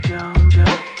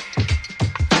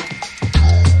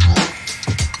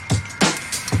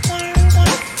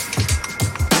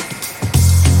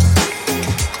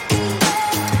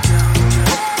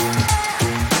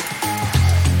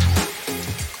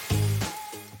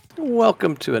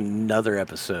Welcome to another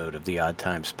episode of the Odd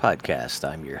Times Podcast.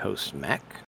 I'm your host, Mac.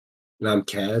 And I'm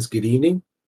Kaz. Good evening.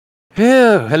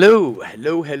 Yeah, hello.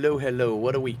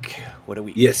 What a week.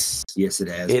 Yes, it has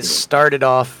It been. started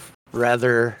off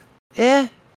rather and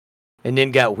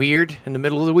then got weird in the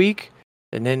middle of the week,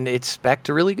 and then it's back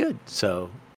to really good.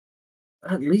 So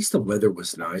At least the weather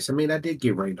was nice. I mean, I did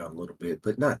get rained on a little bit,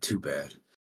 but not too bad.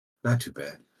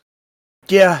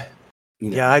 yeah,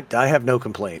 You know, yeah, I have no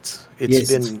complaints.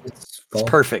 It's fall.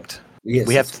 perfect. Yes,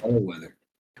 we have it's fall weather.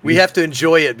 We have to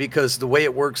enjoy it because the way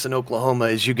it works in Oklahoma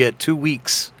is you get 2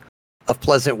 weeks of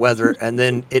pleasant weather and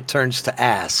then it turns to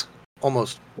ass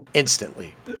almost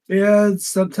instantly. Yeah,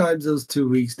 sometimes those 2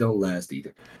 weeks don't last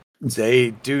either.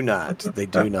 They do not.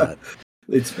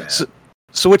 It's bad.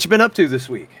 So what you been up to this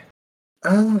week?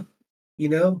 The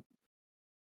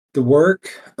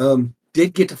work.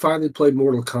 Did get to finally play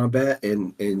Mortal Kombat,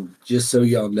 and just so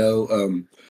y'all know,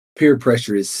 peer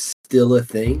pressure is still a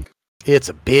thing. It's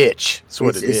a bitch. That's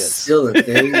what it is. It's still a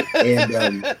thing,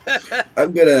 and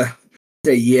I'm gonna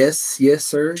say yes,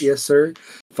 sir.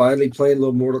 Finally playing a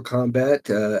little Mortal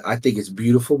Kombat. I think it's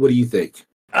beautiful. What do you think?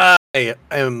 I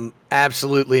am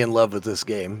absolutely in love with this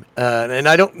game, and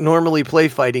I don't normally play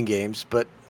fighting games, but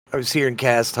I was hearing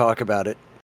Kaz talk about it,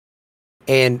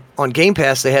 and on Game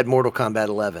Pass they had Mortal Kombat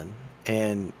 11,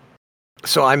 and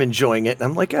so I'm enjoying it. And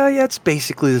I'm like, oh yeah, it's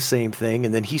basically the same thing,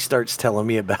 and then he starts telling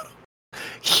me about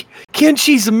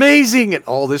Kenshi's amazing and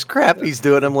all this crap he's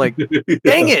doing. I'm like,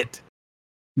 dang it.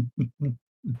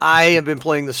 I have been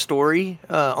playing the story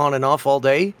on and off all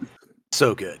day.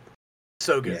 So good.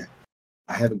 Yeah.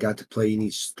 I haven't got to play any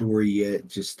story yet.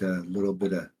 Just a little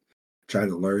bit of trying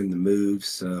to learn the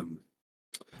moves. And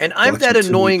I'm that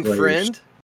annoying friend.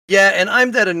 Yeah, and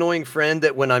I'm that annoying friend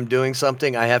that when I'm doing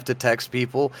something, I have to text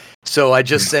people. So I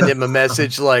just send him a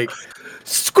message like,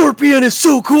 Scorpion is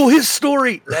so cool, his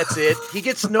story. That's it. He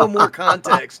gets no more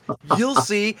context. You'll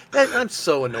see. I'm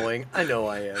so annoying. I know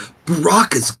I am.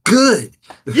 Baraka's good.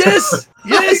 Yes.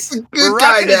 He's a good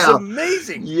Baraka guy now. is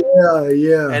amazing.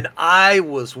 Yeah. And I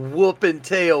was whooping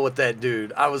tail with that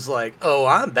dude. I was like, oh,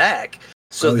 I'm back.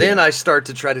 So then I start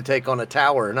to try to take on a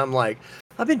tower, and I'm like,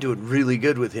 I've been doing really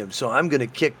good with him, so I'm going to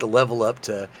kick the level up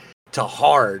to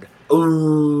hard.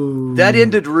 Ooh. That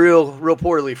ended real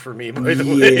poorly for me, by the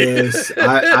way. Yes.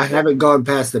 I haven't gone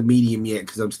past the medium yet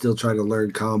because I'm still trying to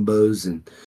learn combos, and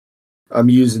I'm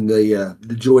using the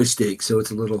joystick, so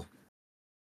it's a little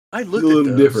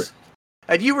different.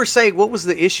 And you were saying, what was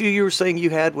the issue you were saying you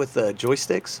had with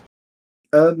joysticks?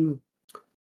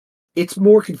 It's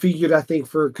more configured, I think,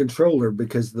 for a controller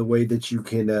because the way that you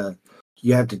can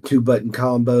you have the 2-button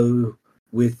combo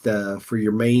with for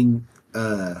your main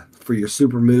for your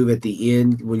super move at the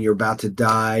end when you're about to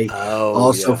die.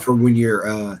 For when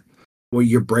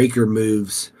your breaker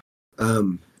moves,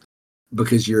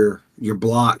 because your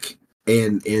block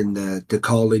and to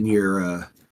call in your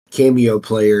cameo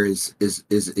player is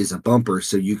a bumper,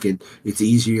 so you can. It's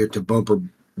easier to bumper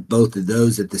both of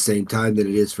those at the same time than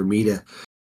it is for me to,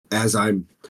 as I'm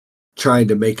trying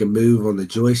to make a move on the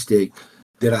joystick.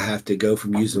 Then I have to go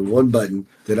from using one button,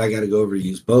 then I got to go over to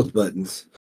use both buttons,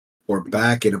 or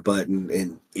back in a button,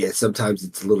 and sometimes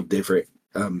it's a little different.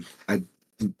 I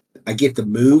get the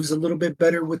moves a little bit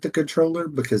better with the controller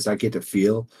because I get to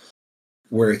feel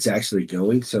where it's actually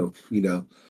going. So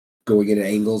going into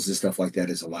angles and stuff like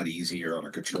that is a lot easier on a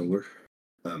controller.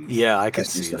 I can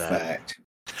see that. Fact.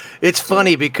 It's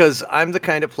funny because I'm the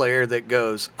kind of player that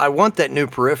goes, I want that new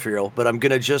peripheral, but I'm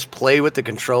going to just play with the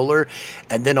controller,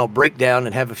 and then I'll break down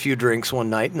and have a few drinks one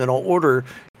night, and then I'll order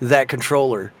that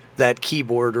controller, that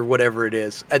keyboard, or whatever it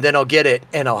is, and then I'll get it,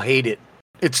 and I'll hate it.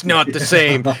 It's not the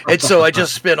same. And so I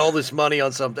just spent all this money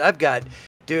on something. I bet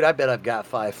I've got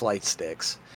 5 flight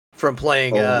sticks from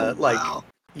playing, wow.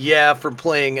 from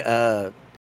playing,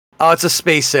 it's a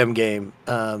space sim game.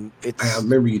 I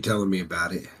remember you telling me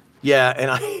about it. Yeah, and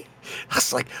I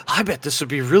was like, I bet this would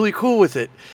be really cool with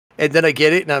it. And then I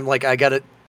get it, and I'm like, I got to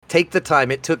take the time.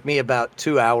 It took me about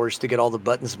 2 hours to get all the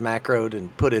buttons macroed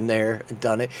and put in there and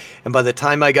done it. And by the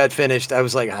time I got finished, I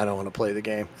was like, I don't want to play the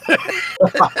game.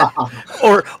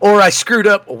 or I screwed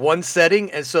up one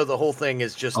setting, and so the whole thing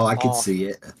is just I can see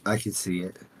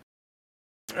it.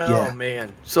 Oh,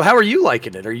 man. So how are you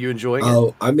liking it? Are you enjoying it?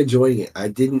 Oh, I'm enjoying it.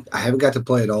 I haven't got to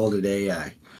play it all today.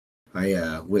 I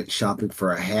went shopping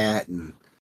for a hat,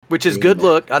 which is good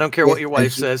look. I don't care what your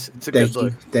wife says. It's a good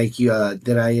look. Thank you.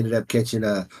 Then I ended up catching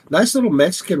a nice little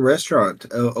Mexican restaurant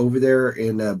over there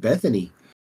in Bethany,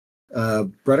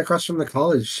 right across from the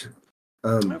college.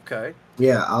 Okay.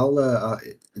 Yeah,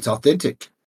 it's authentic.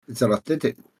 It's an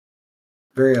authentic.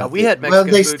 Very authentic. We had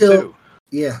Mexican food too.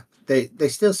 Yeah, they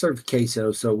still served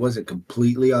queso, so it wasn't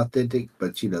completely authentic,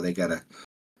 but they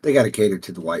gotta cater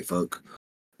to the white folk.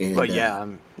 But And yeah,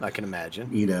 I can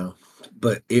imagine.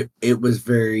 but it was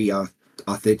very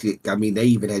authentic. I mean, they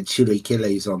even had chili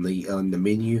chiles on the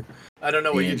menu. I don't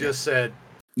know what you And just said.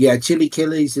 yeah, chili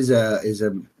chiles is a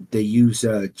they use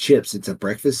chips. It's a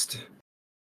breakfast.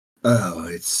 Oh,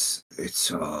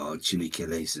 chili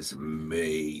chiles is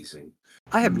amazing.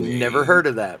 I have never heard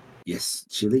of that. Yes,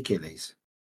 chili chiles.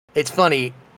 It's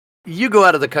funny. You go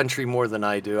out of the country more than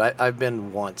I do. I've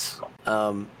been once,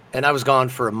 and I was gone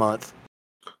for a month.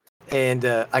 And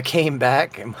I came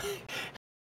back, and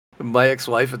my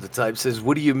ex-wife at the time says,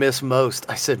 "What do you miss most?"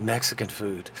 I said, "Mexican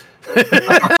food."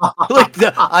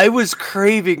 I was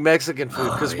craving Mexican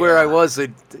food because where I was, they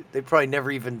probably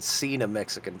never even seen a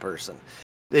Mexican person.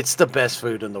 It's the best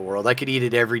food in the world. I could eat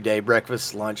it every day,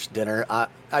 breakfast, lunch, dinner.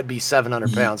 I'd be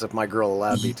 700 pounds if my girl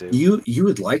allowed me to. You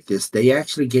would like this. They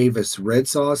actually gave us red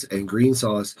sauce and green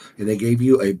sauce, and they gave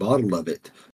you a bottle of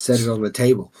it. Set it on the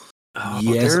table. Oh,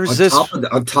 Yes,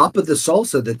 on top of the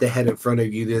salsa that they had in front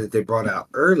of you that they brought out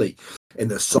early, and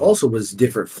the salsa was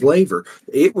different flavor.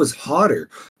 It was hotter.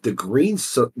 The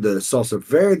the salsa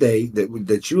verde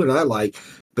that you and I like,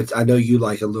 but I know you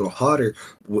like a little hotter,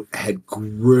 had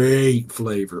great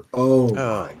flavor. Oh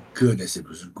my goodness, it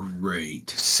was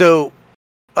great. So,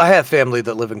 I have family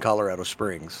that live in Colorado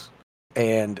Springs,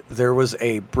 and there was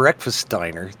a breakfast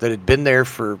diner that had been there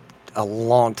for a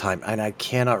long time, and I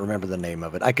cannot remember the name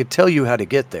of it. I could tell you how to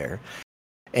get there.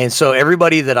 And so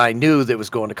everybody that I knew that was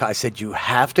going to, I said, you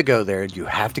have to go there, and you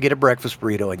have to get a breakfast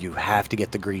burrito, and you have to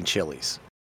get the green chilies,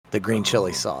 the green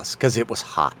chili sauce, because it was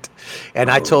hot.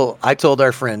 And I told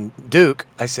our friend Duke,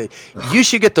 I said, you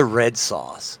should get the red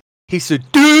sauce. He said,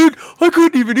 dude, I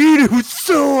couldn't even eat it. It was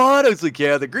so hot. I was like,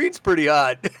 yeah, the green's pretty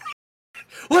hot.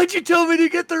 Why'd you tell me to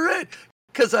get the red?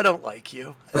 Because I don't like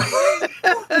you.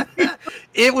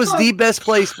 It was the best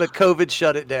place, but COVID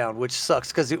shut it down, which sucks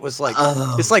because it was like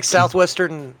it's like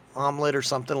Southwestern omelet or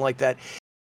something like that.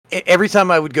 Every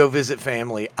time I would go visit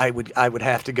family, I would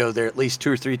have to go there at least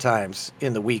 2 or 3 times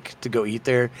in the week to go eat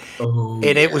there, and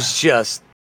it was just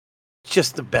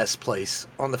the best place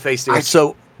on the face there.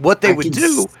 So what they would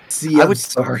do,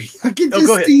 sorry, I can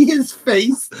just see his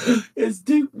face as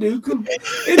Duke Nukem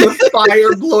and the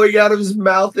fire blowing out of his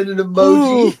mouth in an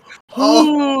emoji.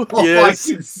 Yes.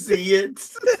 I can see it.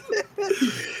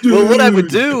 Well, what I would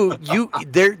do,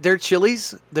 their chili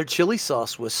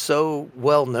sauce was so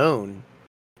well known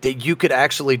that you could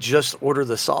actually just order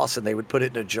the sauce and they would put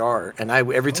it in a jar. And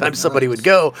every time somebody would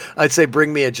go, I'd say,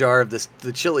 "Bring me a jar of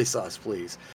the chili sauce,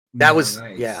 please." That was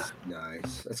nice.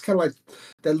 That's kind of like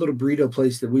that little burrito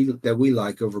place that we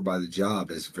like over by the job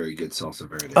has very good salsa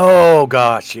verde. Oh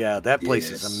gosh, yeah, that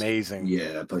place is amazing.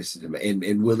 Yeah, that place is amazing.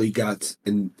 And Willie got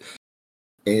and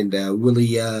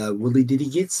Willie, did he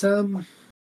get some?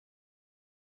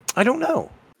 I don't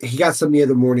know. He got some the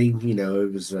other morning.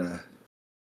 It was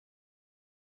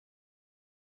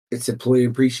it's Employee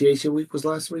Appreciation Week was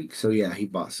last week, so yeah, he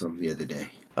bought some the other day.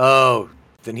 Oh.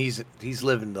 Then he's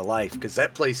living the life because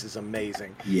that place is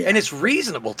amazing. Yeah. And it's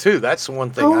reasonable too. That's the one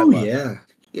thing I love. Yeah.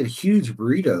 You get a huge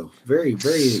burrito. Very,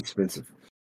 very expensive.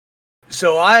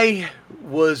 So I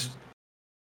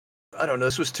don't know,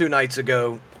 this was 2 nights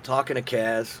ago, talking to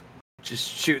Kaz, just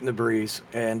shooting the breeze,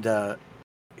 and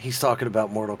he's talking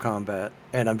about Mortal Kombat.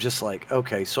 And I'm just like,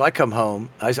 okay, so I come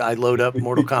home, I load up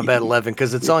Mortal Kombat 11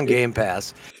 because it's on Game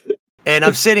Pass. And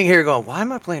I'm sitting here going, why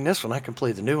am I playing this one? I can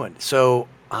play the new one. So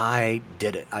I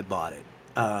did it. I bought it.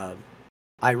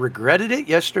 I regretted it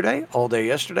all day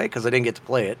yesterday, because I didn't get to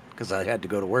play it because I had to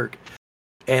go to work.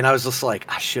 And I was just like,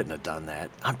 I shouldn't have done that.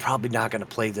 I'm probably not going to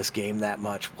play this game that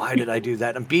much. Why did I do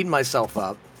that? I'm beating myself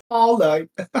up. All night.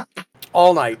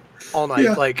 All night.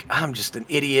 Yeah. Like, I'm just an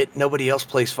idiot. Nobody else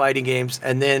plays fighting games.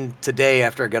 And then today,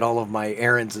 after I got all of my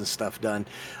errands and stuff done,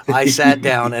 I sat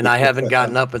down, and I haven't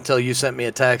gotten up until you sent me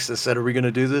a text that said, are we going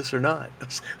to do this or not?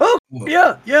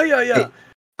 Yeah. Hey,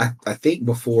 I think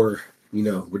before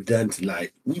we're done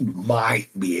tonight, we might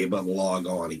be able to log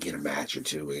on and get a match or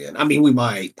two in. I mean, we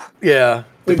might. Yeah,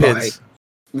 we might.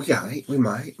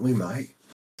 We might.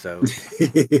 So,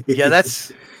 yeah,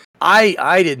 that's.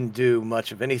 I didn't do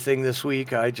much of anything this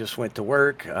week. I just went to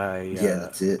work.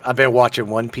 That's it. I've been watching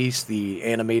One Piece, the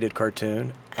animated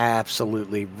cartoon.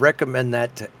 Absolutely recommend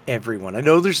that to everyone. I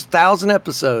know there's 1,000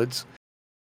 episodes,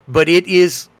 but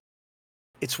it's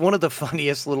one of the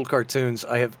funniest little cartoons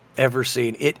I have ever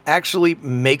seen. It actually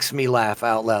makes me laugh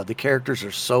out loud. The characters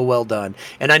are so well done.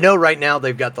 And I know right now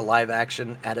they've got the live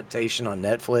action adaptation on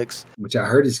Netflix, which I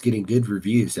heard is getting good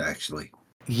reviews, actually.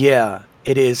 Yeah,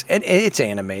 it is, and it's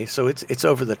anime, so it's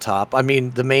over the top. I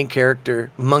mean, the main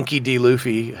character, Monkey D.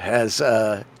 Luffy, has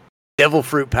devil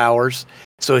fruit powers,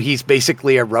 so he's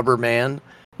basically a rubber man,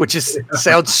 which is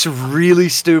sounds really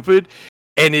stupid,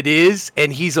 and it is,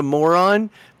 and he's a moron,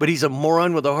 but he's a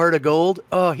moron with a heart of gold.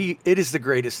 Oh, it is the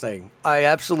greatest thing.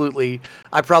 I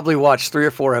probably watch 3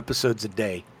 or 4 episodes a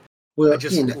day. I Well,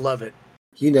 just love it.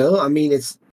 I mean,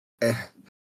 it's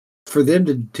for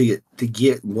them to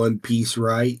get One Piece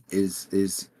right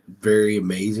is very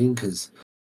amazing because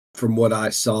from what I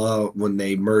saw when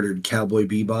they murdered Cowboy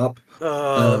Bebop,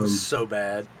 Oh, it was so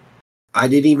bad. I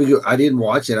didn't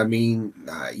watch it. I mean,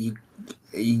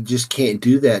 you just can't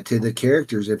do that to the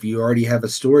characters if you already have a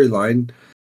storyline.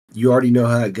 You already know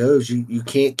how it goes. You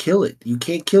can't kill it. You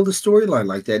can't kill the storyline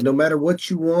like that. No matter what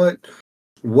you want,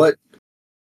 what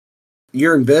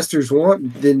your investors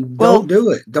want, then don't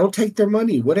do it. Don't take their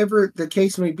money, whatever the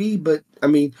case may be. But I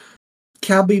mean,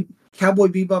 Cowboy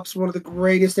Bebop's one of the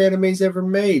greatest animes ever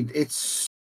made. It's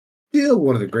still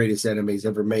one of the greatest animes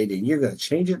ever made, and you're gonna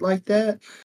change it like that?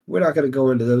 We're not gonna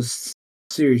go into those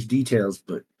serious details,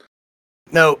 but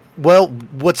no. Well,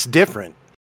 what's different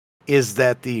is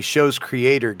that the show's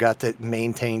creator got to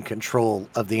maintain control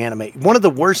of the anime. One of the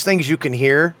worst things you can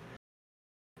hear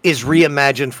is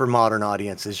reimagined for modern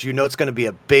audiences. You know it's going to be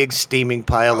a big steaming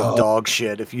pile of dog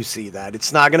shit if you see that.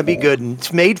 It's not going to be good, and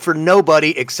it's made for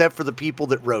nobody except for the people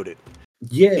that wrote it.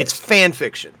 Yeah. It's fan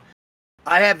fiction.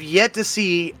 I have yet to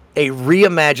see a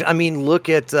reimagine. I mean, look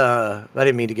at, I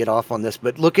didn't mean to get off on this,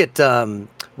 but look at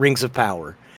Rings of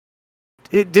Power.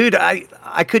 Dude,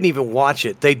 I couldn't even watch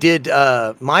it. They did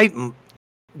my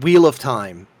Wheel of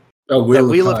Time. Oh,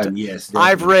 Wheel of Time, yes.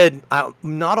 Definitely. I've read,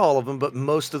 not all of them, but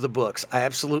most of the books. I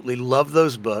absolutely love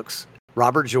those books.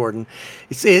 Robert Jordan.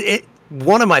 It's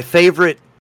one of my favorite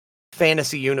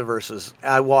fantasy universes.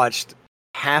 I watched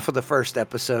half of the first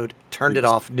episode, turned it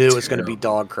off, knew it was going to be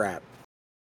dog crap.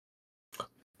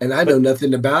 And I know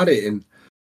nothing about it, and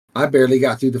I barely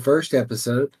got through the first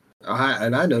episode. I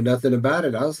know nothing about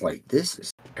it. I was like, this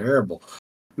is terrible.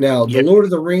 Now, the Lord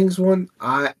of the Rings one,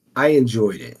 I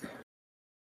enjoyed it.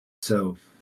 So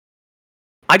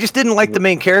I just didn't like the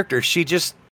main character. She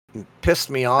just pissed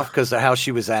me off because of how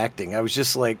she was acting. I was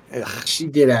just like, ugh. She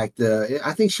did act.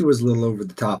 I think she was a little over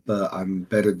the top. I'm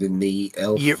better than the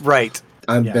elf. You're right.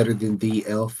 I'm better than the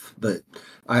elf. But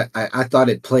I thought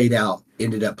it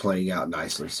ended up playing out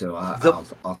nicely. So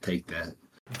I'll take that.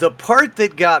 The part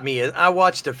that got me is I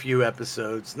watched a few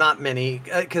episodes, not many,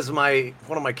 because one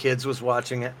of my kids was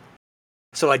watching it,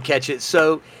 so I'd catch it.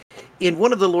 So, in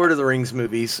one of the Lord of the Rings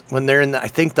movies, when they're in, I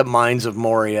think, the mines of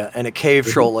Moria, and a cave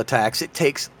troll attacks, it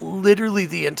takes literally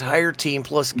the entire team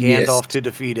plus Gandalf to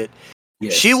defeat it.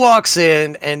 Yes. She walks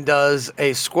in and does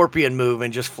a scorpion move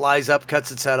and just flies up, cuts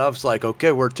its head off. It's like,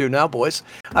 okay, where to now, boys?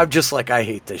 I'm just like, I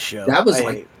hate this show. That was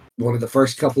one of the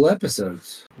first couple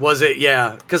episodes. Was it?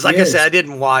 Yeah. Because like I said, I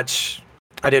didn't watch.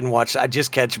 I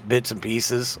just catch bits and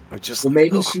pieces.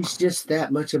 Maybe she's just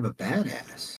that much of a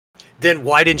badass. Then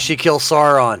why didn't she kill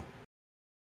Sauron?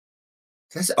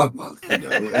 That's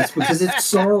because it's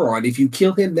Sauron. If you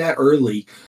kill him that early,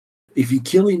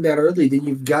 then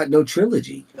you've got no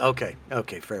trilogy. Okay,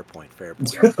 fair point.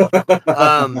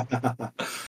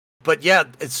 But yeah,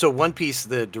 so One Piece,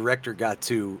 the director got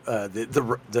to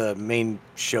the main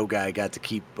show guy got to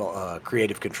keep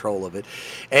creative control of it,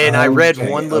 and I read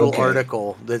one little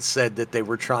article that said that they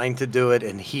were trying to do it,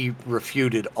 and he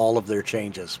refuted all of their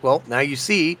changes. Well, now you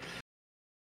see,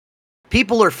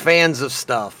 people are fans of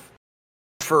stuff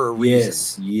for a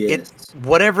reason. Yes.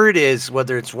 Whatever it is,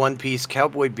 whether it's One Piece,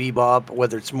 Cowboy Bebop,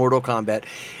 whether it's Mortal Kombat,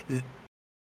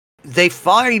 they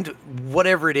find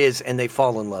whatever it is and they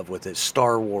fall in love with it.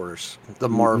 Star Wars, the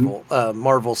Marvel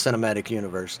Cinematic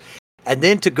Universe. And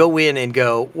then to go in and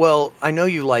go, well, I know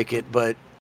you like it, but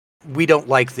we don't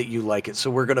like that you like it, so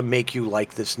we're going to make you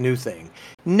like this new thing.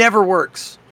 Never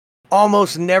works.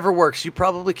 Almost never works. You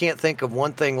probably can't think of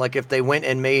one thing, like if they went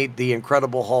and made the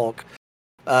Incredible Hulk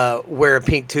wear a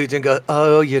pink tooth and go,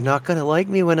 oh, you're not going to like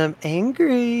me when I'm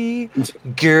angry.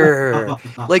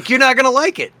 Grr. Like, you're not going to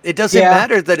like it. It doesn't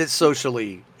matter that it's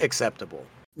socially acceptable.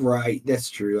 Right. That's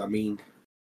true. I mean,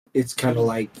 it's kind of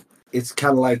like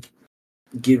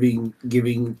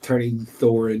turning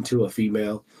Thor into a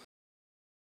female.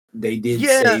 They did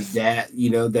save that,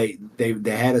 they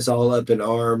had us all up in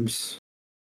arms,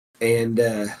 and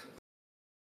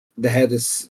they had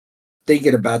us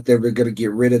thinking about they were going to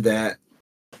get rid of that.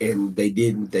 And they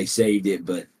didn't. They saved it,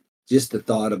 but just the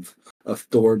thought of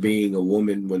Thor being a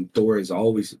woman when Thor has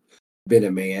always been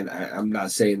a man. I'm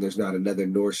not saying there's not another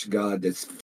Norse god that's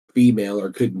female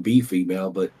or couldn't be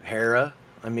female, but Hera.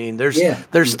 I mean, Yeah.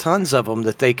 there's tons of them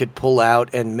that they could pull out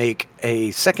and make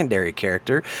a secondary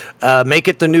character, make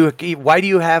it the new. Why do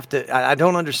you have to? I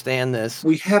don't understand this.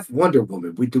 We have Wonder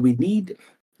Woman. We need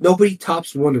nobody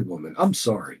tops Wonder Woman. I'm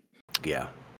sorry. Yeah,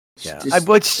 It's yeah. just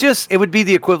It's just it would be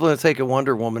the equivalent of taking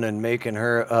Wonder Woman and making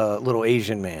her a little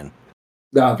Asian man.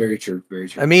 no, very true, very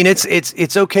true. I mean,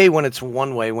 it's okay when it's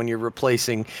one way when you're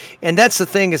replacing, and that's the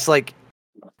thing. It's like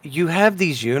you have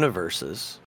these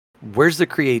universes. Where's the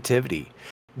creativity?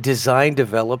 Design,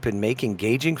 develop, and make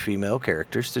engaging female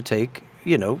characters to take,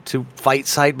 to fight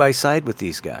side by side with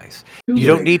these guys. You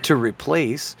don't need to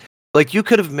replace. Like, you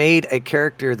could have made a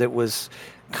character that was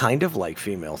kind of like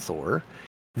female Thor.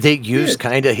 They used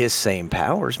kind of his same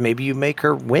powers. Maybe you make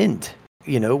her wind,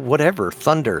 whatever,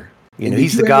 thunder.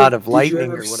 He's the god of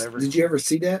lightning or whatever. Did you ever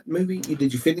see that movie?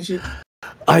 Did you finish it?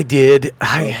 I did.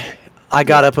 I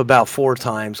got up about 4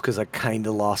 times because I kind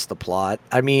of lost the plot.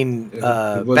 I mean,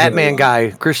 Batman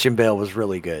guy, Christian Bale was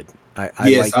really good. I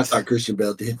thought Christian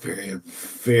Bale did a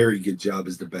very good job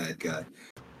as the bad guy.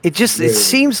 It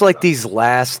seems like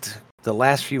the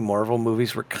last few Marvel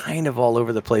movies were kind of all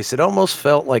over the place. It almost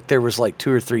felt like there was like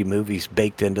 2 or 3 movies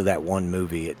baked into that one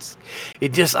movie.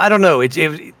 I don't know.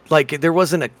 It like there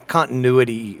wasn't a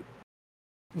continuity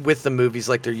with the movies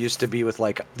like there used to be with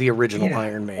like the original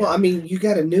Iron Man. Well, I mean, you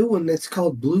got a new one that's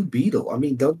called Blue Beetle. I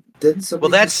mean, didn't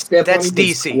somebody that's step on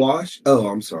DC. Squash? Oh,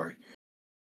 I'm sorry.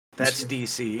 That's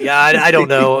DC. Yeah, I don't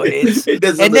know. It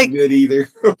doesn't look good either.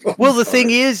 Well, the thing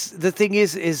is,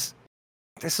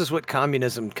 this is what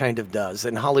communism kind of does,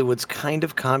 and Hollywood's kind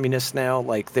of communist now.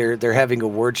 Like they're having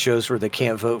award shows where they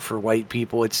can't vote for white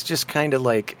people. It's just kind of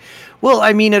like, well,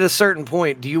 I mean, at a certain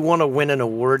point, do you want to win an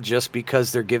award just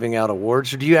because they're giving out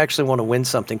awards, or do you actually want to win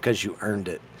something because you earned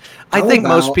it? I think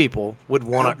most people would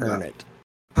want to earn it.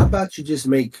 How about you just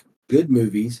make good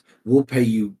movies? We'll pay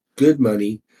you good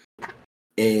money,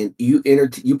 and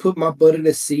you put my butt in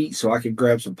a seat so I can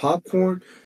grab some popcorn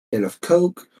and a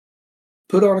Coke.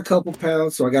 Put on a couple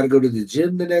pounds, so I got to go to the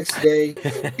gym the next day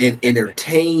and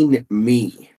entertain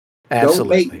me.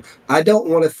 Absolutely. I don't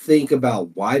want to think about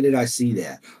why did I see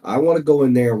that. I want to go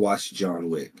in there and watch John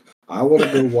Wick. I want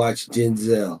to go watch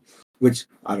Denzel, which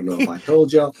I don't know if I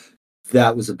told y'all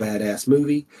that was a badass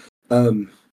movie.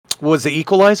 Was The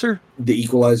Equalizer? The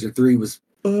Equalizer 3 was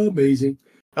amazing.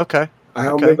 Okay. I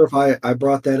don't remember if I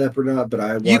brought that up or not, but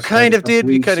I watched you kind of did.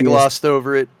 You kind of glossed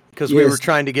over it. Because we were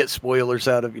trying to get spoilers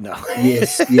out of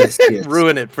Yes.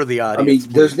 Ruin it for the audience. I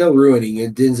mean, there's no ruining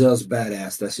it. Denzel's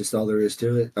badass. That's just all there is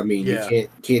to it. I mean, you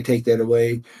can't take that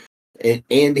away.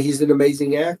 And he's an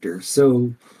amazing actor.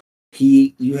 So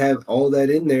you have all that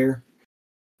in there,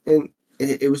 and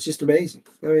it was just amazing.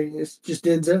 I mean, it's just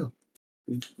Denzel.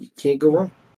 You can't go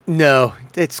wrong. No,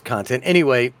 it's content.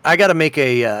 Anyway, I got to make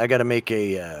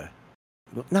a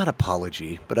not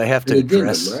apology, but I have to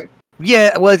address. Right?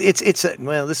 Yeah, well,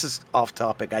 this is off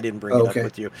topic. I didn't bring it up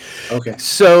with you. Okay.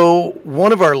 So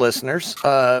one of our listeners,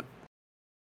 I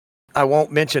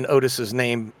won't mention Otis's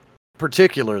name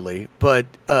particularly, but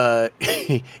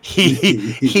he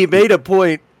made a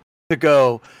point to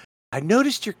go, I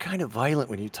noticed you're kind of violent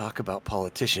when you talk about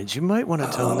politicians. You might want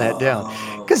to tone that down.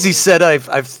 Because he said,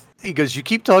 he goes, you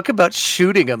keep talking about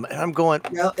shooting them. And I'm going,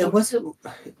 no, it wasn't,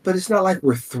 but it's not like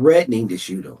we're threatening to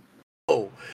shoot them.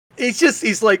 Oh.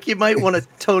 He's like, you might want to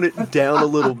tone it down a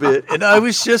little bit. And I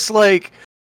was just like,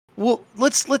 well,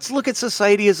 let's look at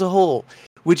society as a whole.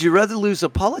 Would you rather lose a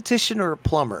politician or a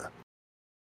plumber?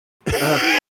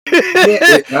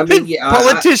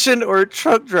 Politician or a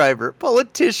truck driver?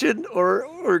 Politician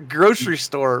or grocery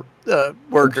store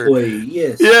worker? Employee,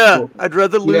 yes. Yeah, well, I'd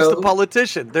rather lose the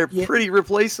politician. They're pretty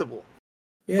replaceable.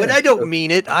 Yeah, but I don't mean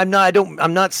it. I'm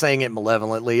not saying it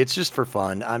malevolently. It's just for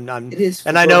fun. It is,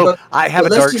 and I know I have a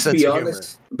dark sense of humor.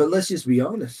 But let's just be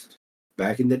honest.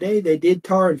 Back in the day, they did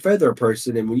tar and feather a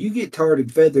person, and when you get tarred and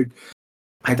feathered,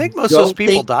 I think most of those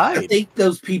people died. I think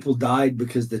those people died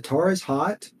because the tar is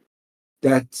hot.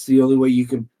 That's the only way you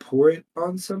can pour it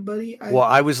on somebody.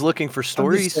 I was looking for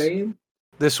stories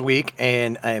this week,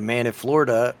 and a man in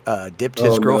Florida dipped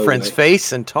his girlfriend's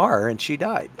face in tar, and she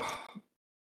died.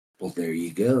 Well, there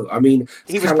you go. I mean,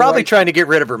 he was probably trying to get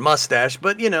rid of her mustache,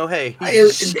 but hey,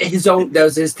 his own.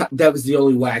 That was the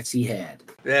only wax he had.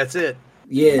 That's it.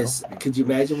 Yes. Could you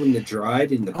imagine when it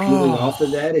dried and the peeling off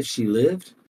of that if she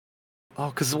lived?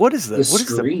 Oh, because what is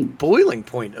the boiling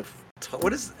point of?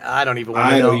 What is? I don't even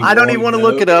want to know. I don't even want to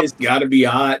look it up. It's got to be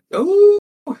hot. Oh.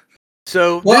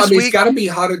 So it's got to be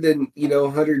hotter than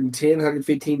 110,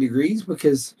 115 degrees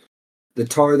because the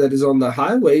tar that is on the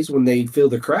highways, when they fill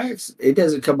the cracks, it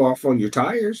doesn't come off on your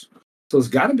tires. So it's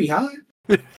got to be hot.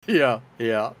 Yeah.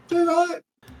 They're hot.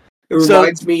 It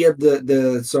reminds me of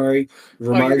it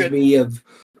reminds me of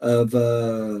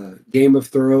Game of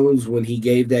Thrones when he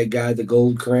gave that guy the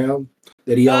gold crown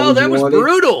that he always that was wanted.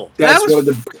 brutal.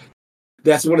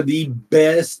 That's one of the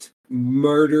best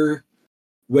murder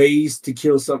ways to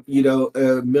kill some,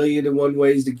 1,000,001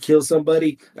 ways to kill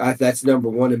somebody. That's number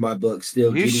one in my book.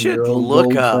 Still, you should your own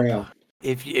look up crown.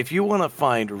 If you want to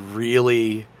find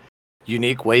really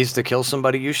unique ways to kill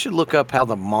somebody, you should look up how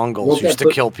the Mongols used to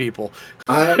kill people.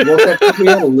 Won't that put me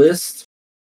on a list?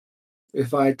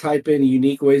 If I type in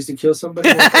unique ways to kill somebody,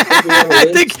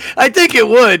 I think it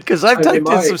would, because I've typed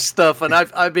in some stuff and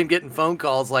I've been getting phone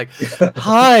calls like,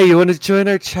 "Hi, you want to join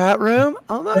our chat room?"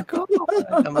 Oh my god!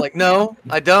 I'm like, no,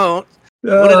 I don't.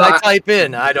 What did I type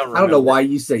in? I don't remember. I don't know why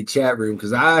you say chat room,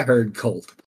 because I heard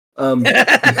cult. Yeah,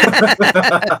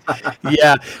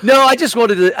 no, I just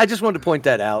wanted to point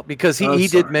that out because he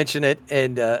did mention it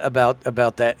and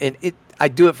about that, and I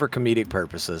do it for comedic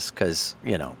purposes because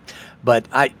but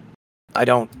I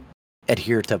don't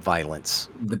adhere to violence.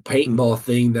 The paintball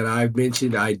thing that I've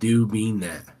mentioned, I do mean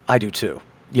that. I do too.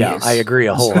 Yeah, yes. I agree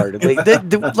wholeheartedly.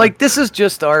 Like, this is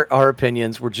just our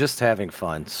opinions. We're just having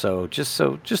fun. So just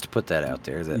to put that out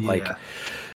there that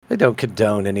I don't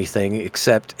condone anything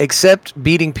except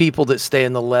beating people that stay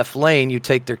in the left lane. You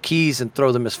take their keys and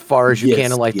throw them as far as you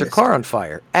can and light their car on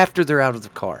fire after they're out of the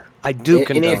car. I do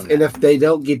condone that. And if they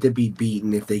don't get to be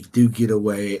beaten, if they do get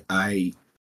away, I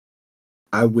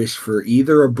wish for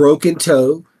either a broken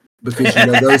toe, because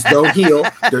those don't heal.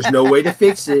 There's no way to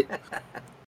fix it.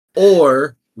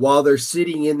 Or while they're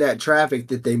sitting in that traffic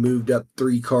that they moved up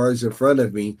 3 cars in front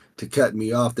of me to cut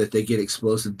me off, that they get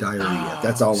explosive diarrhea.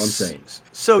 That's all I'm saying.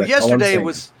 So yesterday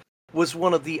was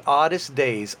one of the oddest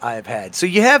days I've had. So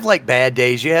you have like bad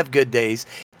days, you have good days.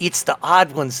 It's the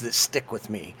odd ones that stick with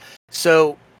me.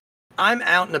 So I'm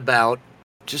out and about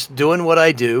just doing what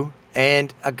I do,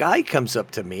 and a guy comes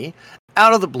up to me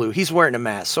out of the blue. He's wearing a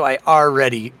mask, so I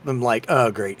already am like,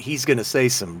 oh great, he's gonna say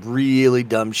some really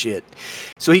dumb shit.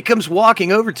 So he comes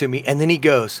walking over to me, and then he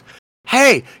goes,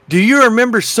 "Hey, do you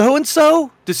remember so and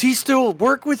so? Does he still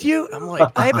work with you?" I'm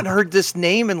like, I haven't heard this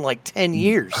name in like 10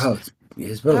 years. Oh,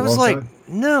 it's been I was long like, time.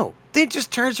 No. Then he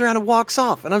just turns around and walks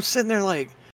off, and I'm sitting there like,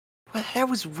 well, that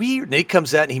was weird. And he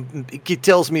comes out and he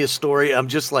tells me a story. I'm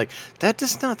just like, that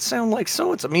does not sound like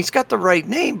so-and-so. I mean, he's got the right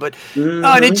name, but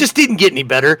and it just didn't get any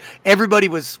better. Everybody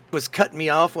was cutting me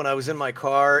off when I was in my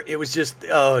car. It was just,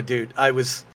 oh, dude,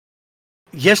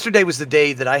 yesterday was the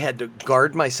day that I had to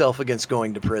guard myself against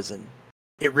going to prison.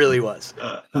 It really was.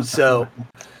 So,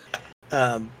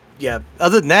 yeah,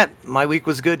 other than that, my week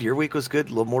was good. Your week was good. A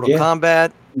little Mortal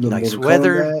Kombat. Nice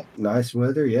weather. Nice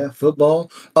weather, yeah.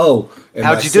 Football. Oh, and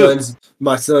how'd you do?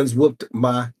 My sons whooped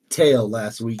my tail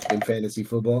last week in fantasy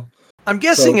football. I'm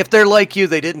guessing if they're like you,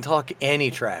 they didn't talk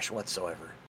any trash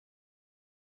whatsoever.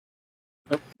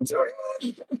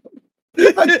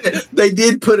 They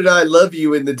did put an "I love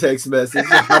you" in the text message.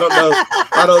 I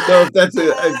don't know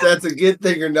if that's a good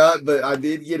thing or not, but I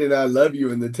did get an "I love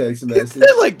you" in the text message.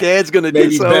 Like Dad's gonna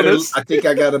do better. I think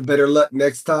I got a better luck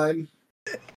next time.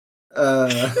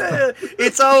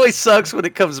 It's always sucks when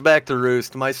it comes back to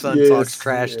roost. My son talks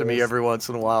trash to me every once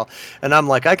in a while, and I'm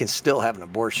like, I can still have an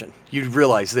abortion. You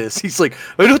realize this? He's like,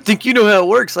 I don't think you know how it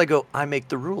works. I go, I make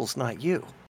the rules, not you.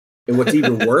 And what's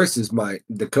even worse is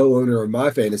the co-owner of my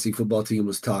fantasy football team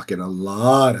was talking a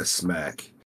lot of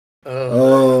smack.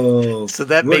 So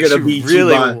that makes you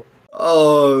really.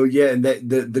 Oh yeah, and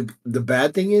the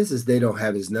bad thing is they don't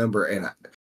have his number, and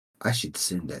I should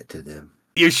send that to them.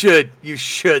 You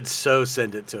should so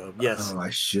send it to him. Yes. Oh, I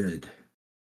should.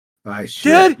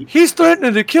 Dad, he's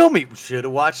threatening to kill me. Should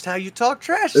have watched how you talk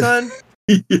trash, son.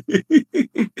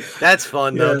 That's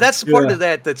fun though. That's part of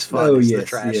that's fun. The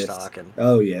trash talking.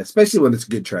 Oh yeah, especially when it's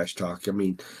good trash talk. I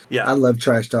mean, I love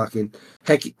trash talking.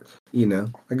 Heck,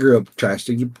 I grew up trash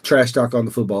talk. You trash talk on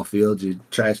the football field. You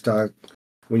trash talk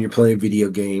when you're playing video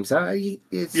games.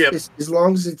 It's as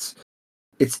long as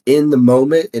it's in the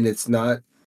moment and it's not,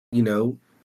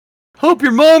 Hope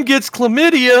your mom gets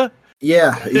chlamydia.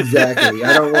 Yeah, exactly.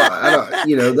 I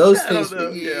don't, those things.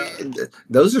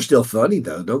 Those are still funny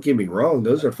though. Don't get me wrong;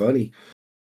 those are funny.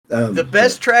 The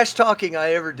best trash talking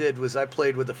I ever did was I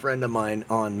played with a friend of mine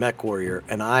on Mech Warrior,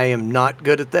 and I am not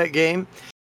good at that game.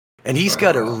 And he's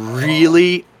got a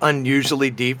really unusually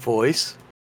deep voice,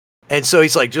 and so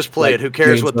he's like, "Just play it. Who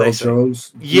cares what they say?"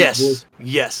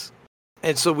 Yes.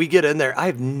 And so we get in there. I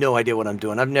have no idea what I'm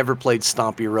doing. I've never played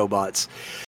Stomp Your Robots.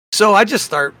 So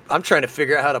I'm trying to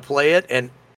figure out how to play it,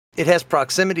 and it has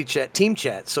proximity chat, team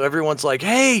chat. So everyone's like,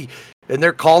 hey, and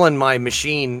they're calling my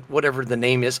machine, whatever the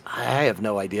name is. I have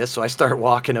no idea. So I start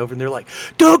walking over, and they're like,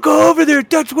 "Don't go over there.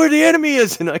 That's where the enemy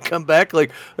is." And I come back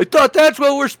like, "I thought that's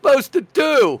what we're supposed to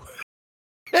do."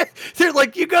 They're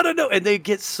like, "You gotta know," and they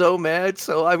get so mad.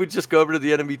 So I would just go over to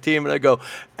the enemy team and I go,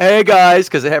 "Hey guys,"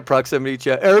 because they have proximity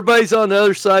chat. "Everybody's on the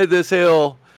other side of this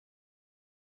hill."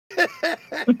 Dude,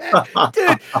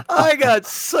 I got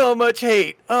so much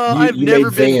hate. Oh, I've never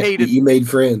been hated. You made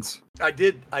friends. I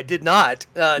did not.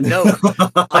 No,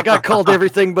 I got called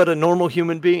everything but a normal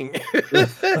human being.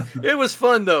 It was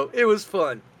fun though. It was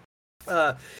fun.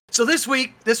 So this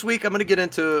week I'm going to get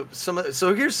into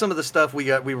so here's some of the stuff we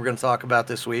were going to talk about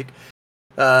this week.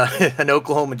 An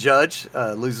Oklahoma judge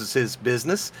loses his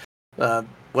business.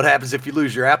 What happens if you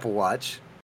lose your Apple Watch?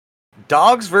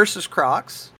 Dogs versus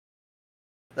Crocs.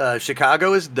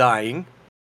 Chicago is dying.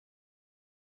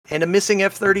 And a missing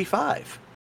F-35.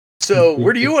 So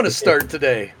where do you want to start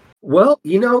today? Well,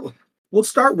 we'll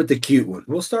start with the cute one.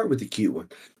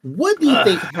 What do you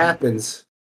think happens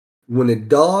when a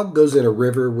dog goes in a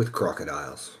river with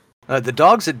crocodiles? The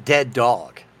dog's a dead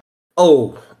dog.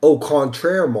 Oh,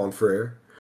 contraire, mon frere.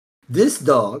 This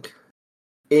dog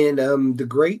in the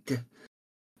great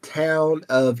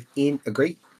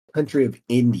country of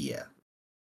India.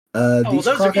 Those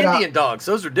are Indian dogs.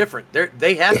 Those are different.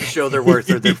 They have to show their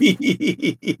worth.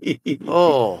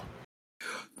 Oh.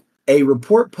 A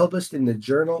report published in the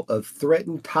Journal of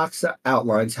Threatened Taxa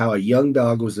outlines how a young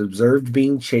dog was observed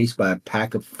being chased by a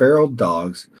pack of feral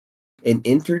dogs and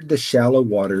entered the shallow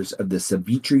waters of the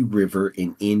Savitri River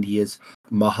in India's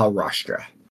Maharashtra.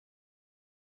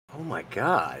 Oh my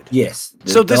God! Yes.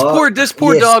 So this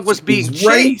poor dog was being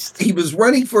chased. He was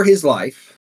running for his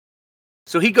life.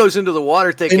 So he goes into the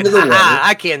water thinking,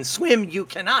 I can swim, you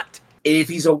cannot. And if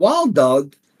he's a wild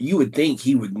dog, you would think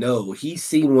he would know. He's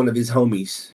seen one of his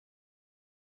homies.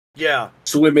 Yeah.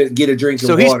 Swim and get a drink of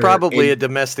water. So he's probably a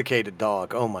domesticated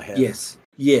dog. Oh my head. Yes.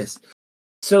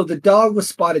 So the dog was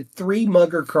spotted 3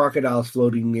 mugger crocodiles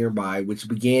floating nearby, which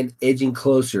began edging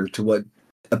closer to what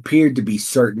appeared to be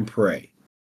certain prey.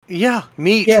 Yeah,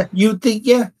 meat. Yeah, you'd think,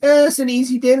 it's an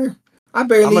easy dinner. I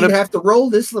barely even have to roll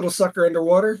this little sucker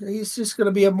underwater. He's just going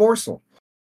to be a morsel.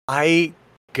 I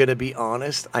gonna be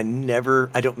honest. I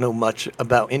don't know much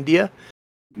about India.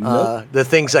 Nope. The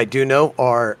things I do know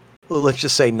are, let's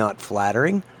just say, not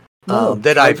flattering. No,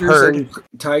 that I've heard.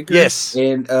 Tigers. Yes.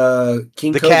 And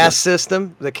king the cobra. caste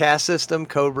system,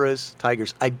 cobras,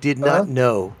 tigers. I did not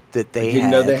know that they didn't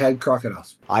know they had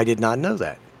crocodiles. I did not know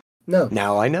that. No.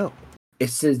 Now I know. It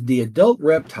says the adult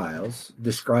reptiles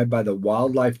described by the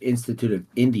Wildlife Institute of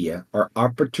India are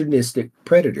opportunistic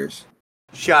predators.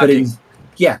 Shocking.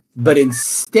 But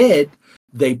instead,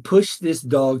 they push this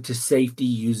dog to safety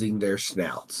using their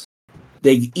snouts.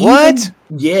 What?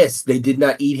 Yes, they did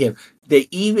not eat him.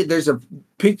 There's a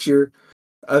picture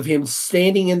of him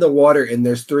standing in the water and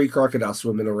there's 3 crocodiles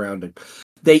swimming around him.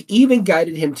 They even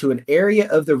guided him to an area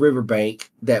of the riverbank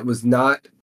that was not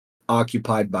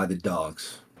occupied by the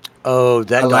dogs. Oh,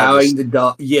 that allowing the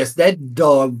dog. Yes, that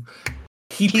dog.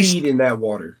 He peed in that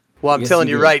water. Well, I'm telling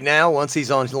you right now, once he's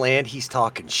on land, he's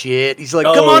talking shit. He's like,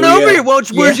 "Come on over here.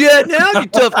 Where's you at now, you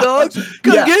tough dogs?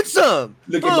 Come get some."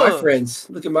 Look at my friends.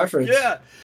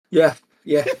 Yeah.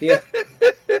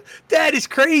 That is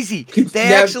crazy.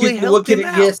 They actually helped him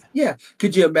out. Yes. Yeah.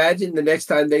 Could you imagine the next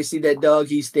time they see that dog,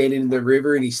 he's standing in the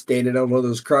river and he's standing on one of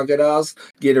those crocodiles,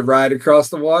 get a ride across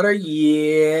the water?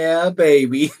 Yeah,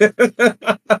 baby.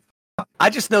 I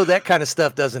just know that kind of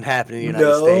stuff doesn't happen in the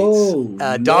United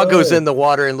States. Dog goes in the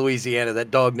water in Louisiana.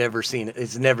 That dog never seen it.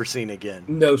 It's never seen again.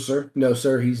 No, sir.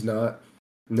 He's not.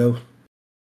 No.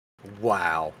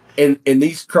 Wow. And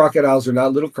these crocodiles are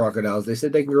not little crocodiles. They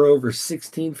said they can grow over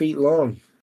 16 feet long.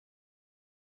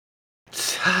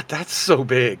 That's so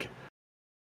big.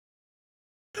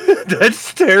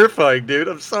 That's terrifying, dude.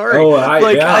 I'm sorry. Oh,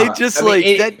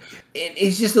 that.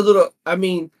 It's just a little. I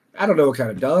mean, I don't know what kind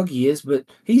of dog he is, but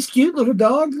he's cute, little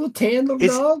dog, little tan little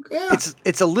dog. Yeah,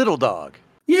 it's a little dog.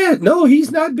 Yeah, no, he's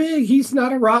not big. He's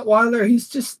not a Rottweiler. He's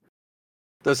just.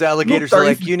 Those alligators are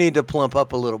like, you need to plump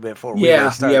up a little bit before we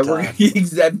start time.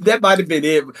 That might have been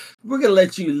it. We're gonna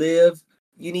let you live.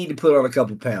 You need to put on a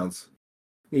couple pounds.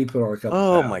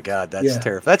 Oh my God, that's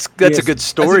terrifying. That's a good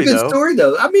story,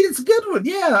 though. I mean, it's a good one.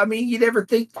 Yeah, I mean, you never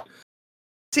think.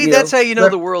 See, that's how you know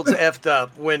the world's effed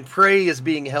up, when prey is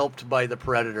being helped by the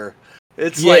predator.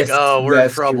 It's like, oh, we're in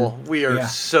trouble. True. We are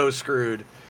so screwed.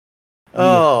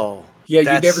 Oh. Yeah,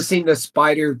 you've never seen the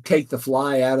spider take the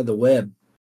fly out of the web.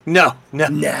 No.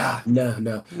 Not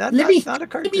let me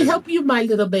help you, my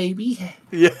little baby.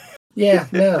 Yeah. Yeah,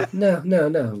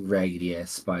 no, raggedy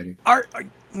ass spider.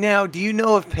 Now, do you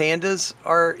know if pandas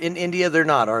are in India? They're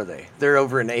not, are they? They're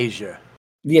over in Asia.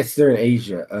 Yes, they're in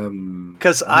Asia.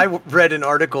 Because I read an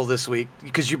article this week,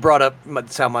 because you brought up,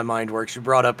 that's how my mind works. You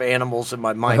brought up animals and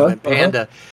my mind went panda.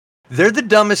 They're the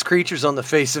dumbest creatures on the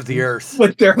face of the earth.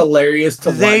 But they're hilarious to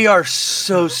watch. They are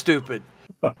so stupid.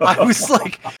 I was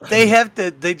like,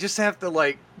 they just have to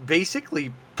like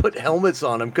basically put helmets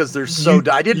on them because they're so.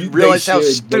 I didn't realize how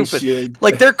stupid.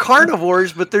 Like they're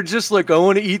carnivores, but they're just like, I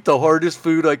want to eat the hardest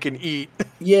food I can eat.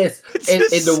 Yes,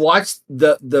 and to watch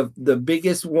the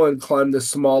biggest one climb the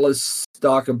smallest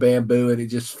stalk of bamboo and it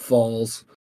just falls.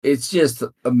 It's just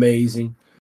amazing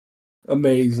for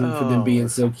them being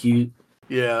so cute.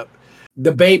 Yeah.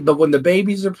 But when the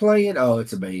babies are playing,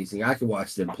 it's amazing. I can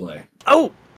watch them play.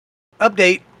 Oh,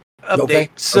 update. Okay.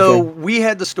 So we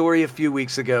had the story a few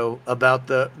weeks ago about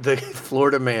the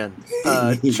Florida man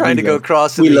trying to go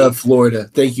across. We love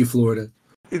Florida. Thank you, Florida.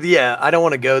 Yeah, I don't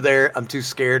want to go there. I'm too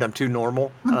scared. I'm too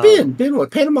normal. I've been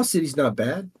with Panama City's not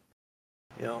bad.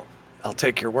 You know, I'll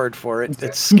take your word for it.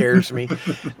 It scares me.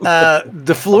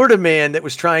 The Florida man that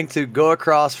was trying to go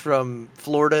across from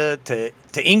Florida to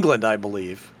England, I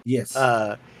believe. Yes.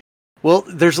 Well,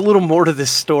 there's a little more to this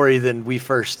story than we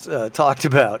first talked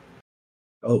about.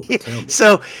 Oh, tell me.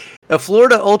 So, a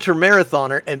Florida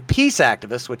ultramarathoner and peace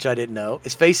activist, which I didn't know,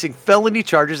 is facing felony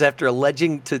charges after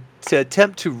alleging to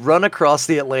attempt to run across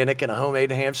the Atlantic in a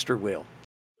homemade hamster wheel.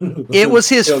 It was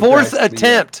his fourth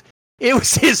attempt. It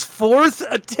was his fourth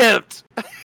attempt.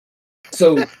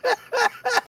 So,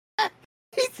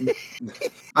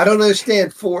 I don't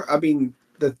understand.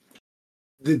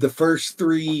 The first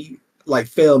three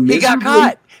fail miserably? He got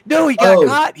caught. No, he got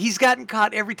caught. He's gotten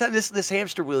caught every time. This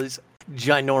hamster wheel is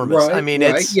ginormous. Right, I mean,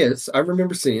 yes, I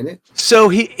remember seeing it.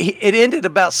 So it ended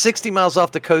about 60 miles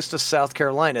off the coast of South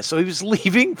Carolina. So he was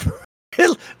leaving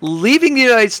the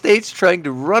United States, trying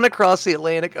to run across the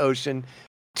Atlantic Ocean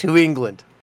to England,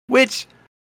 which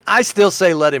I still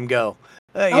say let him go.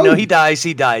 He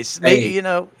dies. Maybe,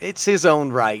 it's his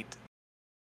own right.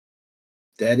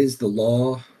 That is the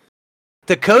law.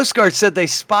 The Coast Guard said they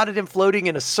spotted him floating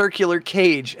in a circular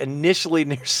cage initially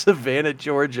near Savannah,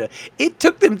 Georgia. It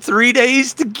took them 3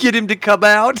 days to get him to come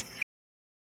out.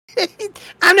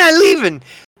 I'm not leaving.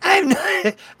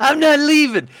 I'm not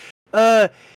leaving.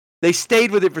 They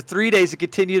stayed with him for 3 days and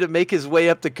continued to make his way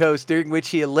up the coast, during which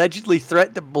he allegedly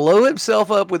threatened to blow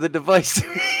himself up with a device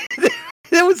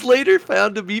that was later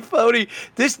found to be phony.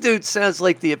 This dude sounds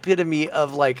like the epitome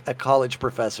of like a college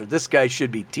professor. This guy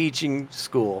should be teaching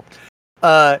school.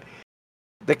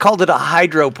 They called it a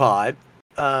hydropod.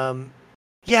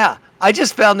 Yeah, I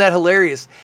just found that hilarious.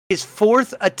 His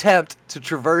fourth attempt to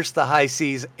traverse the high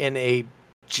seas in a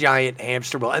giant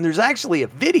hamster wheel. And there's actually a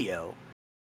video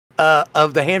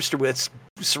of the hamster wheel.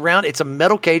 It's a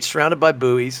metal cage surrounded by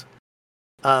buoys.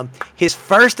 His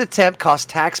first attempt cost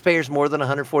taxpayers more than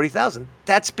 $140,000.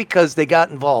 That's because they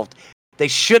got involved. They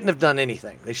shouldn't have done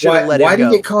anything. They should have let him go. Why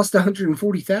did it cost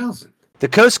 $140,000? The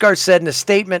Coast Guard said in a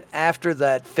statement after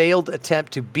that failed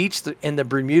attempt to beach in the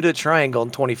Bermuda Triangle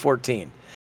in 2014.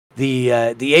 The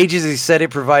agency said it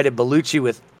provided Bellucci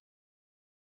with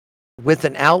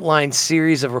an outlined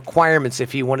series of requirements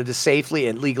if he wanted to safely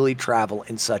and legally travel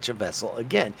in such a vessel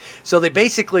again. So they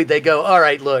go, all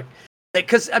right, look,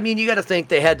 because you got to think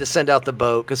they had to send out the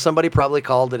boat because somebody probably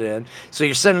called it in. So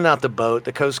you're sending out the boat,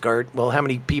 the Coast Guard. Well, how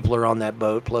many people are on that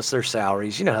boat plus their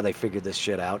salaries? You know how they figured this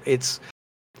shit out.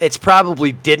 It's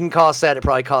probably didn't cost that. It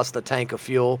probably cost a tank of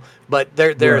fuel, but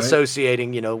they're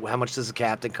associating, how much does the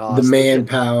captain cost? The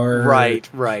manpower. Right.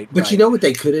 But you know what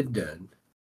they could have done?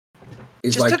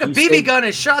 Is just took a BB gun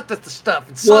and shot the stuff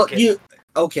and sunk it.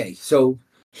 Okay, so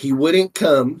he wouldn't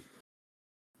come.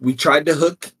 We tried to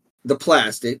hook the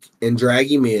plastic and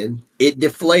drag him in. It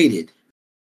deflated.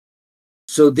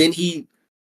 So then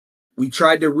we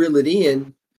tried to reel it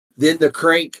in. Then the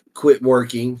crank quit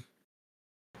working.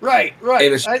 Right.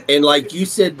 And like you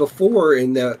said before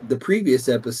in the previous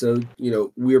episode,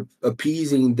 we're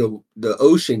appeasing the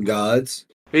ocean gods.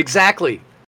 Exactly.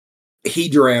 He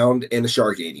drowned and a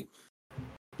shark ate him.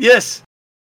 Yes.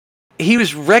 He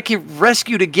was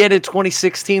rescued again in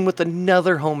 2016 with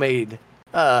another homemade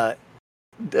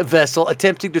vessel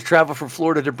attempting to travel from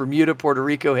Florida to Bermuda, Puerto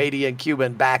Rico, Haiti, and Cuba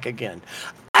and back again.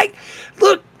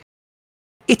 Look.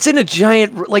 It's in a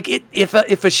giant,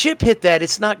 if a ship hit that,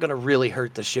 it's not going to really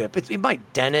hurt the ship. It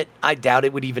might dent it. I doubt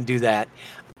it would even do that.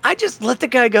 I just let the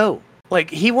guy go.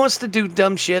 He wants to do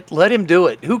dumb shit. Let him do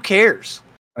it. Who cares?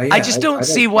 I don't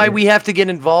see why we have to get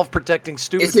involved protecting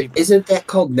stupid people. Isn't that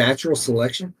called natural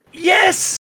selection?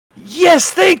 Yes,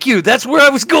 thank you. That's where I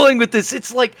was going with this.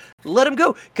 It's like, let him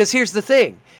go. Because here's the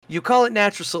thing. You call it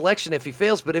natural selection if he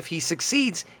fails, but if he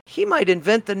succeeds, he might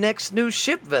invent the next new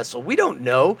ship vessel. We don't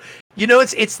know.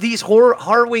 It's these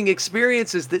harrowing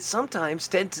experiences that sometimes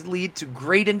tend to lead to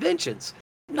great inventions.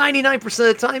 99%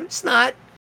 of the time, it's not.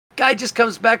 Guy just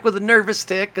comes back with a nervous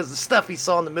tick because the stuff he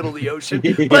saw in the middle of the ocean.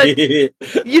 But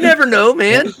you never know,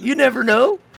 man. You never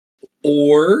know.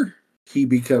 Or he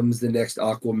becomes the next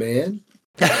Aquaman.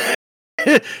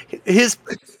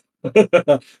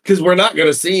 Because we're not going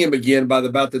to see him again by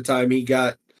about the time he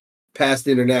got past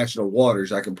international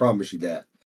waters. I can promise you that.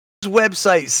 His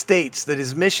website states that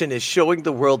his mission is showing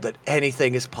the world that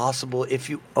anything is possible if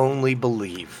you only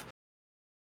believe.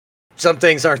 Some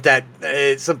things aren't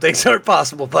some things aren't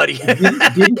possible, buddy.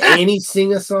 Didn't Annie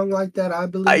sing a song like that? I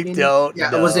believe. I don't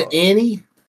know. Was it Annie?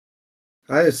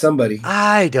 Somebody.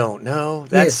 I don't know.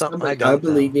 That's something I don't know. I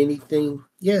believe anything.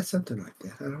 Yeah, something like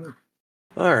that. I don't know.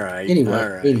 All right.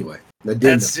 Anyway.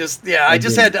 That's just I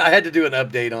had to do an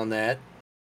update on that.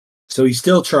 So he's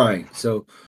still trying. So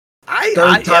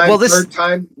third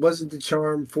time wasn't the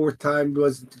charm. Fourth time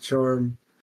wasn't the charm.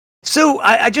 So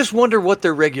I just wonder what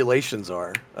their regulations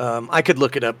are. I could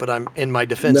look it up, but I'm in my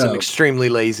defense. I'm extremely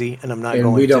lazy, and I'm not going to.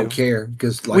 And we don't care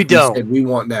because, like we said, we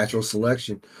want natural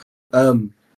selection.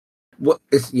 What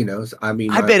is I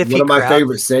mean, one of my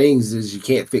favorite sayings is, "You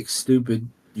can't fix stupid.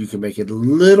 You can make it a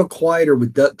little quieter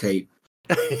with duct tape,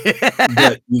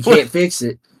 but you can't fix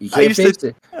it. You can't fix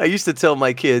it." I used to tell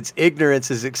my kids,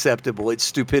 "Ignorance is acceptable. It's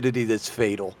stupidity that's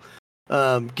fatal."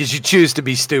 Because you choose to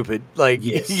be stupid. I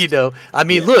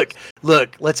mean, look,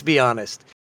 let's be honest.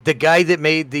 The guy that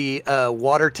made the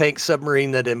water tank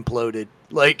submarine that imploded,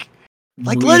 let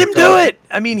him do it.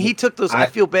 I mean, he took those. I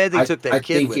feel bad they took that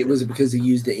kid. I think it was because he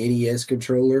used the NES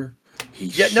controller.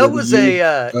 It was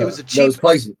a cheap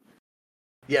placement.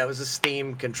 Yeah, it was a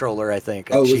Steam controller, I think.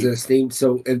 Was it a Steam?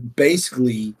 So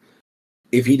basically,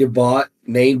 if he'd have bought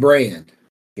name brand,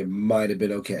 it might have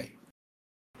been okay.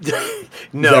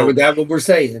 No, is that what we're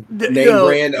saying? Name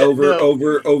brand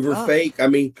over fake. I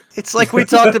mean, it's like we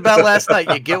talked about last night.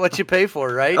 You get what you pay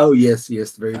for, right? Oh yes,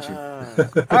 very true.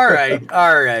 All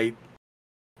right.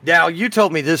 Now you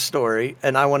told me this story,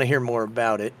 and I want to hear more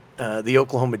about it. The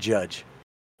Oklahoma judge.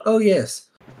 Oh yes,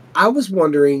 I was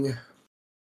wondering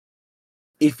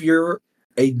if you're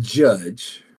a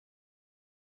judge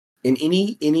in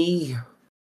any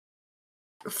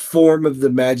form of the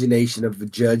imagination of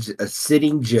a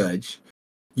sitting judge,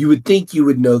 you would think you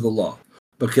would know the law,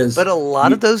 but a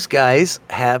lot of those guys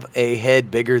have a head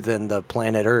bigger than the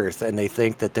planet Earth, and they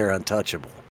think that they're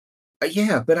untouchable.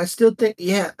 Yeah, but I still think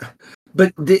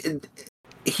but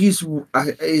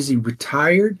is he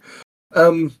retired?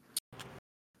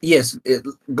 Yes,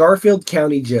 Garfield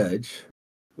County judge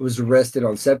was arrested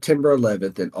on September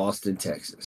 11th in Austin,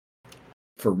 Texas,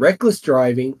 for reckless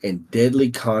driving and deadly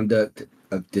conduct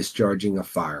of discharging a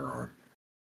firearm.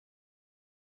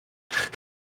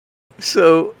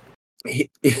 So,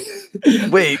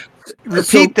 wait,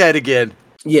 repeat that again.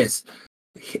 Yes.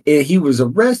 He was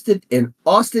arrested in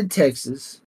Austin,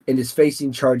 Texas, and is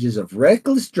facing charges of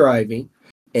reckless driving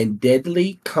and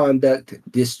deadly conduct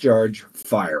discharge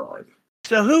firearm.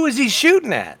 So who is he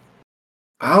shooting at?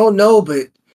 I don't know, but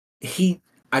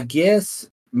I guess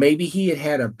maybe he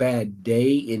had a bad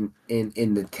day in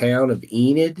the town of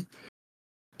Enid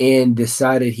and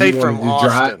decided he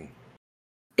wanted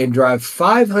to drive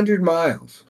 500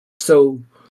 miles. So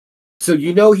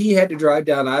he had to drive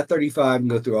down I-35 and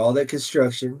go through all that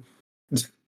construction.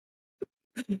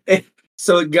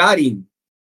 So it got him.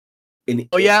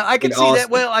 I can see Austin. That.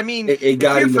 Well, I mean, it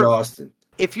got him in Austin.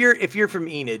 If you're from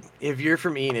Enid,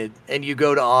 and you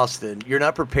go to Austin, you're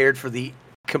not prepared for the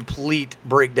complete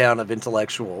breakdown of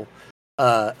intellectual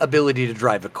ability to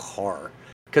drive a car.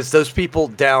 Because those people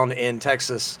down in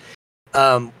Texas,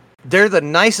 they're the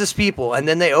nicest people, and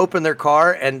then they open their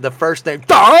car, and the first thing,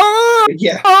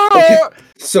 yeah. Okay.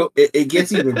 So it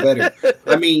gets even better.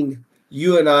 I mean,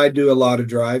 you and I do a lot of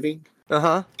driving,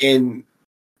 and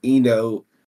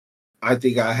I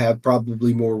think I have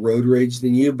probably more road rage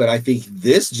than you, but I think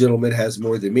this gentleman has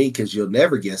more than me because you'll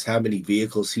never guess how many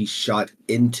vehicles he shot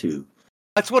into.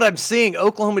 That's what I'm seeing.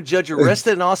 Oklahoma judge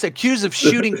arrested and also accused of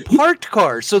shooting parked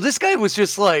cars. So this guy was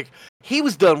just like, he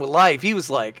was done with life. He was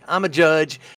like, I'm a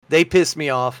judge. They pissed me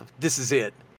off. This is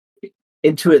it.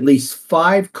 Into at least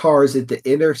 5 cars at the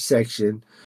intersection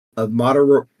of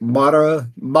Matamoros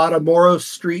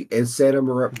Street and Santa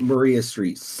Maria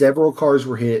Street. Several cars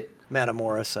were hit.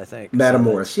 Matamoros, I think.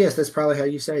 Matamoros. Yes, that's probably how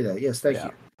you say that. Yes, thank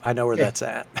you. I know where that's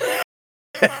at.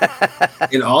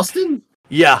 In Austin?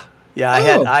 Yeah.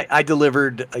 Yeah, I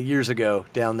delivered years ago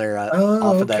down there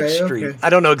off of that street. Okay. I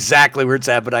don't know exactly where it's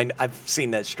at, but I've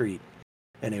seen that street.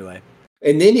 Anyway.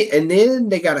 And then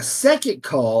they got a second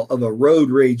call of a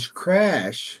road rage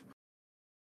crash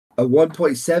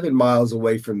 1.7 miles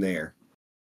away from there.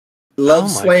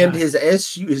 Love slammed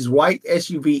his white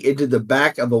SUV into the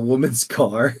back of a woman's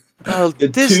car. Oh, the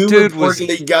this two dude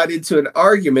reportedly got into an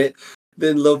argument.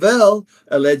 Then Lovell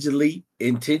allegedly,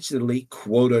 intentionally,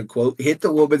 quote unquote, hit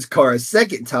the woman's car a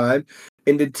second time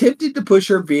and attempted to push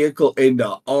her vehicle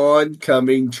into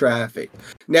oncoming traffic.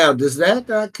 Now, does that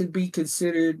not could be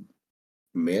considered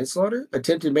manslaughter?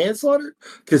 Attempted manslaughter?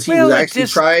 Because he was actually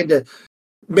trying to.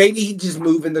 Maybe he just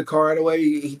moving the car in a way.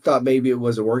 He thought maybe it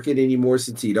wasn't working anymore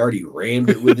since he'd already rammed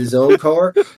it with his own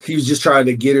car. He was just trying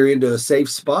to get her into a safe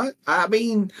spot. I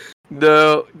mean,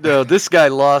 no, this guy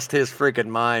lost his freaking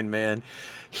mind, man.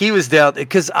 He was down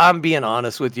because I'm being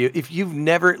honest with you. If you've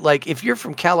never, like, if you're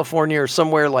from California or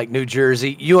somewhere like New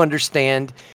Jersey, you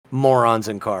understand morons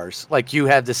in cars. Like, you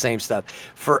have the same stuff.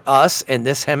 For us in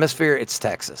this hemisphere, it's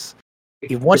Texas.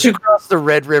 Once you cross the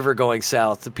Red River going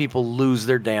south, the people lose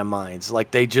their damn minds. Like,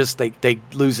 they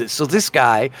lose it. So this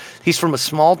guy, he's from a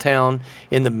small town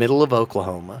in the middle of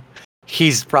Oklahoma.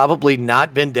 He's probably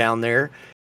not been down there,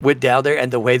 went down there,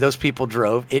 and the way those people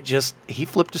drove, he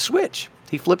flipped a switch.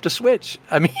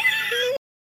 I mean,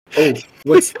 oh,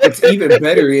 what's even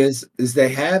better is they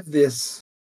have these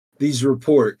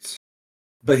reports,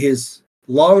 but his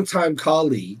longtime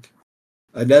colleague,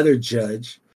 another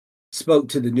judge, spoke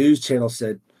to the news channel,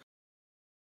 said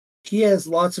he has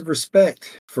lots of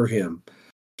respect for him.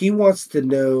 He wants to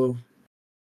know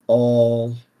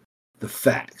all the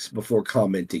facts before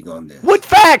commenting on this. What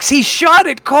facts? He shot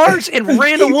at cars and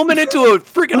ran a woman into a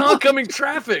freaking oncoming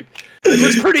traffic. It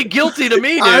was pretty guilty to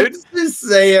me, dude. I'm just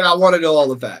saying, I want to know all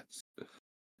the facts.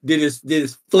 Did his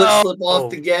foot slip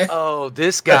off the gas? Oh,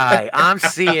 this guy. I'm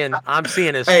seeing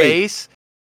his face.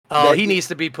 Oh, he needs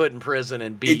to be put in prison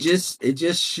and beat. It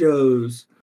just shows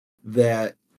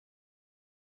that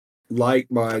like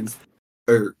minds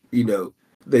are,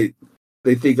 they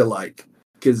think alike.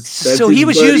 So he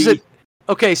was using.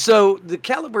 Okay, so the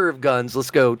caliber of guns, let's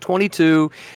go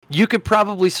 22. You could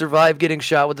probably survive getting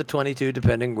shot with a 22,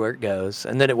 depending where it goes,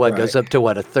 and then it goes up to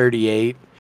a 38,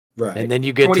 right? And then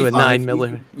you get to a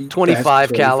 9mm,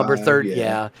 25 caliber, 30.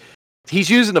 Yeah, he's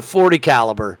using a 40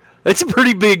 caliber. That's a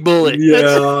pretty big bullet.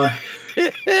 Yeah.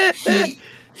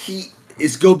 he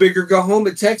is go big or go home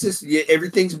in Texas. Yeah,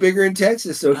 everything's bigger in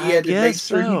Texas, so he had to make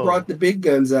sure he brought the big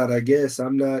guns out. I guess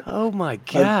I'm not. Oh my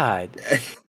god!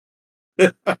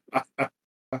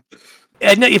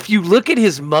 And if you look at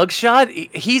his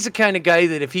mugshot, he's the kind of guy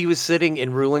that if he was sitting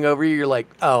and ruling over you, you're like,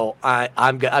 oh, I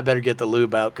better get the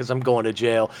lube out because I'm going to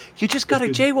jail. You just got a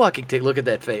jaywalking ticket. Look at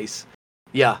that face.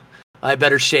 Yeah, I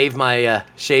better shave my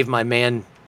man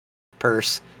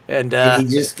purse. And he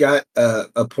just got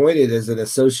appointed as an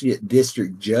associate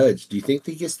district judge. Do you think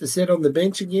he gets to sit on the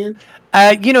bench again?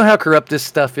 You know how corrupt this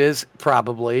stuff is?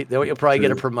 Probably. He'll probably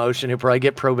get a promotion. He'll probably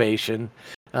get probation.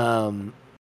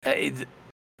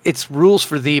 It's rules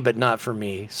for thee, but not for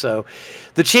me. So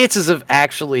the chances of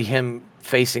actually him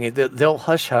facing it, they'll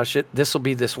hush it. This will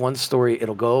be this one story.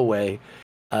 It'll go away.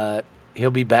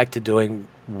 He'll be back to doing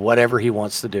whatever he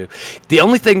wants to do. The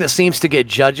only thing that seems to get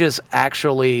judges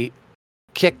actually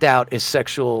kicked out is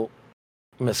sexual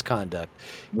misconduct.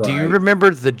 Right. Do you remember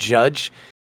the judge?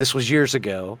 This was years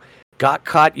ago. Got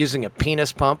caught using a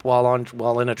penis pump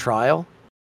while in a trial.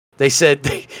 They said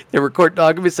they were court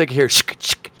documents like here.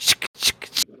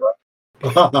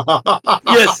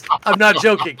 Yes, I'm not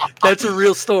joking. That's a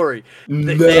real story.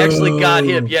 They actually got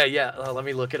him. Yeah. Let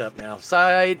me look it up now.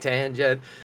 Side tangent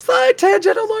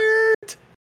alert.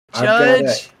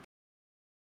 Judge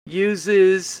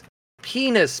uses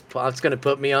penis. It's going to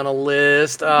put me on a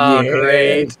list. Oh, yeah.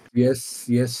 Great. Yes,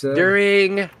 sir.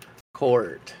 During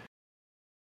court.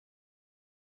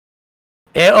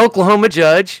 An Oklahoma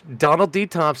judge, Donald D.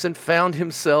 Thompson, found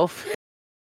himself.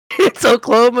 It's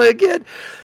Oklahoma again.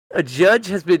 A judge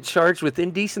has been charged with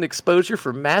indecent exposure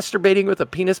for masturbating with a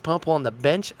penis pump on the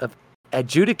bench of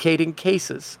adjudicating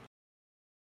cases.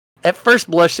 At first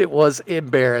blush, it was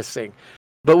embarrassing.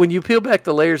 But when you peel back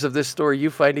the layers of this story, you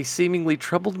find a seemingly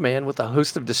troubled man with a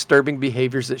host of disturbing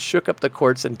behaviors that shook up the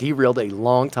courts and derailed a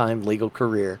long-time legal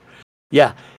career.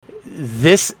 Yeah,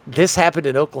 this happened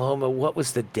in Oklahoma. What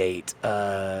was the date?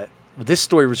 This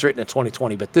story was written in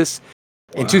 2020, but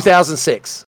in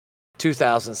 2006.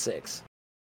 2006.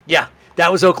 Yeah,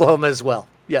 that was Oklahoma as well.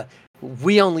 Yeah,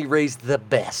 we only raised the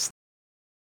best.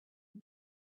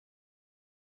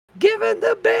 Given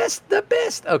the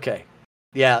best. Okay.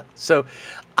 Yeah, so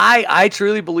I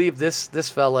truly believe this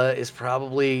fella is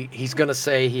probably, he's gonna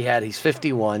say he's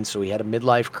 51, so he had a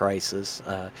midlife crisis.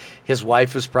 His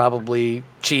wife was probably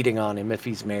cheating on him if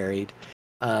he's married.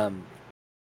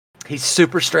 He's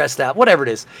super stressed out. Whatever it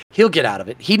is, he'll get out of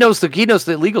it. He knows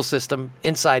the legal system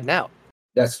inside and out.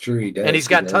 That's true. He does. And he's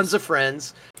got tons of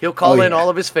friends. He'll call in all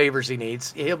of his favors he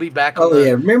needs. He'll be back on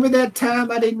yeah. Remember that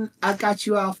time I got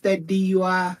you off that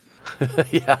DUI?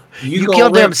 Yeah. You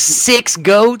killed them 6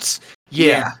 goats?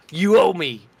 Yeah. You owe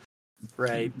me.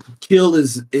 Right. Kill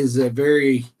is a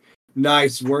very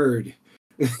nice word.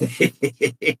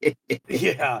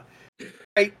 Yeah.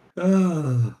 Right.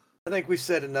 I think we've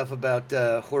said enough about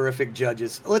horrific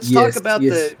judges. Let's talk about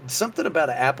something about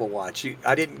an Apple Watch.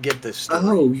 I didn't get this story.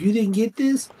 Oh, you didn't get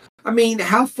this? I mean,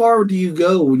 how far do you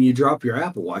go when you drop your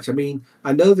Apple Watch? I mean,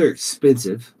 I know they're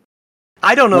expensive.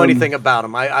 I don't know anything about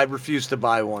them. I refuse to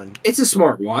buy one. It's a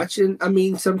smart watch, and I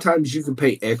mean, sometimes you can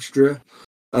pay extra.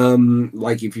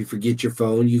 Like if you forget your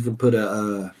phone, you can put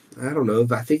I don't know.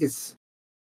 I think it's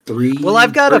 $3. Well,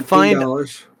 I've got to find.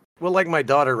 Well, like my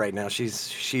daughter right now,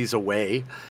 she's away.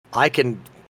 I can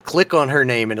click on her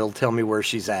name and it'll tell me where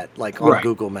she's at, like on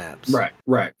Google Maps.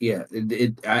 Right. Yeah.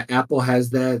 Apple has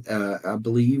that. I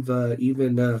believe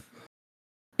even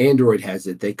Android has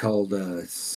it. They called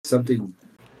something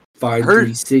Find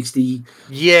 360.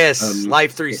 Yes,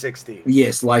 Life 360.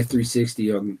 Yes, Life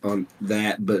 360 on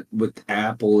that. But with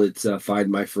Apple, it's Find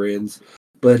My Friends.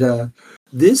 But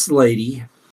this lady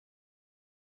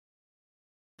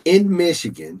in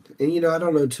Michigan, and I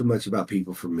don't know too much about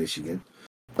people from Michigan.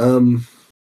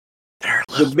 They're a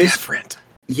little different.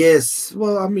 Yes.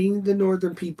 Well, I mean, the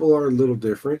northern people are a little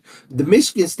different. The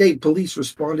Michigan State Police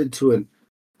responded to an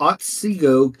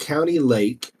Otsego County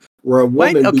lake where a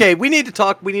woman... Wait, we need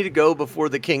to go before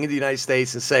the King of the United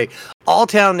States and say, all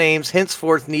town names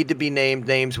henceforth need to be named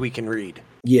names we can read.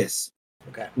 Yes.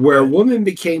 Okay. Where a woman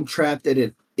became trapped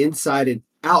inside an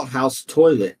outhouse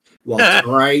toilet while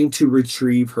trying to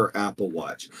retrieve her Apple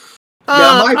Watch.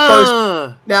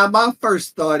 Now, my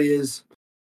first thought is,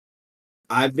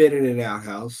 I've been in an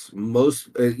outhouse. Most,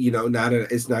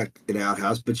 it's not an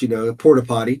outhouse, but a porta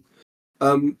potty.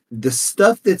 The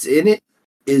stuff that's in it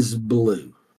is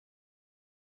blue.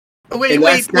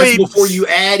 That's before you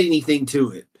add anything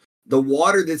to it. The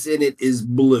water that's in it is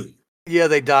blue. Yeah,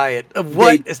 they dye it.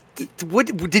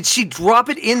 What did she drop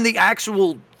it in the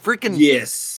actual freaking?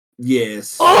 Yes.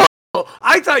 Oh!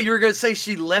 I thought you were going to say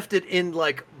she left it in,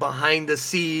 like, behind the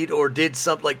seat or did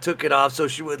something, like, took it off so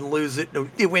she wouldn't lose it. No,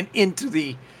 it went into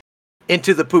the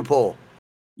poop hole.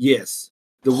 Yes.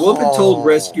 The woman told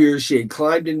rescuers she had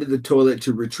climbed into the toilet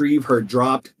to retrieve her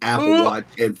dropped Apple Watch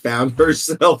and found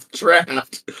herself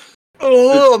trapped.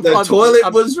 The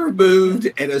toilet was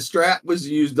removed and a strap was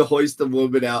used to hoist the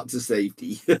woman out to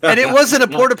safety. And it wasn't a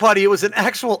porta potty; it was an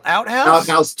actual outhouse.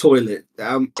 Outhouse toilet.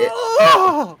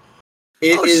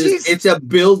 It's a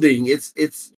building.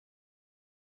 It's.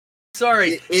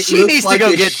 Sorry, she needs to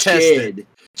go get tested.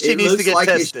 She needs to get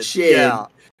tested. Yeah.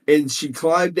 And she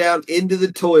climbed down into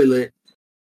the toilet.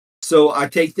 So I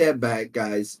take that back,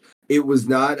 guys. It was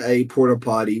not a porta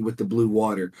potty with the blue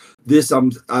water. This,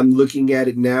 I'm looking at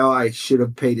it now. I should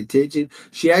have paid attention.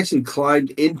 She actually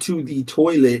climbed into the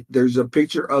toilet. There's a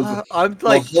picture of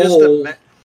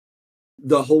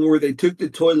the hole where they took the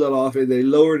toilet off and they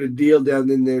lowered a deal down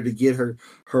in there to get her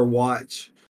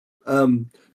watch. I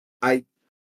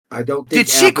don't think. Did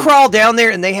she crawl down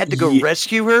there and they had to go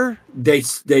rescue her? They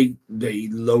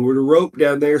lowered a rope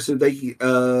down there so they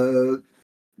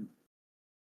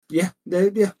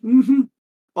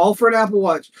all for an Apple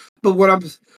Watch. But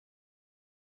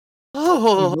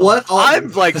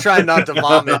I'm like trying not to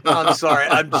vomit. I'm sorry.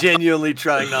 I'm genuinely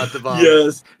trying not to vomit.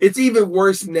 Yes. It's even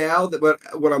worse now that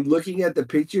when I'm looking at the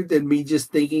picture than me just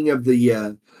thinking of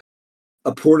the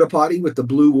a porta potty with the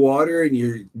blue water and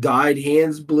your dyed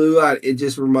hands blue. It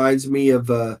just reminds me of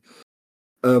what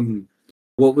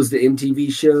was the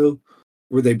MTV show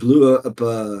where they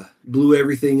blew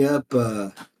everything up,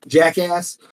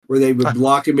 Jackass, where they would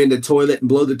lock him in the toilet and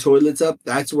blow the toilets up.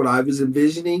 That's what I was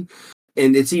envisioning.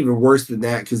 And it's even worse than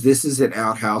that because this is an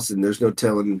outhouse and there's no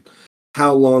telling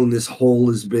how long this hole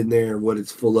has been there and what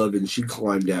it's full of. And she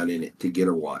climbed down in it to get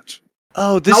her watch.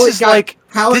 Oh,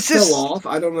 how it fell off.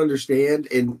 I don't understand.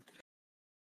 And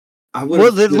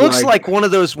it looks like one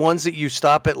of those ones that you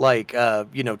stop at, like,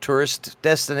 tourist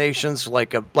destinations,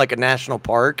 like a national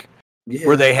park,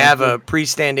 where they have a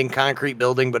freestanding concrete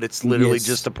building, but it's literally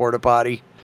just a porta potty.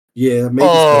 Yeah. Maybe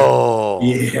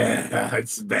yeah,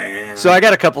 it's bad. So I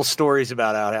got a couple stories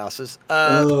about outhouses.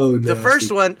 The first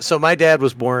one. So my dad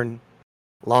was born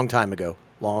long time ago.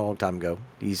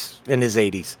 He's in his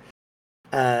 80s.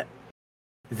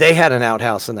 they had an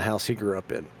outhouse in the house he grew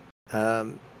up in.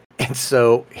 And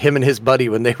so him and his buddy,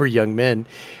 when they were young men,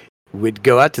 would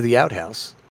go out to the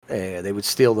outhouse. They would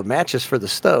steal the matches for the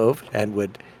stove and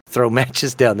would throw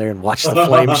matches down there and watch the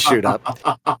flames shoot up.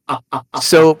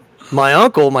 So my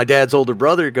uncle, my dad's older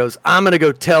brother, goes, "I'm going to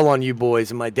go tell on you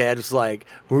boys." And my dad was like,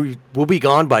 we'll be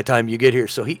gone by the time you get here.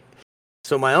 So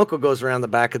my uncle goes around the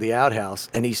back of the outhouse,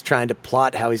 and he's trying to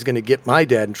plot how he's going to get my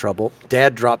dad in trouble.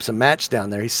 Dad drops a match down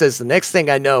there. He says, "The next thing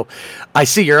I know, I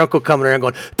see your uncle coming around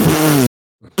going..."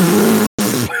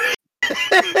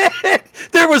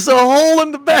 There was a hole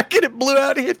in the back, and it blew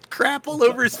out. He had crap all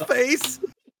over his face.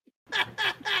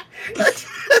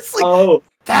 That's like,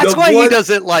 that's why he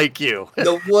doesn't like you.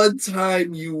 The one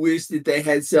time you wish that they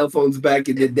had cell phones back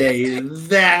in the day,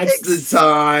 that's the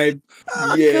time.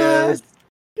 Oh, yes.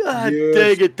 God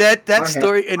dang it. That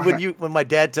story, and when my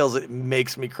dad tells it, it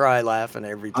makes me cry laughing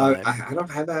every time. I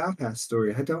don't have an outhouse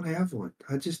story. I don't have one.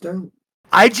 I just don't.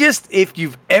 If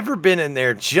you've ever been in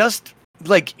there, just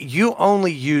like, you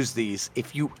only use these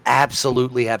if you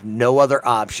absolutely have no other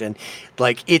option.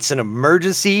 Like, it's an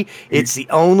emergency. It's the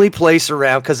only place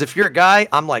around. Because if you're a guy,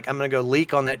 I'm like, I'm going to go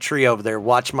leak on that tree over there.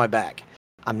 Watch my back.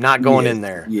 I'm not going in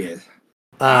there. Yes.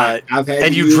 I've had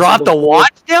and you dropped the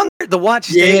watch down there? The watch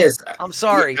stayed? Yes. I'm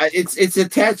sorry. It's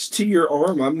attached to your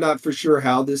arm. I'm not for sure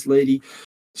how this lady,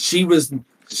 she was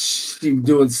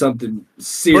doing something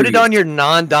serious. Put it on your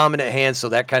non-dominant hand so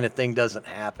that kind of thing doesn't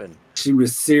happen. She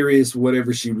was serious,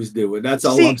 whatever she was doing. That's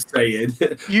all I'm saying.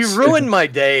 You ruined my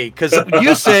day, because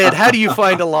you said, "How do you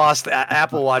find a lost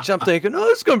Apple Watch?" I'm thinking, "Oh,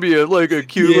 it's going to be a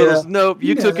cute little..." Nope,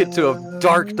 you took it to a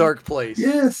dark, dark place.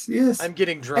 Yes. I'm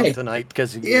getting drunk tonight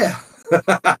because of you. Yeah.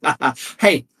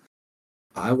 Hey,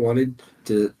 I wanted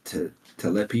to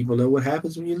let people know what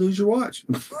happens when you lose your watch.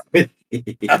 I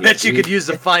bet you could use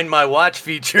the Find My Watch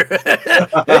feature.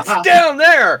 It's down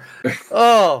there.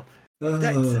 Oh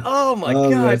my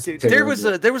God, dude. There was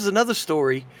another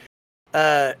story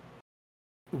where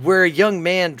a young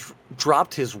man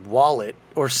dropped his wallet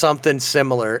or something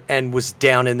similar and was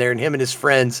down in there, and him and his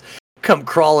friends come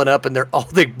crawling up, and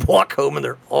they walk home and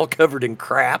they're all covered in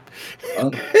crap.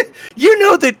 You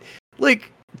know that,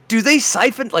 like, do they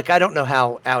siphon? Like, I don't know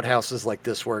how outhouses like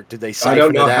this work. Do they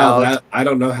siphon it out? I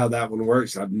don't know how that one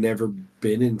works. I've never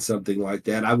been in something like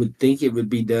that. I would think it would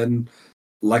be done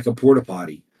like a porta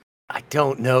potty. I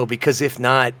don't know, because if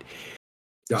not,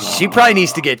 she probably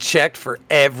needs to get checked for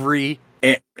every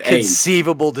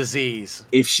conceivable disease.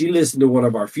 If she listened to one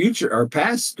of our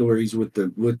past stories with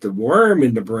the worm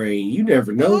in the brain, you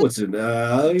never know what's in.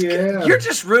 You're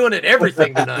just ruining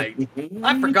everything tonight.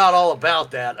 I forgot all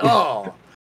about that. Oh.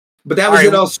 But that was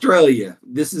in Australia.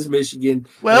 This is Michigan.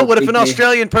 Well, what if an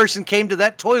Australian person came to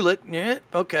that toilet? Yeah,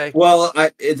 okay. Well, I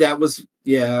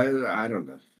don't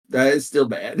know. That is still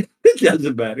bad. It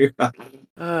doesn't matter.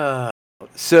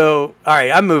 So, all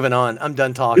right, I'm moving on. I'm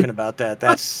done talking about that.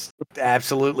 That's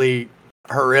absolutely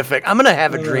horrific. I'm going to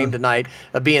have a dream tonight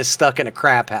of being stuck in a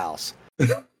crap house.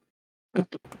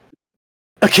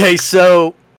 Okay,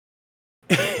 so...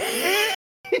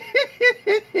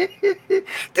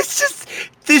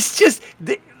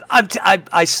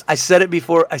 I said it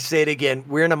before, I say it again.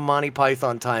 We're in a Monty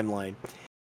Python timeline.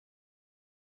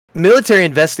 Military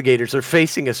investigators are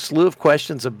facing a slew of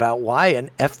questions about why an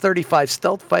F-35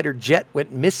 stealth fighter jet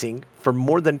went missing for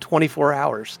more than 24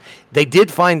 hours. They did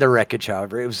find the wreckage,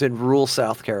 however. It was in rural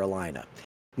South Carolina.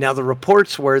 Now, the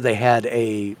reports were they had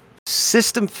a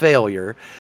system failure.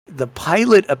 The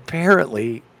pilot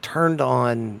apparently turned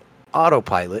on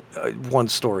autopilot, one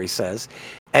story says,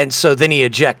 and so then he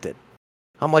ejected.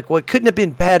 I'm like, well, it couldn't have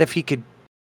been bad if he could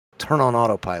turn on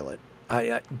autopilot.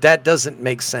 That doesn't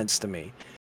make sense to me.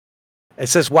 It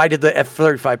says, why did the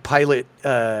F-35 pilot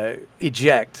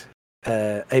eject?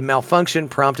 A malfunction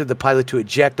prompted the pilot to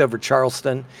eject over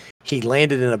Charleston. He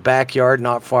landed in a backyard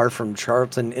not far from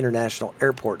Charleston International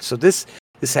Airport. So this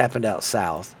happened out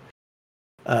south,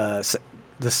 the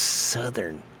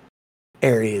southern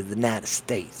area of the United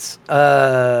States.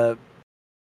 I'm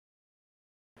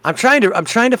trying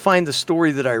to find the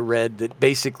story that I read that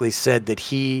basically said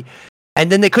that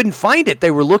and then they couldn't find it.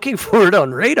 They were looking for it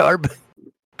on radar,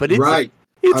 but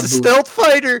it's a stealth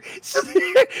fighter. So,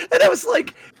 and I was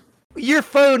like, your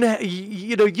phone,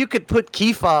 you could put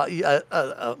key fob,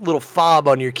 a little fob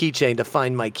on your keychain to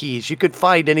find my keys. You could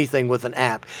find anything with an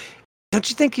app. Don't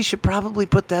you think you should probably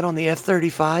put that on the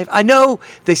F-35? I know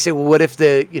they say, well, what if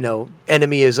the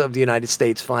enemy is of the United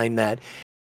States find that?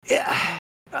 Yeah,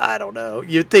 I don't know.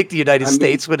 You'd think the United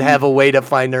States would have a way to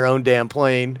find their own damn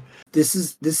plane. This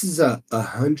is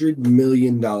 $100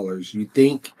 million. You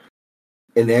think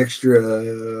an extra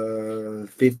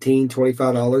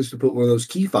 $15-$25 to put one of those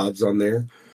key fobs on there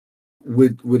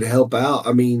would help out.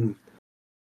 I mean,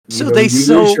 So you they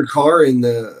lose your car in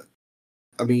the.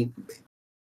 I mean,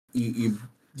 you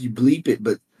bleep it,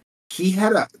 but he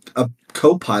had a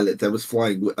co-pilot that was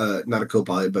flying, not a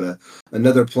co-pilot, but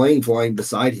another plane flying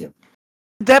beside him.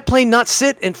 That plane not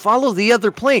sit and follow the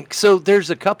other plane. So there's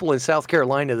a couple in South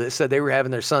Carolina that said they were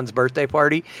having their son's birthday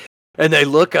party, and they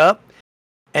look up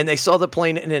and they saw the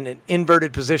plane in an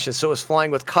inverted position, so it was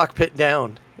flying with cockpit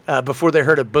down before they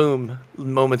heard a boom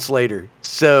moments later.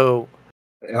 So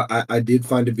I did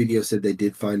find a video said they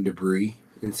did find debris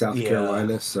in South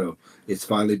Carolina, so it's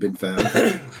finally been found.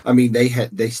 I mean,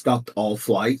 they stopped all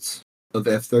flights of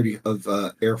F-30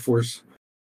 of Air Force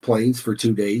planes for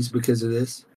 2 days because of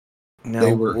this.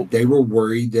 No, they were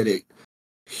worried that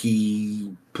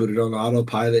he put it on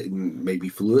autopilot and maybe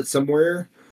flew it somewhere.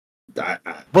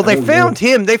 They found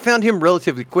him. They found him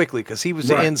relatively quickly because he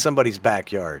was in somebody's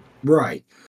backyard. Right,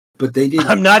 but they didn't.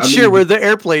 I'm not sure where the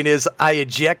airplane is. I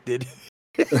ejected.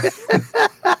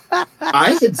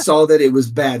 I had saw that it was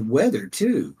bad weather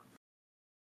too.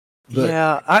 But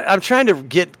I'm trying to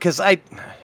get because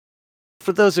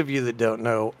for those of you that don't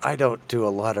know, I don't do a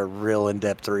lot of real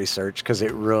in-depth research because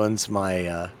it ruins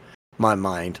my my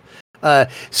mind.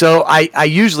 So I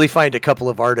usually find a couple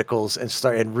of articles and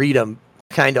start and read them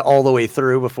kind of all the way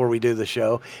through before we do the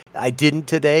show. I didn't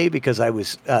today because I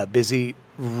was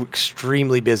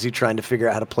extremely busy trying to figure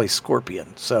out how to play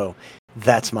Scorpion. So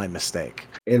that's my mistake.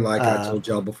 And like I told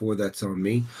y'all before, that's on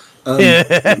me.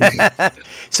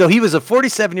 So he was a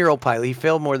 47-year-old pilot. He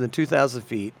fell more than 2,000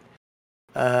 feet.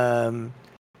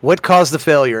 What caused the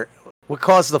failure? What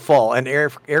caused the fall? An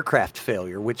aircraft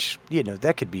failure, which,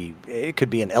 that could be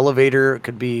an elevator, it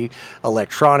could be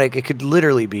electronic, it could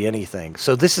literally be anything.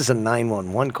 So this is a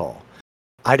 911 call.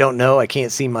 I don't know. I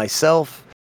can't see myself.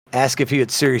 Ask if he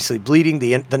was seriously bleeding.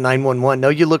 The 911. No,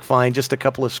 you look fine. Just a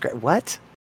couple of What?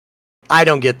 I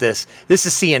don't get this. This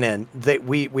is CNN.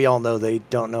 We all know they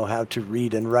don't know how to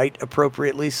read and write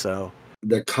appropriately, so.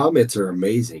 The comments are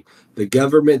amazing. The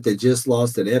government that just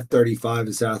lost an F-35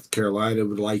 in South Carolina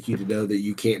would like you to know that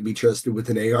you can't be trusted with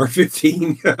an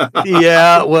AR-15.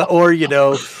 Yeah, well, or,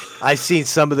 I've seen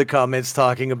some of the comments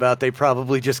talking about they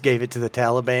probably just gave it to the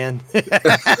Taliban.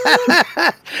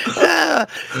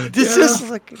 This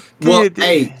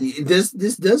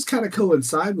does kind of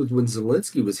coincide with when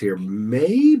Zelensky was here.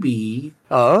 Maybe.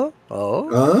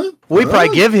 We probably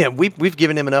give him. We've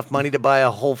given him enough money to buy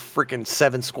a whole freaking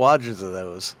 7 squadrons of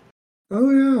those. Oh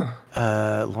yeah.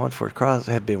 Law enforcement cross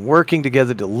have been working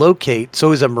together to locate. So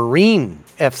it was a Marine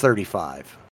F-35.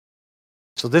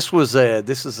 So this is a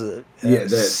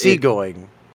seagoing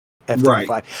F-35,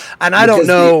 right. And I don't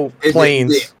know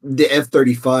planes. The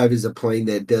F-35 is a plane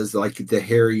that does like the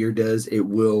Harrier does. It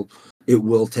will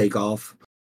take off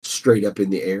straight up in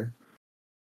the air.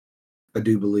 I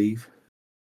do believe.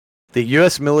 The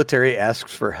U.S. military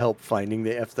asks for help finding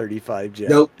the F-35 jet.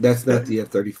 Nope, that's not the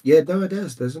F-35. Yeah, no, it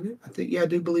does, doesn't it? I think, I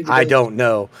do believe it does. I don't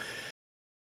know.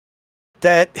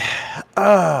 That's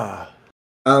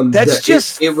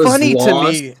just it was funny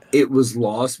lost, to me. It was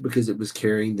lost because it was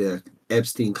carrying the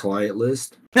Epstein client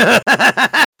list.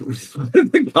 The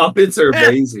comments are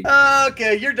amazing.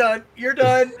 Okay, you're done.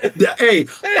 Hey,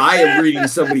 I am reading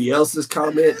somebody else's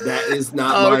comment. That is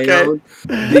not my own.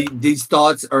 These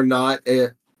thoughts are not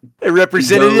a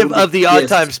representative of the Odd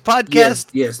Times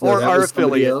podcast or our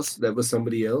affiliates. That was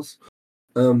somebody else.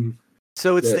 So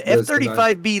it's the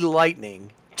F-35B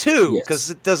Lightning 2 because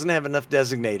it doesn't have enough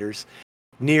designators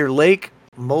near Lake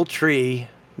Moultrie,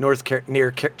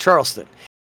 near Charleston.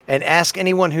 And ask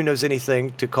anyone who knows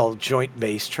anything to call Joint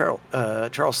Base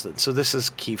Charleston. So this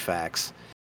is key facts.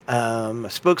 A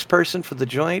spokesperson for the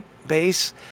Joint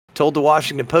Base told the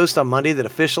Washington Post on Monday that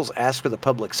officials asked for the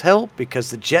public's help because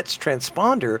the jet's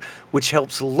transponder, which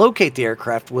helps locate the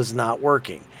aircraft, was not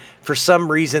working for some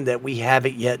reason that we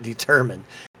haven't yet determined.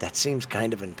 That seems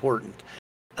kind of important.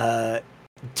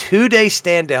 2-day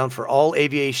stand down for all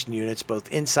aviation units, both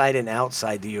inside and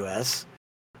outside the U.S.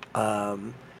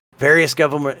 Various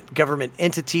government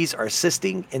entities are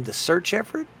assisting in the search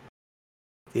effort.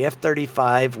 The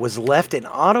F-35 was left in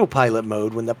autopilot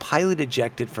mode when the pilot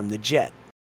ejected from the jet,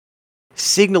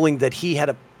 signaling that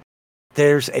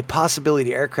there's a possibility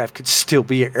the aircraft could still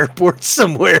be airborne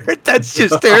somewhere. That's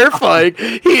just terrifying.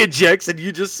 He ejects and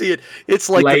you just see it. It's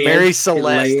like the Mary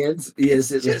Celeste. Yes,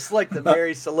 just like the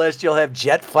Mary Celeste. You'll have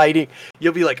jet fighting.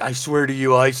 You'll be like, I swear to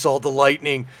you, I saw the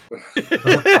lightning.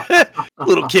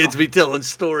 Little kids be telling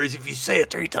stories. If you say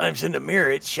it 3 times in the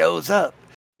mirror, it shows up.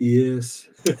 Yes.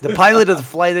 The pilot of the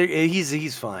flight,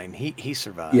 he's fine. He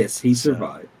survived. Yes, he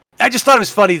survived. I just thought it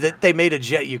was funny that they made a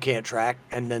jet you can't track,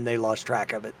 and then they lost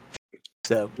track of it.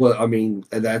 So, well, I mean,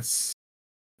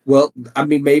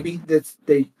 maybe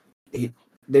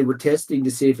they were testing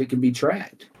to see if it can be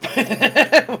tracked.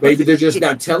 Maybe they're just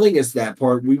not telling us that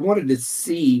part. We wanted to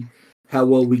see how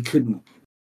well we couldn't.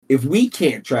 If we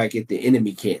can't track it, the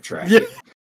enemy can't track it.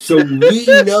 So we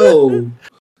know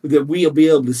that we'll be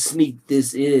able to sneak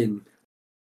this in.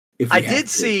 I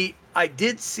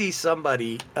did see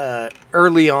somebody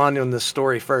early on when the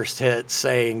story first hit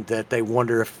saying that they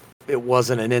wonder if it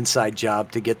wasn't an inside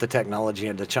job to get the technology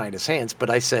into China's hands. But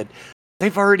I said,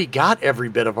 they've already got every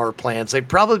bit of our plans. They've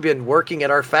probably been working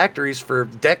at our factories for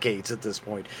decades at this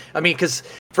point. I mean, because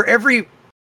for every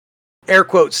air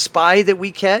quote spy that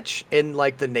we catch in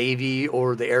like the Navy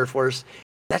or the Air Force,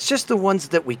 that's just the ones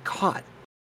that we caught.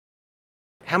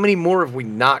 How many more have we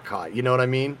not caught? You know what I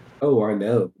mean? Oh, I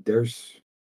know. They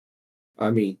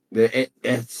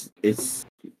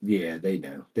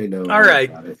know. All right.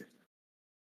 About it.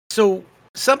 So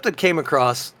something came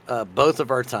across both of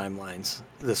our timelines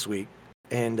this week,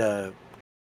 and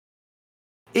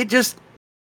it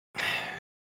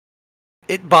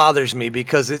bothers me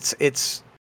because it's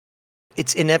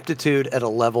ineptitude at a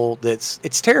level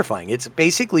it's terrifying. It's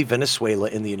basically Venezuela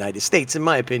in the United States, in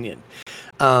my opinion.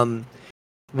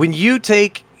 When you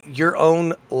take your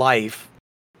own life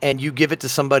and you give it to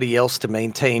somebody else to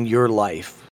maintain your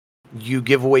life, you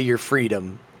give away your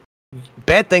freedom.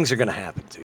 Bad things are going to happen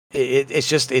to you.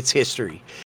 It's history.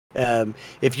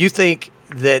 If you think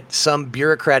that some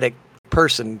bureaucratic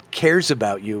person cares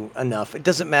about you enough, it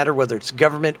doesn't matter whether it's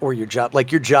government or your job.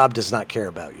 Like, your job does not care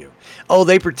about you. Oh,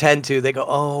 they pretend to. They go,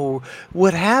 oh,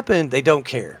 what happened? They don't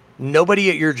care. Nobody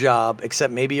at your job,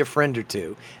 except maybe a friend or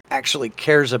two, actually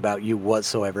cares about you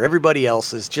whatsoever. Everybody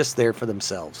else is just there for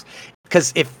themselves.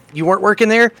 Because if you weren't working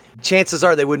there, chances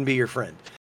are they wouldn't be your friend.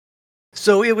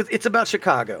 So it's about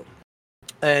Chicago.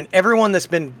 And everyone that's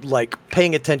been like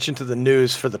paying attention to the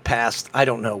news for the past,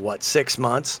 6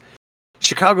 months,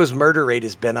 Chicago's murder rate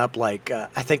has been up like,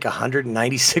 I think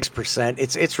 196%.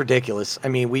 It's ridiculous. I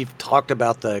mean, we've talked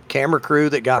about the camera crew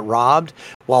that got robbed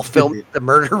while filming the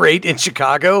murder rate in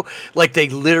Chicago. Like, they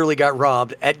literally got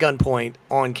robbed at gunpoint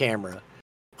on camera.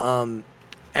 And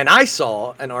I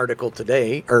saw an article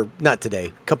today, or not today,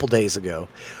 a couple days ago,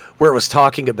 where it was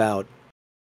talking about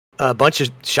a bunch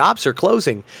of shops are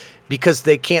closing because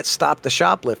they can't stop the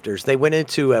shoplifters. They went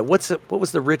into what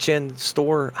was the rich end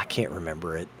store? I can't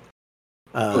remember it.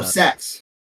 Saks.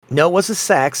 No, it wasn't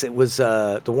Saks. It was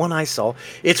the one I saw.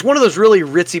 It's one of those really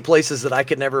ritzy places that I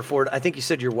could never afford. I think you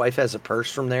said your wife has a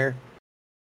purse from there.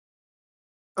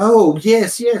 Oh,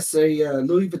 yes, a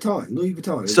Louis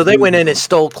Vuitton. So they went in and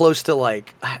stole close to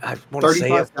like I want to say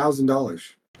 $35,000.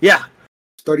 Yeah,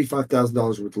 $35,000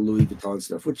 worth of Louis Vuitton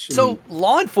stuff. Which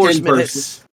law enforcement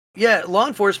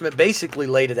basically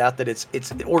laid it out that it's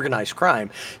organized crime.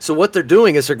 So what they're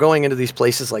doing is they're going into these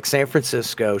places like San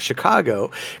Francisco, Chicago,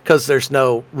 because there's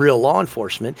no real law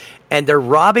enforcement, and they're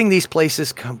robbing these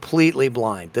places completely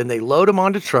blind. Then they load them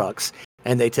onto trucks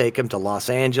and they take them to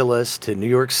Los Angeles, to New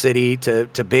York City, to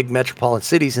big metropolitan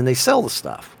cities, and they sell the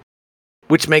stuff,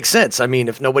 which makes sense. I mean,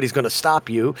 if nobody's going to stop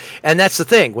you, and that's the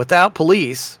thing, without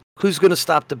police, who's going to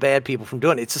stop the bad people from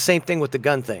doing it? It's the same thing with the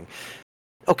gun thing.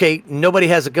 Okay, nobody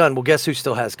has a gun. Well, guess who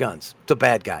still has guns? The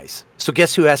bad guys. So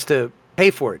guess who has to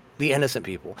pay for it? The innocent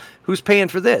people. Who's paying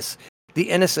for this? The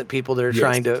innocent people that are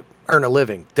trying to earn a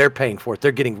living. They're paying for it.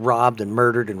 They're getting robbed and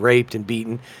murdered and raped and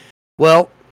beaten. Well,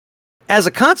 as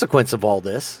a consequence of all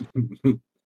this,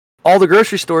 all the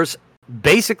grocery stores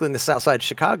basically in the south side of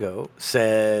Chicago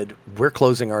said, we're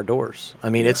closing our doors. I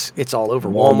mean, it's all over.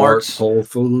 Walmart's, Whole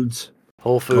Foods.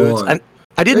 And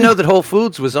I didn't know that Whole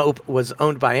Foods was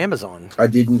owned by Amazon. I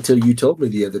didn't until you told me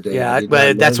the other day. Yeah,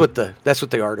 but that's what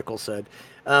the article said.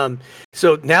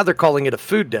 So now they're calling it a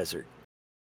food desert.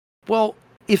 Well,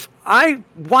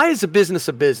 why is a business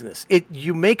a business?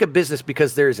 You make a business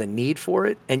because there's a need for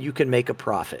it and you can make a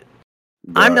profit.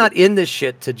 Right. I'm not in this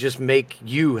shit to just make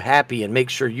you happy and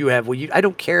make sure you have I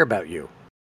don't care about you.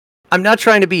 I'm not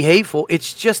trying to be hateful.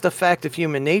 It's just a fact of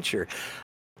human nature.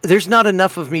 There's not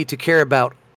enough of me to care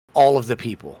about all of the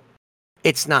people.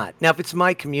 It's not. Now, if it's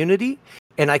my community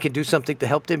and I can do something to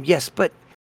help them, yes, but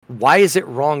why is it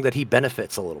wrong that he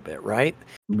benefits a little bit, right?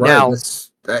 Right. Now,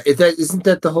 isn't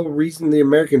that the whole reason the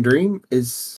American dream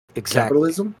is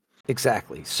capitalism?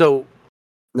 Exactly. So,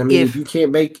 I mean, if you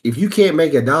can't make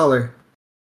 $1,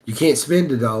 you can't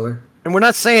spend $1. And we're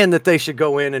not saying that they should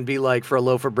go in and be like, for a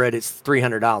loaf of bread, it's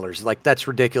 $300. Like, that's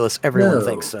ridiculous. Everyone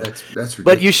thinks so. That's ridiculous.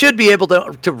 But you should be able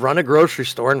to run a grocery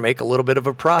store and make a little bit of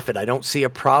a profit. I don't see a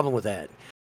problem with that.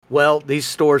 Well, these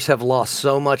stores have lost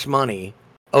so much money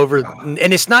and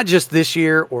it's not just this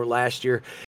year or last year.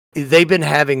 They've been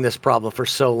having this problem for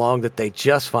so long that they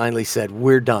just finally said,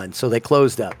 we're done. So they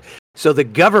closed up. So the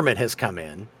government has come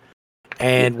in,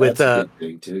 and with a good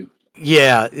thing too.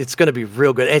 Yeah, it's going to be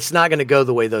real good. It's not going to go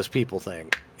the way those people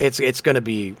think. It's going to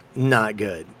be not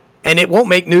good. And it won't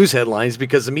make news headlines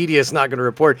because the media is not going to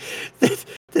report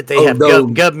that they have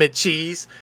government cheese.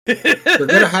 They're going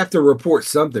to have to report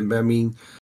something. I mean,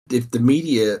 if the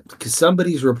media, because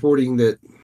somebody's reporting that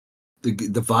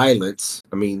the violence,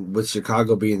 I mean, with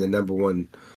Chicago being the number one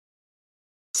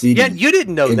city. Yeah, you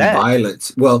didn't know that.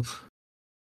 Violence. Well,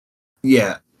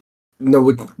 yeah.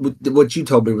 No, what you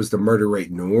told me was the murder rate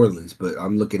in New Orleans, but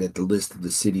I'm looking at the list of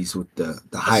the cities with the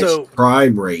highest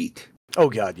crime rate. Oh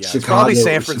God, yeah, Chicago, probably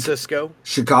San Francisco.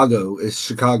 Chicago is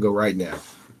Chicago right now.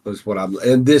 Is what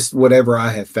whatever I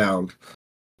have found,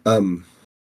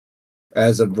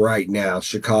 as of right now,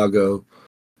 Chicago,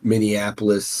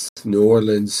 Minneapolis, New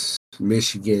Orleans,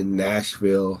 Michigan,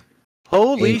 Nashville.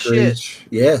 Holy Anchorage. Shit!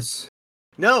 Yes.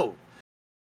 No.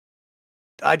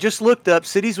 I just looked up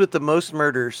cities with the most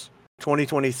murders.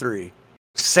 2023.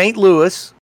 St.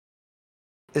 Louis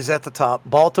is at the top.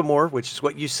 Baltimore, which is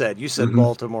what you said. You said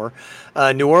Baltimore.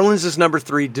 New Orleans is number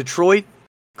 3. Detroit,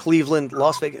 Cleveland,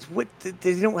 Las Vegas. What?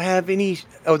 They don't have any.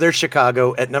 Oh, there's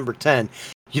Chicago at number 10.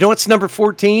 You know what's number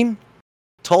 14?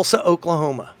 Tulsa,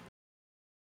 Oklahoma.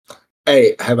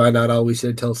 Hey, have I not always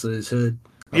said Tulsa is hood?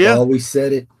 I've always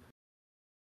said it.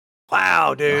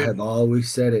 Wow, dude. I have always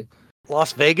said it.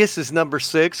 Las Vegas is number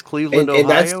 6. Cleveland,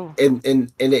 Ohio.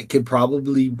 And it could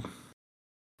probably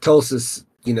Tulsa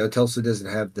doesn't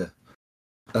have the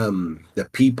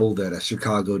people that a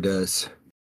Chicago does.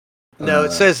 No,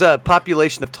 it says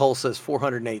population of Tulsa is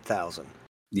 408,000.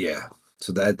 Yeah.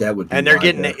 So that would be, and they're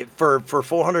getting for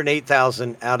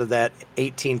 408,000 out of that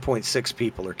 18.6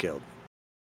 people are killed.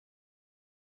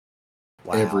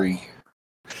 Wow.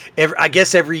 I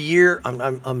guess every year,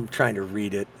 I'm trying to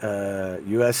read it.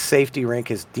 U.S. safety rank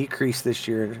has decreased this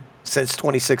year since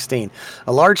 2016.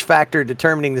 A large factor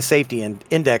determining the safety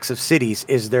index of cities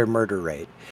is their murder rate.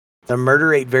 The murder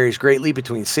rate varies greatly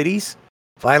between cities.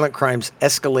 Violent crimes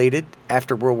escalated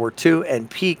after World War II and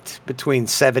peaked between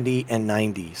 70 and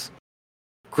 90s.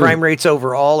 Crime rates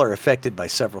overall are affected by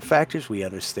several factors. We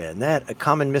understand that. A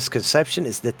common misconception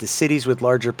is that the cities with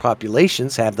larger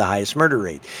populations have the highest murder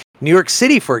rate. New York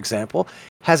City, for example,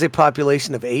 has a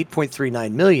population of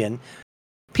 8.39 million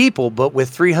people, but with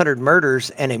 300 murders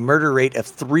and a murder rate of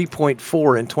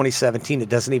 3.4 in 2017, it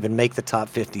doesn't even make the top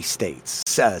 50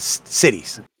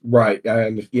 cities. Right.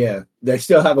 Yeah. They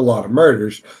still have a lot of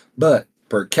murders, but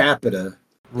per capita,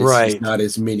 it's not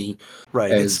as many. Right.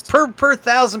 It's per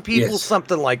 1,000 people,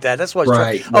 something like that. That's what it's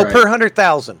right. Per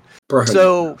 100,000.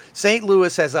 So St.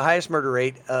 Louis has the highest murder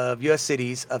rate of U.S.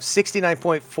 cities of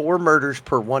 69.4 murders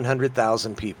per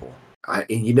 100,000 people.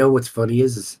 And you know what's funny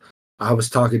is I was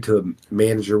talking to a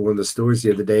manager of one of the stores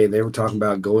the other day, and they were talking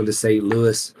about going to St.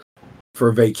 Louis for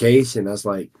a vacation. I was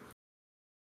like,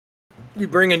 "You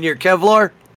bringing your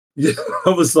Kevlar?" Yeah,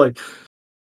 I was like,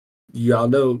 "Y'all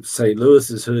know St. Louis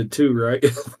is hood too, right?"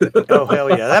 Oh hell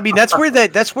yeah! I mean, that's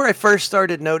where I first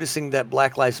started noticing that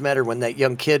Black Lives Matter when that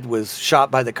young kid was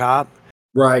shot by the cop.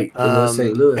 Right, in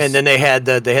St. Louis. And then they had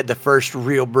the first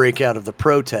real breakout of the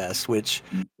protest, which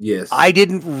I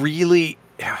didn't really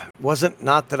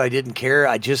not that I didn't care.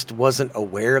 I just wasn't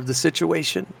aware of the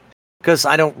situation because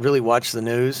I don't really watch the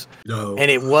news. No, and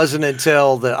it wasn't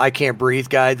until the I Can't Breathe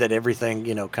guy that everything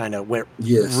kind of went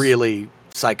really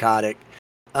psychotic.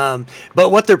 But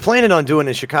what they're planning on doing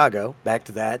in Chicago, back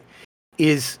to that,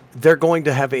 is they're going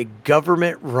to have a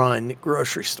government-run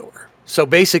grocery store. So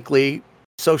basically,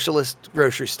 socialist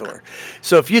grocery store.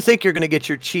 So if you think you're going to get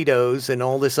your Cheetos and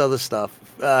all this other stuff,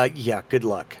 good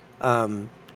luck.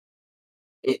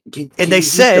 Can they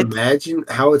said, imagine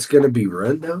how it's going to be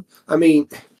run, though? I mean,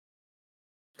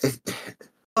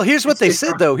 well, here's what they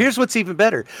said, though. Here's what's even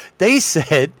better. They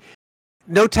said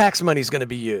no tax money is going to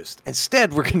be used.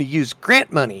 Instead, we're going to use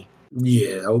grant money.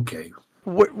 Yeah, okay.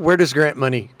 Where does grant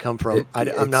money come from?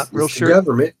 I'm not real sure.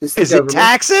 Government. Is it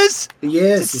taxes?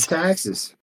 Yes, it's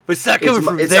taxes. But it's not coming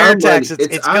from their taxes.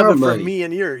 It's coming from me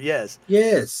and yours. Yes.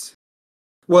 Yes.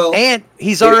 Well, and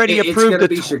he's already approved. It's going to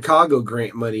be Chicago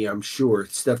grant money, I'm sure.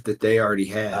 Stuff that they already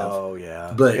have. Oh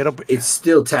yeah, but it's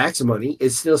still tax money.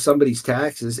 It's still somebody's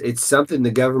taxes. It's something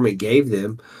the government gave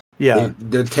them. Yeah,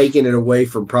 they're taking it away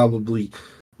from probably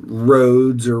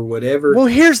roads or whatever. Well,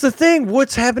 here's the thing.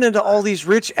 What's happening to all these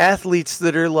rich athletes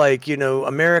that are like,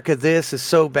 America, this is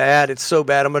so bad. It's so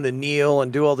bad. I'm going to kneel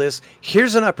and do all this.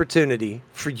 Here's an opportunity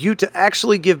for you to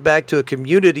actually give back to a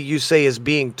community you say is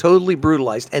being totally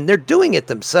brutalized. And they're doing it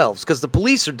themselves because the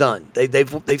police are done.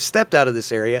 They've stepped out of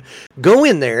this area. Go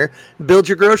in there, build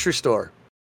your grocery store.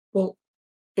 Well,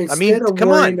 instead of come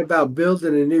worrying on. about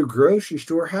building a new grocery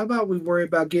store, how about we worry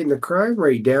about getting the crime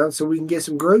rate down so we can get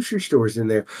some grocery stores in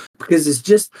there? Because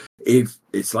if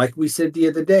it's like we said the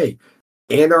other day,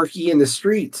 anarchy in the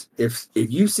streets. If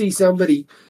you see somebody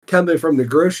coming from the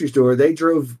grocery store, they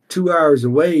drove 2 hours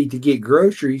away to get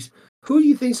groceries. Who do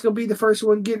you think's going to be the first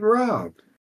one getting robbed?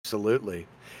 Absolutely.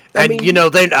 I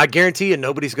guarantee you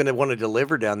nobody's going to want to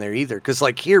deliver down there either. Because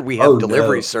like here we have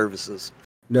delivery services.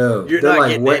 No, you're not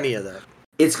getting any of that.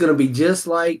 It's going to be just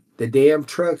like the damn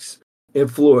trucks in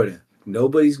Florida.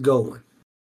 Nobody's going.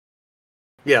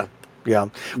 Yeah.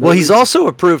 Well, he's also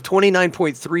approved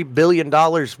 $29.3 billion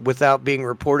without being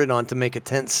reported on to make a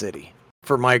tent city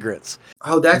for migrants.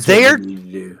 Oh, that's what we need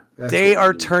to do. They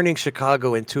are turning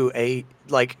Chicago into a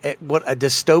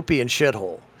dystopian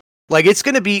shithole. Like it's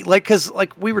going to be because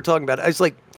we were talking about it. I was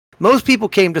like, most people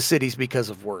came to cities because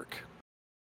of work.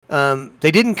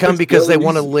 They didn't come because they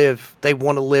want to live. They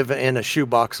want to live in a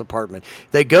shoebox apartment.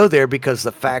 They go there because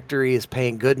the factory is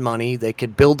paying good money. They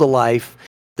can build a life.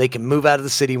 They can move out of the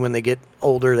city when they get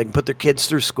older. They can put their kids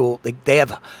through school. They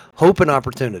have hope and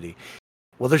opportunity.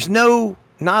 Well, there's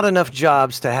not enough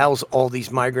jobs to house all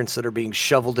these migrants that are being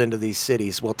shoveled into these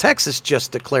cities. Well, Texas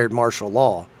just declared martial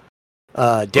law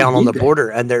down on the border,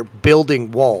 and they're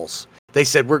building walls. They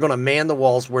said, we're going to man the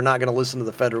walls. We're not going to listen to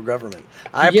the federal government.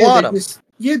 I applaud them.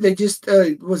 They just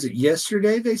was it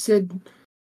yesterday? They said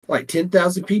like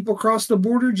 10,000 people crossed the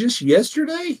border just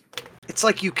yesterday. It's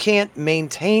like you can't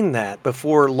maintain that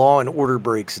before law and order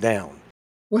breaks down.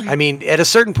 What? I mean, at a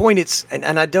certain point,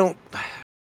 and I don't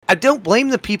blame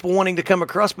the people wanting to come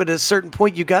across, but at a certain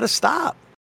point, you got to stop.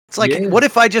 It's like, what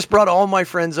if I just brought all my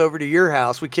friends over to your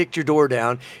house? We kicked your door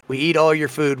down. We eat all your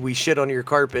food. We shit on your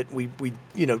carpet. We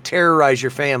terrorize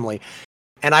your family.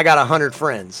 And I got 100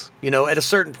 friends. At a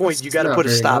certain point, you got to put a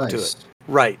stop to it.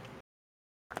 Right.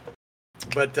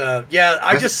 But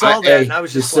I just saw that, and I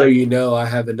was just so you know, I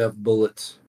have enough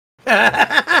bullets.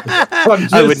 I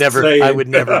would never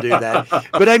do that.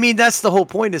 But I mean, that's the whole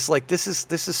point. It's like this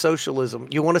is socialism.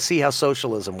 You want to see how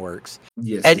socialism works.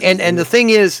 Yes. And the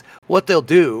thing is, what they'll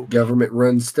do, government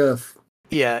run stuff.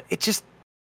 Yeah, it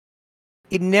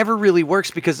never really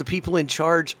works because the people in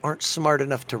charge aren't smart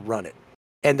enough to run it,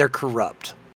 and they're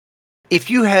corrupt. If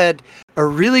you had a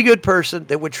really good person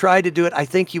that would try to do it, I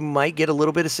think you might get a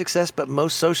little bit of success, but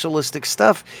most socialistic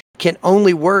stuff can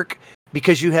only work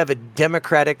because you have a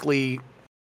democratically,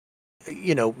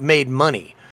 made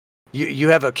money. You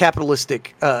have a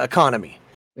capitalistic economy.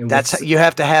 You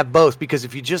have to have both, because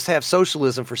if you just have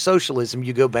socialism for socialism,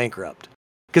 you go bankrupt.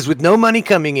 Because with no money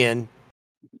coming in,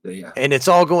 and it's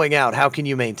all going out, how can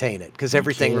you maintain it? Because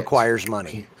everything requires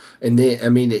money. And then, I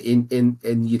mean,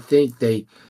 and you think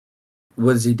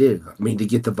what does he do? I mean, to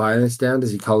get the violence down,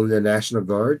 does he call in the National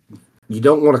Guard? You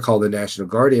don't want to call the National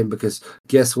Guard in because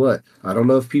guess what? I don't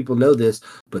know if people know this,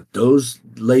 but those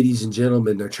ladies and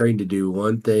gentlemen are trained to do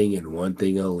one thing and one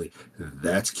thing only.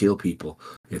 That's kill people.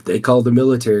 If they call the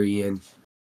military in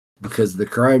because of the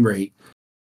crime rate.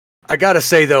 I got to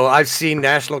say, though, I've seen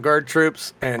National Guard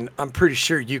troops, and I'm pretty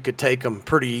sure you could take them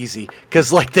pretty easy.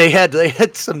 Because, they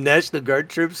had some National Guard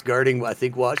troops guarding, I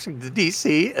think, Washington,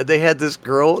 D.C., and they had this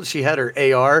girl. She had her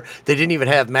AR. They didn't even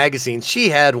have magazines. She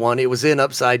had one. It was in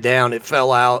upside down. It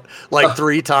fell out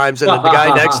 3 times, and then the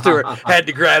guy next to her had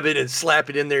to grab it and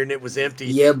slap it in there, and it was empty.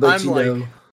 Yeah, but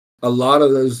a lot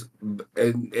of those,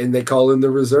 and they call in the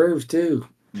reserves, too.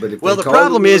 But the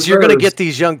problem is you're going to get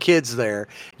these young kids there.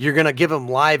 You're going to give them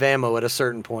live ammo at a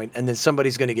certain point, and then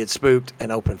somebody's going to get spooked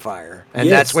and open fire. And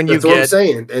that's when what I'm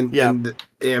saying. And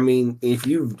I mean, if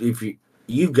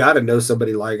you've got to know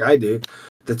somebody like I do,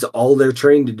 that's all they're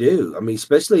trained to do. I mean,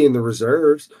 especially in the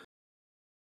reserves.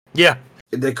 Yeah,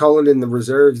 they call it in the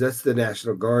reserves. That's the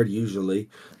National Guard usually.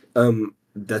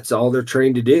 That's all they're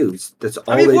trained to do. That's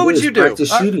all. What would you do?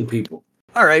 Practice shooting people.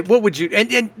 All right, what would you...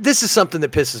 And this is something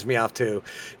that pisses me off, too,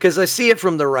 because I see it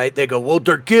from the right. They go, well,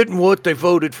 they're getting what they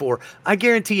voted for. I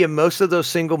guarantee you most of those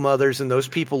single mothers and those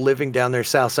people living down there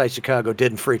Southside Chicago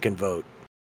didn't freaking vote.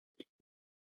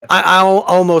 I'll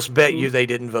almost bet you they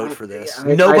didn't vote for this.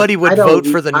 Nobody would vote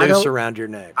for the noose around your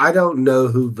neck. I don't know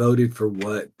who voted for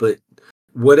what, but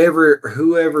whatever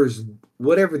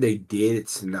they did,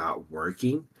 it's not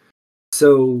working.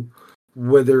 So...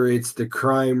 whether it's the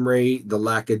crime rate, the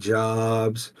lack of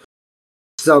jobs,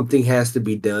 something has to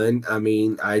be done. I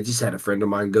mean, I just had a friend of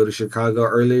mine go to Chicago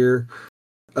earlier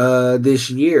this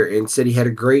year and said he had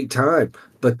a great time,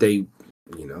 but they,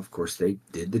 of course they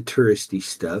did the touristy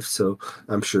stuff, so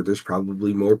I'm sure there's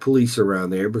probably more police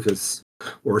around there because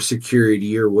or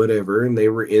security or whatever, and they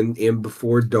were in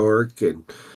before dark. And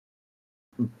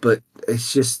but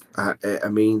it's just I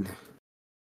mean,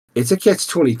 it's a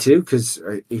catch-22 because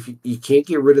if you can't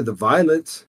get rid of the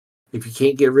violence, because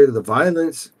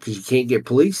you can't get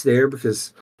police there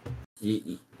because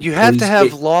you have to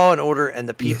have law and order, and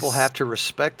the people have to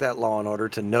respect that law and order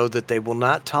to know that they will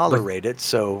not tolerate it.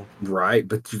 So right,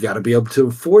 but you got to be able to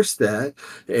enforce that,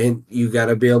 and you got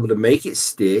to be able to make it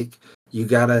stick. You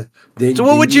got to then. So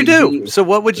what would you do? So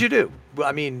what would you do?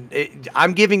 I mean,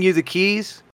 I'm giving you the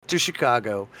keys to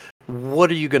Chicago.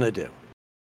 What are you going to do?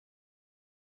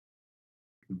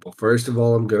 Well, first of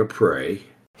all, I'm going to pray.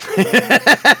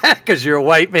 Because you're a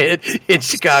white man in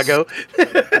Chicago.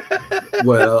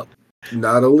 Well,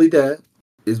 not only that,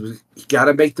 you got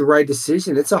to make the right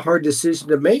decision. It's a hard decision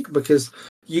to make because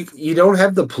you don't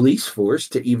have the police force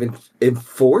to even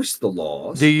enforce the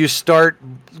laws. Do you start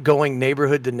going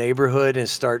neighborhood to neighborhood and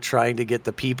start trying to get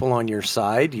the people on your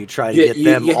side? You try to get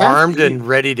them armed and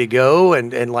ready to go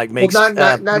and like make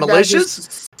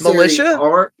militias?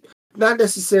 Militia? Not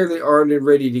necessarily armed and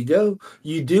ready to go.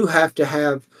 You do have to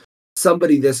have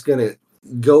somebody that's going to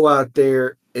go out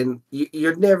there, and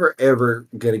you're never ever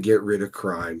going to get rid of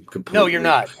crime completely. No, you're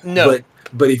not. No.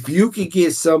 But if you can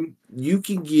get some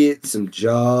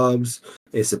jobs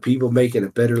and some people making a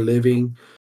better living,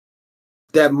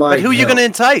 that might. But who are you going to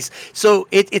entice? So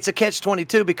it's a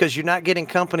catch-22 because you're not getting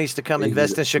companies to come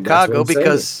invest in Chicago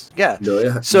because So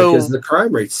because the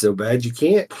crime rate's so bad,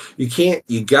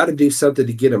 you got to do something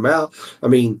to get them out. I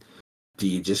mean, do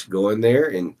you just go in there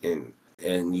and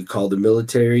you call the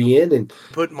military in and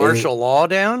put martial law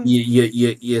down? You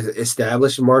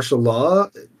establish martial law.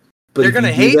 But they're going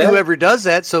to hate whoever does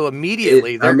that, so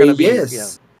immediately they're going to be.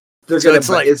 Yes, they're going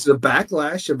to. It's a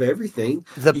backlash of everything.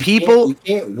 You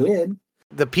can't win.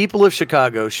 The people of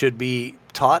Chicago should be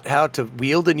taught how to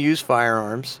wield and use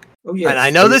firearms. Oh, yes. And I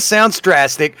know this sounds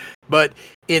drastic, but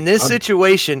in this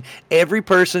situation, every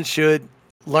person should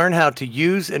learn how to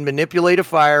use and manipulate a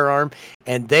firearm,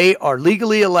 and they are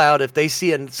legally allowed, if they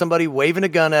see somebody waving a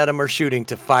gun at them or shooting,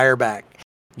 to fire back.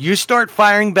 You start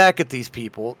firing back at these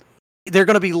people, they're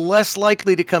going to be less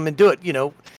likely to come and do it.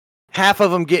 Half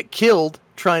of them get killed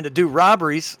trying to do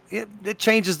robberies. It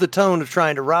changes the tone of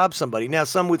trying to rob somebody. Now,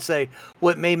 some would say,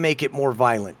 well, it may make it more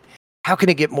violent. How can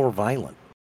it get more violent?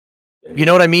 You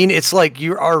know what I mean? It's like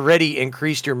you already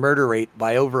increased your murder rate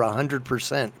by over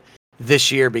 100%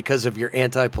 this year because of your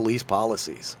anti-police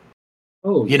policies.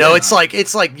 Oh, it's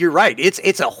like you're right.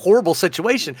 It's a horrible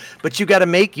situation, but you got to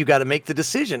make the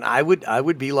decision. I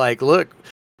would be like, look,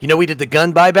 we did the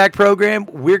gun buyback program.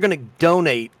 We're going to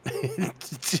donate.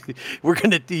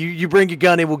 You bring your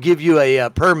gun in, we'll give you a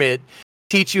permit,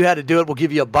 teach you how to do it. We'll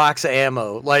give you a box of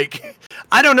ammo. Like,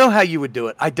 I don't know how you would do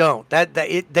it. I don't.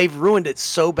 They've ruined it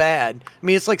so bad. I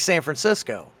mean, it's like San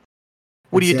Francisco.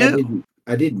 What do you do?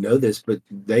 I didn't know this, but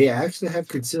they actually have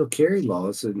concealed carry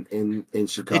laws in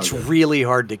Chicago. It's really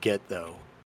hard to get, though.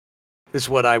 Is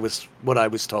what I was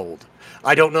told.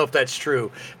 I don't know if that's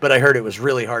true, but I heard it was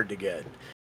really hard to get.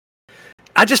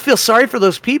 I just feel sorry for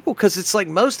those people because it's like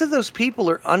most of those people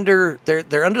are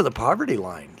they're under the poverty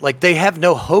line. Like they have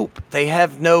no hope. They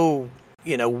have no,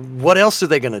 what else are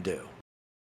they going to do?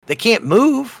 They can't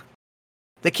move.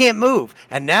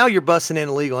 And now you're busting in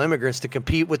illegal immigrants to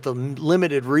compete with the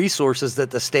limited resources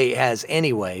that the state has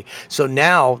anyway. So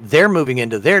now they're moving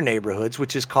into their neighborhoods,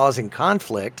 which is causing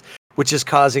conflict, which is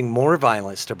causing more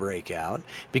violence to break out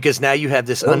because now you have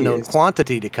this unknown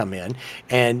quantity to come in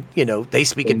and, they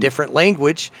speak a different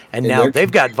language and now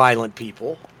they've got violent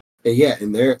people. Yeah.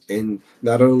 And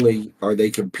not only are they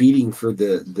competing for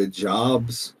the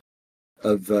jobs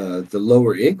of the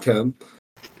lower income,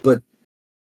 but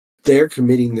they're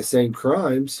committing the same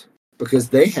crimes because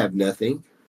they have nothing.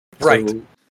 Right. So,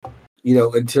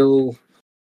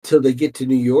 until they get to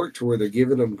New York to where they're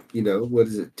giving them, what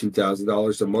is it,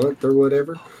 $2,000 a month or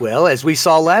whatever? Well, as we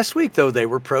saw last week, though, they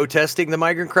were protesting the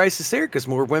migrant crisis there because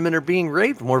more women are being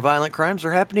raped. More violent crimes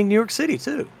are happening in New York City,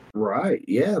 too. Right.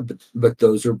 Yeah. But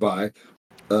those are by,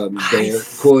 they're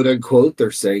quote unquote,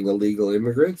 they're saying illegal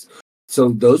immigrants. So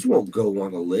those won't go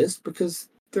on a list because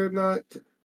they don't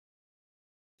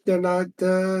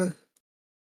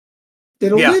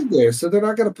live there. So they're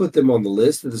not going to put them on the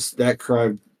list of that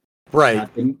crime. Right.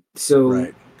 Happened.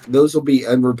 So those will be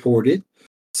unreported.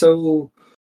 So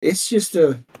it's just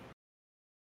I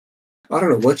don't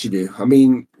know what you do. I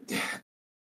mean,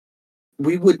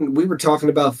 we wouldn't. We were talking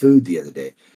about food the other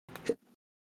day.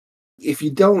 If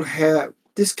you don't have,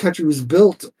 this country was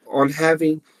built on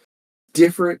having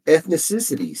different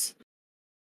ethnicities.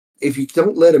 If you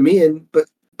don't let them in, but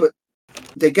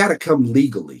they got to come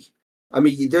legally. I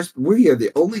mean, we are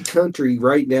the only country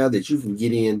right now that you can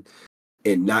get in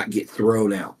and not get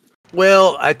thrown out.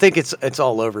 Well, I think it's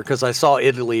all over because I saw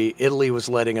Italy. Italy was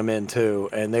letting them in too,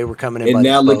 and they were coming in And by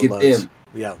now the look at boatloads. them.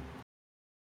 Yeah.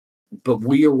 But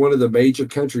we are one of the major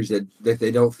countries that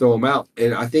they don't throw them out.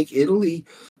 And I think Italy,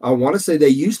 I want to say they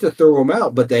used to throw them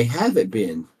out, but they haven't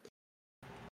been.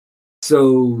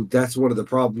 So that's one of the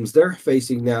problems they're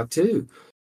facing now too.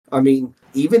 I mean,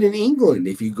 even in England,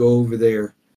 if you go over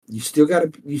there, you still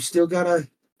gotta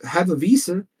have a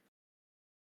visa.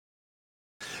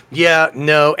 Yeah,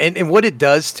 no, and what it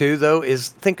does too, though, is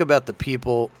think about the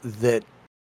people that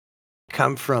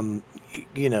come from,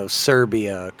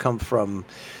 Serbia, come from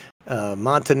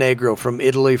Montenegro, from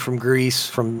Italy, from Greece,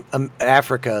 from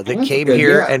Africa, that came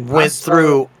here and went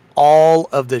through all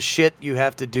of the shit you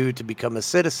have to do to become a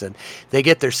citizen. They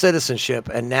get their citizenship,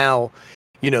 and now,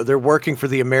 they're working for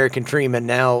the American dream, and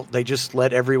now they just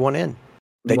let everyone in.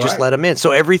 They just let them in. So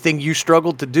everything you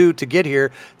struggled to do to get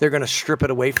here, they're going to strip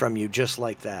it away from you just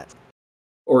like that.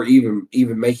 Or even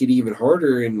make it even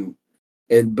harder.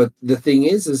 But the thing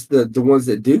is the ones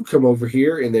that do come over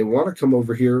here and they want to come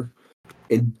over here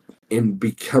and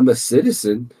become a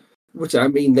citizen, which I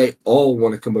mean, they all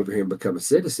want to come over here and become a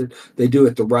citizen. They do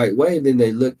it the right way. And then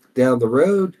they look down the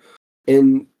road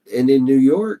and in New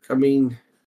York, I mean,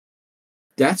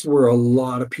 that's where a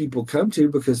lot of people come to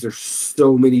because there's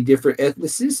so many different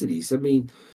ethnicities. I mean,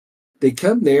 they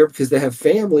come there because they have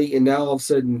family, and now all of a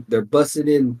sudden they're busting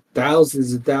in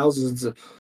thousands and thousands of.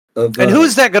 And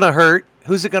who's that going to hurt?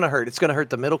 Who's it going to hurt? It's going to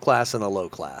hurt the middle class and the low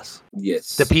class.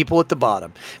 Yes. The people at the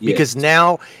bottom. Yes. Because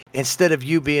now, instead of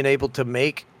you being able to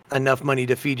make enough money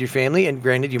to feed your family, and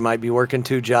granted, you might be working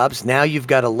 2 jobs, now you've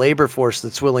got a labor force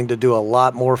that's willing to do a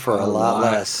lot more for a lot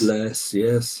less.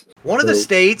 Yes. One of the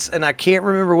states, and I can't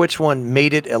remember which one,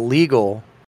 made it illegal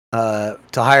to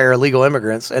hire illegal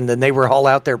immigrants, and then they were all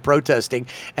out there protesting,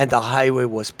 and the highway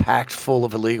was packed full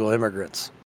of illegal immigrants.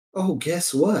 Oh,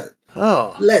 guess what?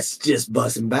 Oh, let's just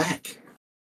bust them back.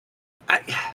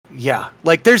 Yeah,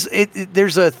 like there's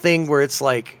a thing where it's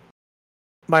like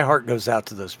my heart goes out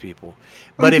to those people.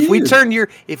 But if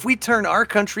we turn our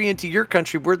country into your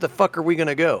country, where the fuck are we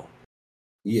gonna go?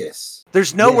 Yes.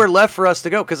 There's nowhere left for us to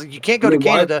go because you can't go to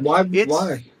Canada. Why?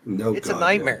 No, it's a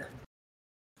nightmare.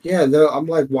 No. Yeah, no, I'm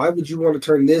like, why would you want to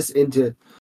turn this into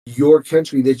your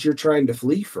country that you're trying to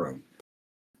flee from?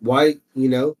 Why,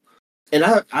 And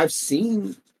I've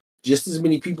seen just as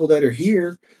many people that are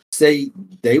here say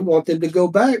they want them to go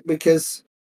back because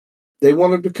they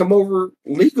want them to come over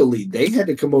legally. They had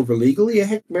to come over legally.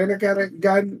 Heck, man, I got a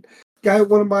guy at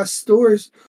one of my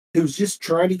stores who's just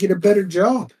trying to get a better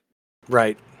job.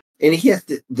 Right. And he has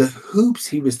the hoops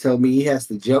he was telling me he has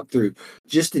to jump through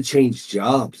just to change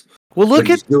jobs. Well,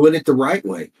 he's doing it the right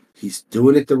way. He's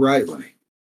doing it the right way.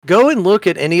 Go and look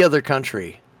at any other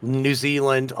country. New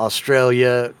Zealand,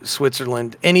 Australia,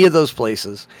 Switzerland, any of those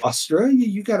places. Australia,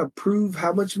 you got to prove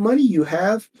how much money you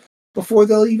have before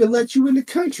they'll even let you in the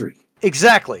country.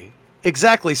 Exactly.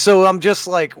 So I'm just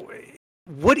like,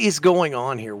 what is going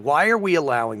on here? Why are we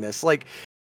allowing this? Like,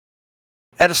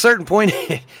 at a certain point,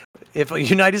 if the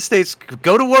United States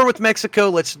go to war with Mexico,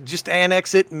 let's just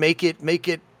annex it, make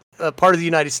it a part of the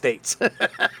United States.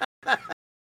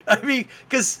 I mean,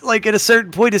 because like at a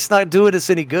certain point, it's not doing us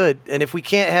any good. And if we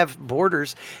can't have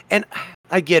borders, and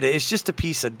I get it, it's just a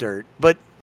piece of dirt. But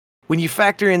when you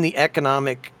factor in the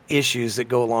economic issues that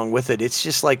go along with it, it's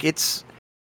just like it's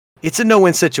a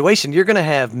no-win situation. You're going to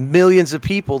have millions of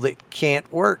people that can't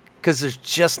work because there's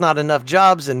just not enough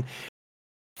jobs. And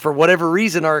for whatever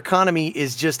reason, our economy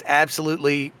is just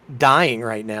absolutely dying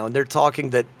right now. And they're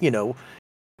talking that,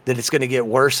 that it's going to get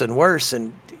worse and worse.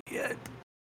 And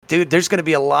dude, there's going to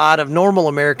be a lot of normal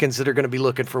Americans that are going to be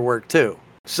looking for work too.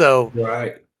 So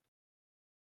right.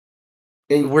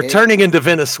 We're turning into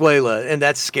Venezuela, and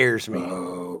that scares me.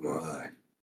 Oh my.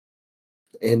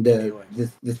 And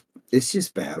it's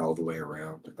just bad all the way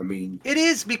around. I mean, it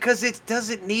is because it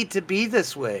doesn't need to be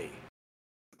this way.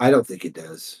 I don't think it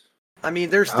does. I mean,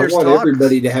 there's I want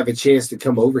everybody to have a chance to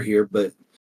come over here, but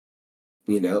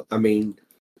I mean,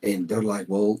 and they're like,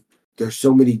 well, there's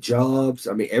so many jobs.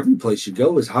 I mean, every place you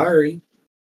go is hiring.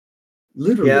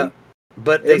 Literally. Yeah.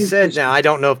 But they said, now I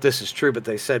don't know if this is true, but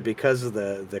they said because of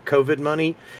the COVID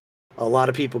money, a lot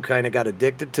of people kind of got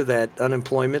addicted to that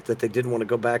unemployment that they didn't want to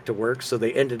go back to work. So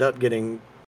they ended up getting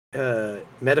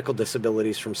medical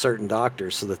disabilities from certain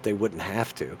doctors so that they wouldn't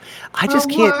have to. I Oh, just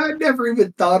can't. I never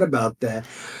even thought about that.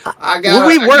 Well,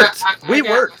 we worked. We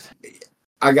worked.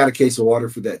 I got a case of water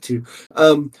for that too.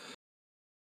 Um,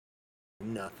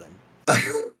 Nothing.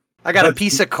 I got a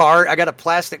piece of card. I got a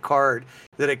plastic card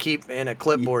that I keep in a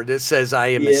clipboard that says I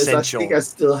am essential. I think I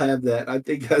still have that. I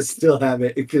think I still have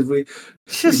it because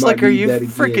Just like, are you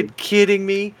freaking kidding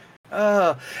me?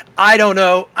 I don't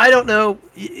know.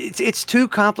 It's too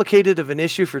complicated of an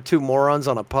issue for two morons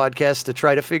on a podcast to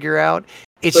try to figure out.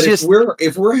 It's but just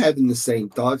if we're having the same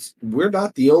thoughts, we're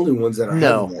not the only ones that are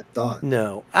having that thought.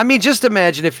 No, I mean, just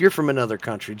imagine if you're from another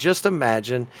country. Just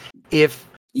imagine if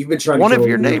you've been trying one to of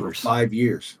your neighbors for 5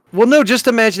 years. Well, no, just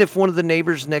imagine if one of the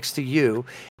neighbors next to you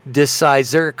decides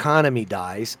their economy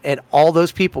dies and all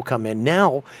those people come in.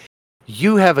 Now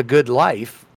you have a good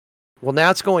life. Well, now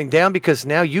it's going down because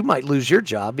now you might lose your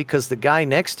job because the guy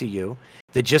next to you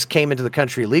that just came into the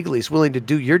country illegally is willing to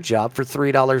do your job for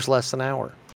 $3 less an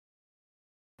hour.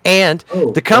 And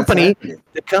the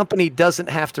company doesn't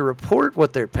have to report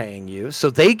what they're paying you,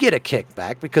 so they get a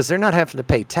kickback because they're not having to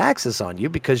pay taxes on you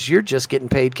because you're just getting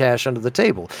paid cash under the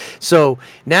table. So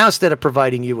now instead of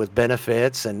providing you with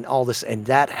benefits and all this, and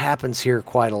that happens here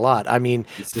quite a lot. I mean,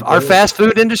 our fast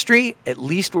food industry, at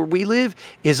least where we live,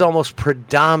 is almost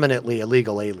predominantly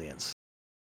illegal aliens.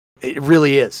 It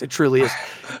really is. It truly is.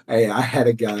 Hey, I had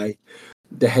a guy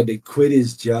that had to quit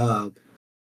his job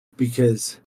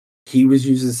because he was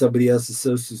using somebody else's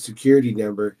social security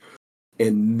number,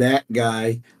 and that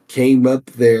guy came up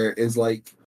there and is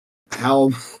like,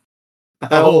 how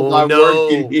am I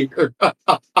working here?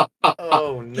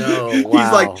 Oh, no. Wow.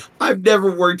 He's like, I've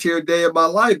never worked here a day in my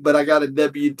life, but I got a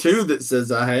W-2 that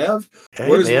says I have. Hey,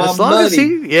 Where's man, my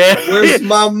money? Where's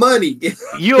my money?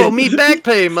 You owe me back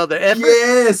pay, mother effer.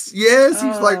 Yes.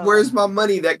 He's like, where's my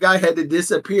money? That guy had to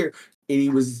disappear. And he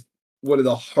was one of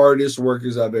the hardest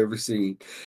workers I've ever seen.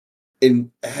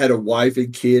 And had a wife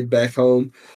and kid back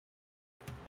home.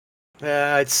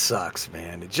 It sucks,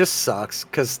 man. It just sucks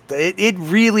because it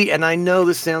really, and I know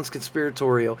this sounds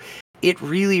conspiratorial, it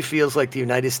really feels like the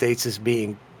United States is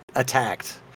being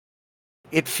attacked.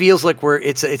 It feels like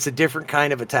it's a different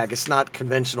kind of attack. It's not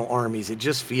conventional armies. It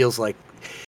just feels like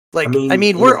I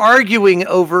mean we're arguing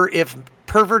over if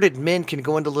perverted men can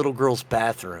go into little girls'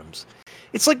 bathrooms.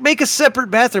 It's like, make a separate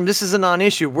bathroom. This is a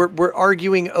non-issue. We're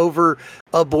arguing over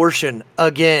abortion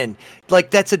again.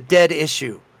 Like, that's a dead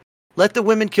issue. Let the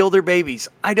women kill their babies.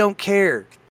 I don't care.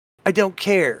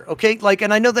 Okay? Like,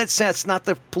 and I know that's not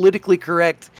the politically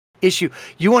correct issue.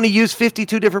 You want to use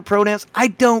 52 different pronouns? I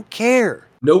don't care.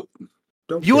 Nope.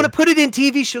 You want to put it in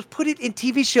TV shows? Put it in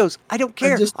TV shows. I don't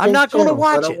care. I'm not going to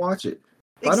watch it. I don't watch it.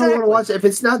 I don't want to watch it. If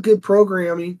it's not good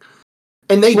programming,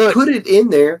 and they put it in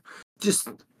there, just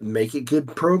make it good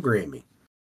programming.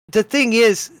 The thing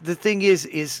is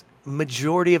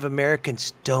majority of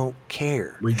Americans don't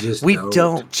care. We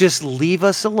don't. Just leave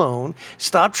us alone.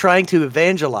 Stop trying to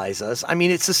evangelize us. I mean,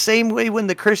 it's the same way when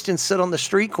the Christians sit on the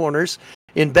street corners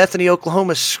in Bethany,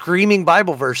 Oklahoma, screaming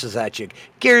Bible verses at you.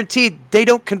 Guaranteed, they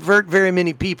don't convert very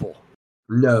many people.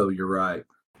 No, you're right.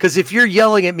 Because if you're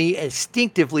yelling at me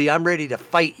instinctively, I'm ready to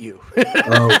fight you.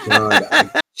 Oh, God.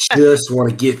 I just want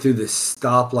to get through this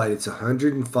stoplight. It's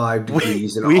 105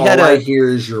 degrees, and all I hear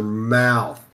is your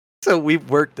mouth. So we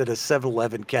worked at a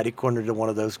 7-Eleven catty corner to one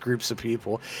of those groups of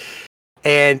people.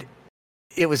 And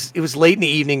it was late in the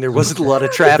evening. There wasn't a lot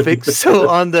of traffic. So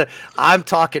I'm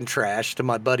talking trash to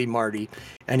my buddy Marty,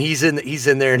 and he's in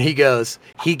there, and he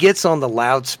gets on the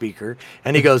loudspeaker,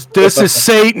 and he goes, "This is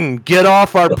Satan. Get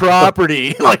off our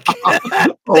property." Like,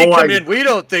 they come in. We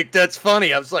don't think that's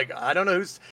funny. I was like, I don't know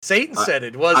Satan said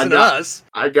it wasn't us.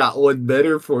 I got one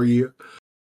better for you.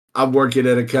 I'm working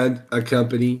at a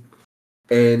company,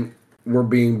 and we're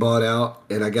being bought out,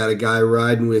 and I got a guy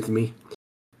riding with me.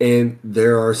 And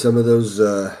there are some of those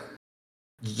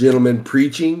gentlemen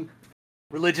preaching.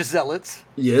 Religious zealots.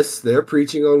 Yes, they're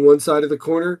preaching on one side of the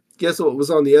corner. Guess what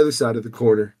was on the other side of the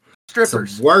corner?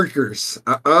 Strippers. Some workers.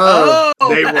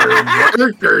 They were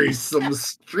workers. Some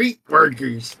street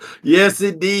workers. Yes,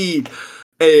 indeed.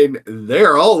 And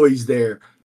they're always there.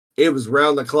 It was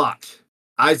round the clock.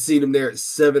 I'd seen them there at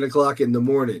 7 o'clock in the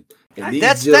morning.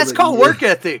 That's called work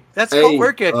ethic. That's called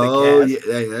work ethic. Oh,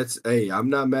 yeah, I'm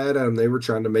not mad at them. They were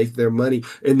trying to make their money.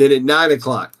 And then at 9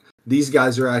 o'clock, these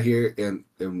guys are out here, and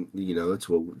you know, it's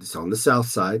on the south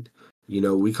side. You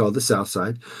know, we call the south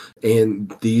side.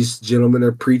 And these gentlemen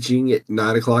are preaching at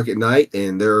 9 o'clock at night,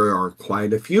 and there are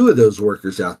quite a few of those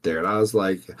workers out there. And I was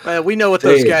like, we know what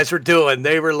those guys were doing.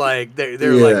 They were like,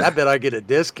 they're like, I bet I get a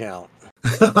discount.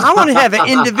 I want to have an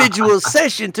individual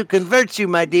session to convert you,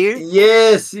 my dear.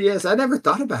 Yes, yes. I never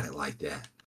thought about it like that.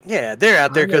 Yeah, they're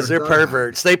out there because they're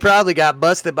perverts. They probably got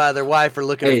busted by their wife for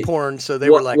looking at porn, so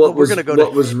they were like, "Well, we're going to go."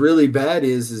 What was really bad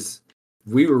is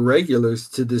we were regulars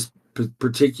to this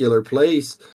particular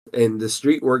place, and the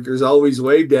street workers always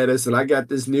waved at us, and I got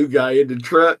this new guy in the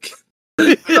truck.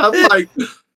 I'm like,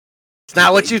 "It's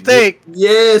not what you think."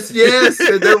 Yes, yes,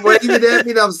 and they're waving at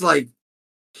me, and I was like,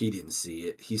 he didn't see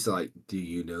it. He's like, "Do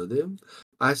you know them?"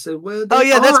 I said, "Well,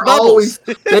 that's Bubbles.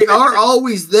 They are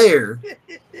always there,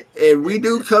 and we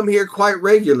do come here quite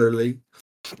regularly.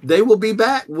 They will be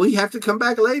back. We have to come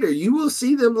back later. You will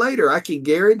see them later. I can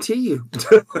guarantee you."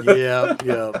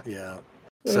 Yeah.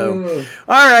 So,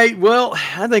 all right. Well,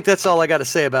 I think that's all I got to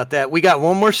say about that. We got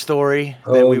one more story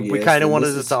that we kind of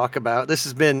wanted to talk about. This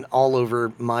has been all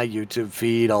over my YouTube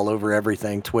feed, all over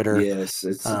everything, Twitter. Yes,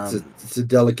 it's a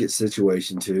delicate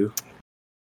situation too.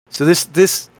 So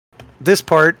this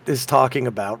part is talking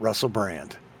about Russell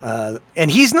Brand, and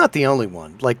he's not the only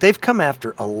one. Like, they've come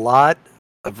after a lot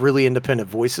of really independent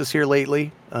voices here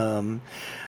lately.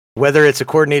 Whether it's a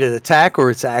coordinated attack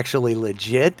or it's actually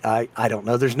legit, I don't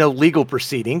know. There's no legal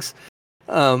proceedings.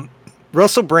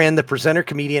 Russell Brand, the presenter,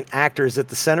 comedian, actor, is at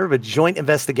the center of a joint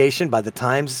investigation by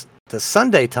the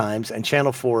Sunday Times, and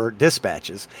Channel 4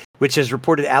 Dispatches, which has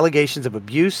reported allegations of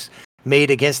abuse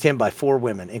made against him by 4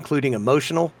 women, including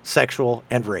emotional, sexual,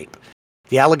 and rape.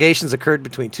 The allegations occurred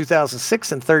between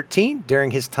 2006 and 2013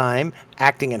 during his time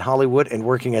acting in Hollywood and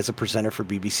working as a presenter for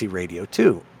BBC Radio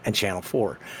 2 and Channel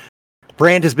 4.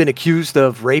 Brand has been accused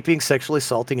of raping, sexually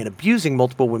assaulting, and abusing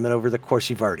multiple women over the course,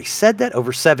 you've already said that,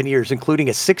 over 7 years, including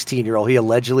a 16-year-old he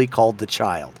allegedly called the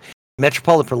child.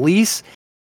 Metropolitan Police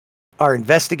are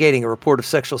investigating a report of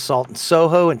sexual assault in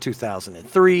Soho in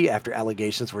 2003 after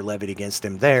allegations were levied against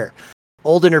him there.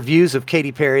 Old interviews of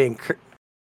Katy Perry and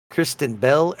Kristen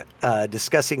Bell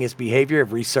discussing his behavior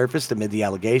have resurfaced amid the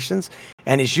allegations,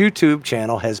 and his YouTube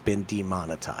channel has been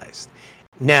demonetized.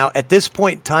 Now, at this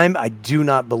point in time, I do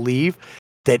not believe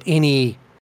that any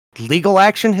legal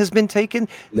action has been taken.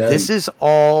 No. This is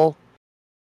all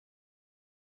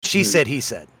she said, he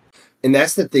said. And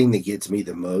that's the thing that gets me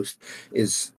the most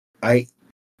is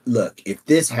if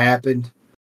this happened,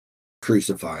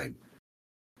 crucify him.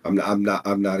 I'm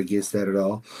not against that at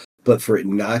all. But for you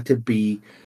not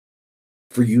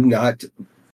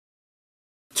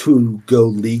to go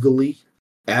legally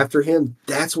after him,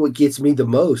 that's what gets me the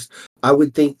most. I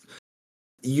would think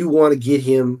you want to get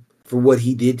him for what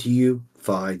he did to you,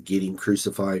 fine, get him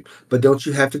crucified. But don't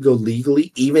you have to go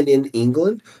legally? Even in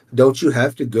England, don't you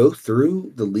have to go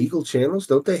through the legal channels?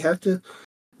 Don't they have to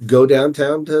go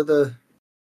downtown to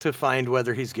find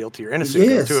whether he's guilty or innocent,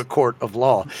 yes, to a court of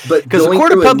law? But because the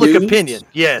court of public opinion,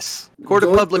 yes, court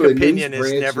of public opinion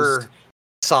is never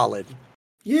solid.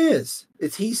 Yes,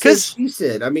 it's he said, she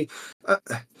said. I mean,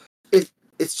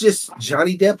 it's just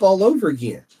Johnny Depp all over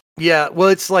again. Yeah, well,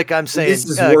 it's like I'm saying, this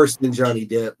is worse than Johnny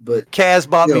Depp. But Kaz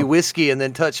bought me whiskey and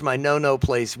then touched my no-no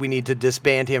place. We need to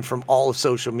disband him from all of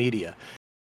social media.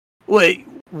 Wait,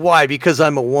 why? Because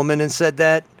I'm a woman and said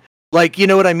that? Like, you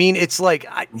know what I mean? It's like,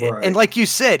 right. And like you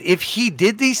said, if he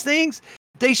did these things,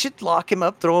 they should lock him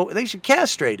up, they should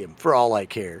castrate him for all I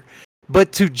care.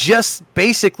 But to just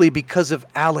basically, because of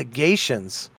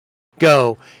allegations,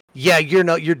 go, yeah, you're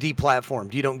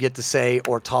deplatformed. You don't get to say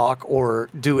or talk or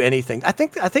do anything. I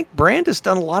think Brand has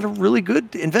done a lot of really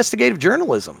good investigative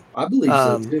journalism. I believe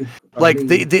so too.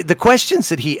 The questions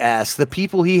that he asks, the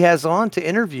people he has on to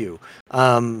interview.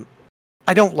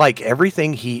 I don't like every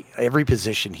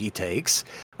position he takes.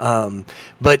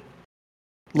 But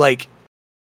like,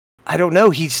 I don't know.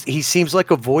 He seems like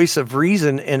a voice of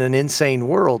reason in an insane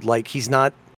world. Like,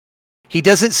 he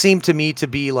doesn't seem to me to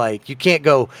be like, you can't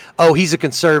go, oh, he's a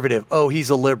conservative. Oh, he's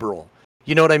a liberal.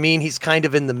 You know what I mean? He's kind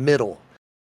of in the middle.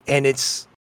 And it's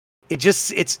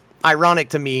ironic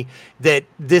to me that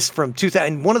this from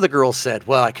 2000, and one of the girls said,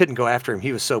 well, I couldn't go after him.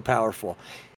 He was so powerful.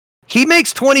 He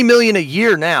makes $20 million a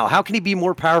year now. How can he be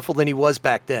more powerful than he was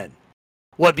back then?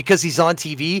 What, because he's on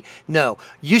TV? No,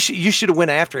 you should have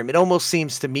went after him. It almost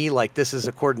seems to me like this is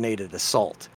a coordinated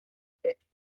assault.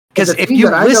 Because if you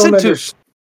listen to,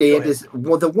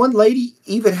 the one lady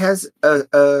even has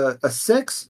a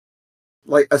sexual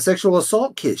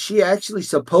assault kit. She actually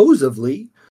supposedly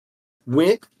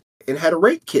went and had a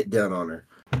rape kit done on her.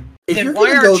 Then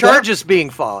why are charges being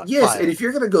filed? Yes, and if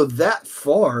you're going to go that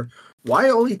far, why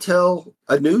only tell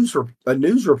a news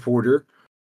reporter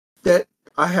that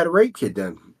I had a rape kit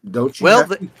done? Don't you have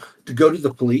to go to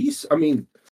the police? I mean,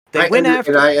 they went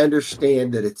after. And I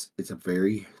understand that it's a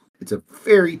very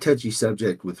touchy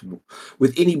subject with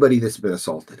anybody that's been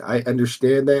assaulted. I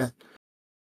understand that,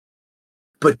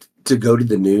 But to go to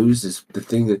the news is the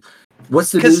thing that.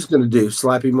 What's the news going to do?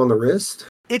 Slap him on the wrist?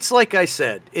 It's like I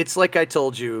said. It's like I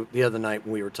told you the other night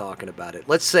when we were talking about it.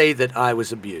 Let's say that I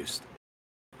was abused.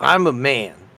 I'm a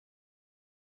man.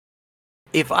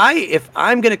 If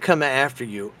I'm going to come after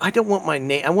you, I don't want my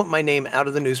name. I want my name out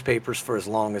of the newspapers for as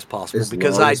long as possible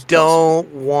because I don't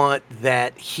want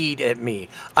that heat at me.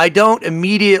 I don't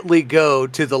immediately go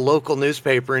to the local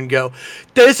newspaper and go,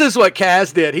 "This is what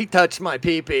Kaz did. He touched my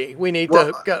pee-pee. We need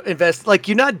to go invest." Like,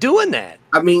 you're not doing that.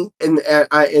 I mean, and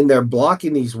they're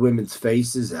blocking these women's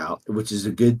faces out, which is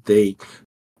a good thing.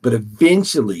 But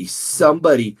eventually,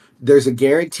 there's a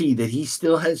guarantee that he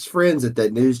still has friends at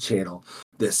that news channel.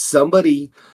 That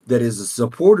somebody that is a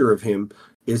supporter of him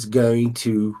is going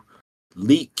to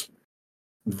leak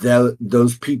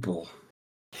those people,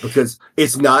 because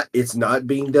it's not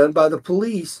being done by the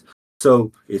police,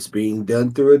 so it's being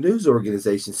done through a news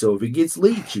organization. So if it gets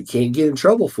leaked, you can't get in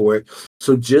trouble for it.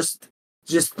 So just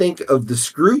think of the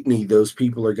scrutiny those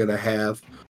people are going to have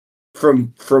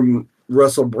from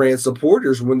Russell Brand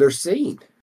supporters when they're seen.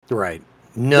 Right.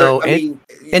 No, and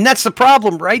that's the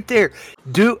problem right there.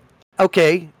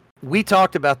 Okay, we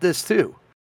talked about this too.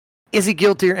 Is he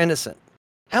guilty or innocent?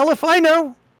 Hell if I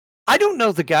know. I don't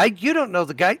know the guy. You don't know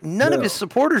the guy. None of his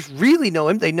supporters really know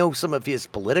him. They know some of his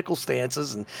political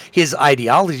stances and his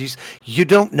ideologies. You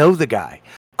don't know the guy.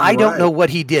 I don't know what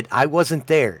he did. I wasn't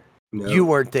there. No. You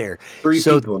weren't there. Three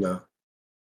people know.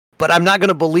 But I'm not going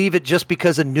to believe it just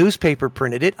because a newspaper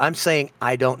printed it. I'm saying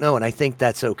I don't know, and I think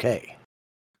that's okay.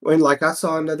 When, like, I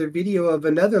saw another video of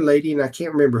another lady, and I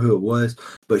can't remember who it was,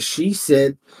 but she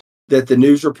said that the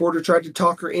news reporter tried to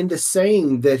talk her into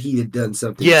saying that he had done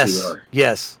something to her.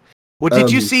 Yes. Well,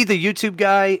 did you see the YouTube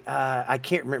guy? I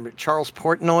can't remember, Charles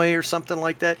Portnoy or something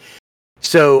like that.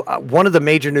 So one of the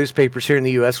major newspapers here in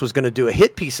the U.S. was going to do a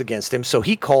hit piece against him. So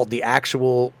he called the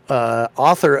actual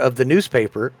author of the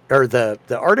newspaper or the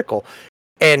article,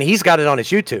 and he's got it on his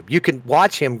YouTube. You can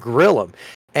watch him grill him.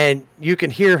 And you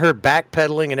can hear her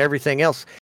backpedaling and everything else.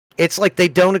 It's like they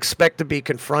don't expect to be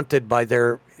confronted by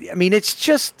it's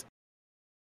just,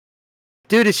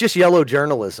 dude, it's just yellow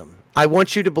journalism. I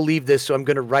want you to believe this, so I'm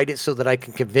going to write it so that I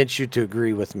can convince you to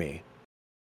agree with me.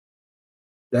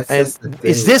 That's the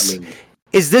thing.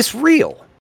 Is this real?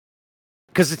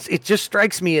 Because it just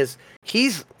strikes me as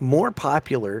he's more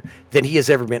popular than he has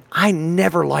ever been. I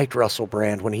never liked Russell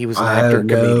Brand when he was an actor and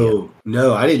comedian.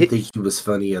 No, I didn't think he was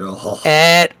funny at all.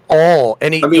 At all.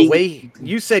 And the way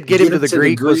you said get him to the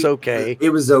Greek was okay. It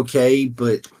was okay,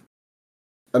 but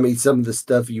some of the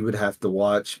stuff you would have to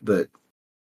watch, but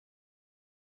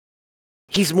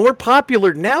he's more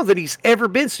popular now than he's ever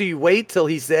been. So you wait till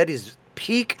he's at his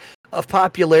peak of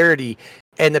popularity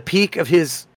and the peak of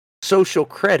his social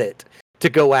credit to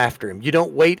go after him. You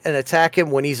don't wait and attack him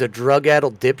when he's a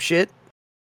drug-addled dipshit.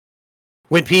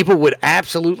 When people would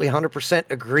absolutely 100%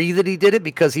 agree that he did it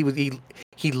because he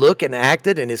looked and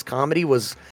acted and his comedy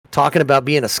was talking about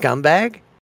being a scumbag.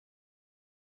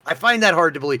 I find that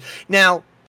hard to believe. Now,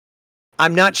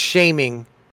 I'm not shaming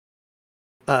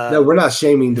no, we're not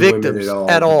shaming the victims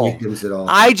at all. Victims at all.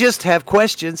 I just have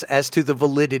questions as to the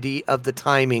validity of the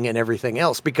timing and everything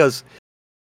else because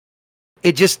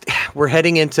we're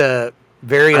heading into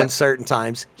very uncertain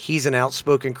times. He's an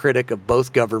outspoken critic of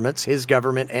both governments, his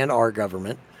government and our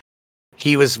government.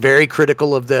 He was very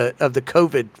critical of the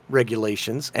COVID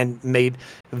regulations and made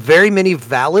very many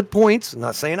valid points. I'm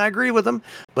not saying I agree with him,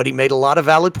 but he made a lot of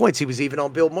valid points. He was even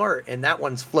on Bill Maher, and that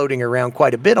one's floating around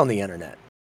quite a bit on the internet.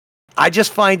 I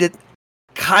just find it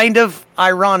kind of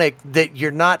ironic that you're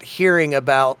not hearing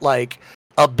about like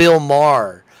a Bill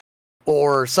Maher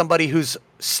or somebody who's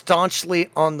staunchly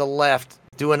on the left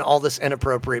doing all this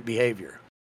inappropriate behavior.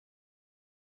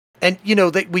 And,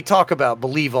 we talk about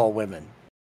believe all women.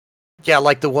 Yeah,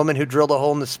 like the woman who drilled a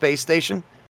hole in the space station.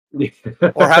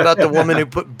 Or how about the woman who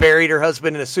buried her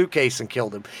husband in a suitcase and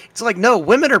killed him? It's like, no,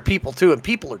 women are people too, and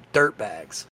people are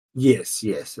dirtbags. Yes.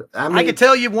 I can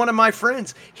tell you one of my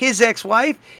friends, his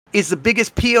ex-wife is the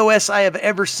biggest POS I have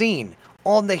ever seen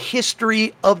on the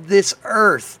history of this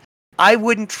earth. I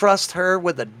wouldn't trust her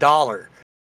with $1.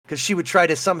 Because she would try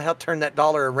to somehow turn that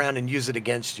dollar around and use it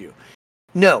against you.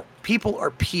 No, people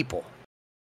are people.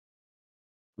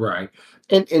 Right.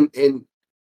 And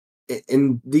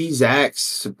these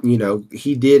acts,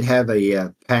 he did have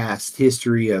a past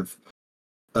history of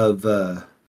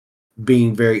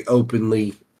being very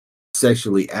openly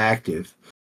sexually active.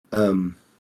 I'm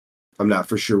not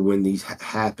for sure when these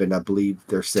happened. I believe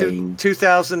they're saying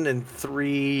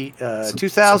 2003,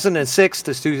 2006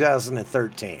 to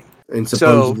 2013. And So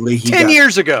supposedly 10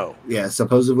 years ago. Yeah,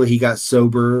 supposedly he got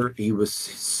sober. He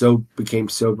became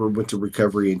sober, went to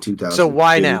recovery in 2002. So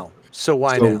why now? So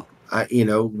why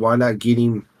not get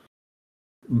him?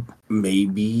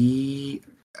 Maybe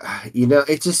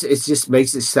it just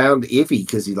makes it sound iffy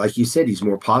because like you said, he's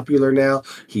more popular now.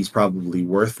 He's probably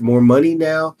worth more money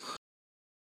now.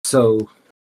 So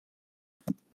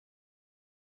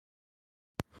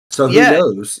who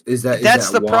knows? Is that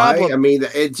the why? problem. I mean,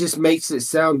 it just makes it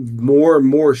sound more and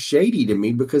more shady to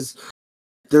me because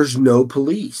there's no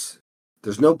police.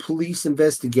 There's no police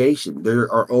investigation.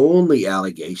 There are only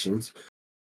allegations.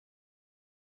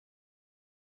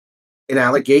 And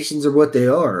allegations are what they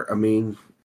are. I mean,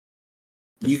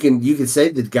 you can say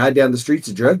the guy down the street's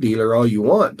a drug dealer all you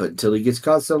want, but until he gets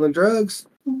caught selling drugs,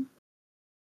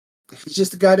 he's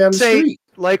just a guy down the street.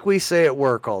 Like we say at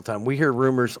work all the time, we hear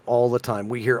rumors all the time.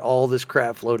 We hear all this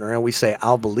crap floating around. We say,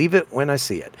 I'll believe it when I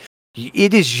see it.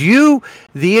 It is you,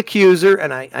 the accuser,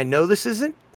 and I know this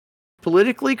isn't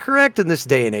politically correct in this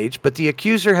day and age, but the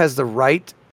accuser has the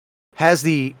right, has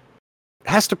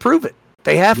to prove it.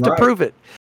 They have to prove it.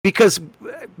 Because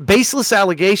baseless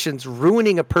allegations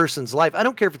ruining a person's life. I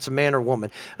don't care if it's a man or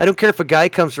woman. I don't care if a guy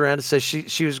comes around and says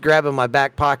she was grabbing my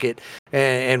back pocket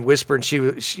and whispering she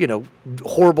was,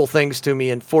 horrible things to me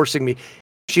and forcing me.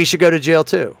 She should go to jail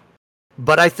too.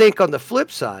 But I think on the flip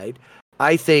side,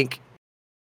 I think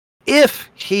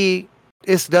if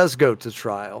this does go to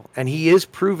trial and he is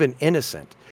proven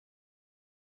innocent,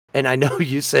 and I know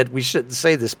you said we shouldn't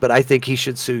say this, but I think he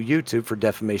should sue YouTube for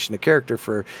defamation of character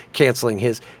for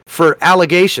canceling for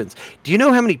allegations. Do you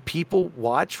know how many people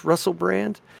watch Russell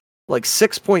Brand? Like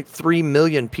 6.3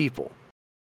 million people.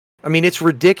 I mean, it's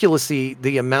ridiculous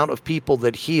the amount of people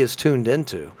that he is tuned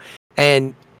into.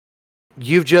 And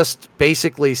you've just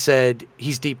basically said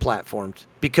he's deplatformed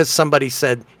because somebody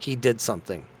said he did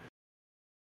something.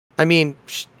 I mean,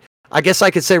 I guess I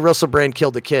could say Russell Brand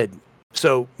killed a kid.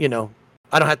 So,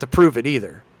 I don't have to prove it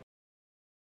either.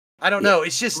 I don't know.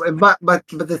 It's just, but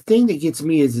the thing that gets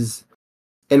me is,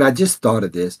 and I just thought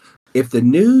of this: if the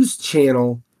news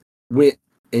channel went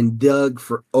and dug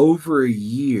for over a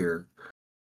year,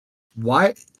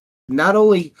 why? Not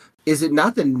only is it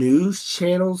not the news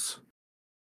channel's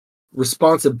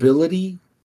responsibility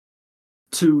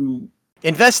to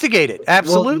investigate it?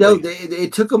 Absolutely. Well, no,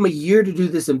 it took him a year to do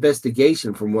this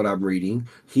investigation. From what I'm reading,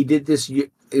 he did this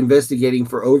investigating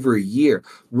for over a year.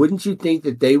 Wouldn't you think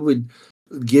that they would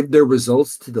give their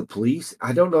results to the police?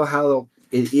 I don't know how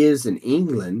it is in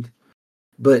England,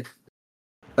 but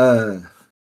why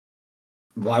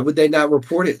would they not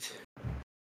report it?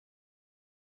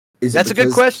 That's a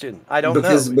good question. I don't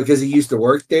know. Because he used to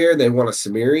work there and they want to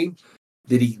smear him.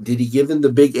 Did he give them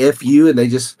the big FU and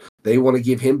they want to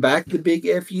give him back the big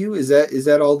FU? Is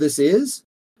that all this is?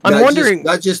 I'm wondering.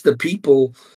 Not just the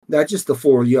people, not just the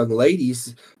 4 young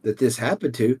ladies that this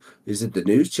happened to. Is it the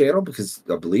news channel? Because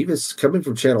I believe it's coming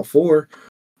from Channel 4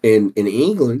 in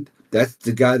England. That's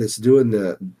the guy that's doing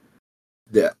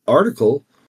the article,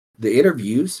 the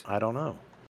interviews. I don't know.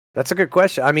 That's a good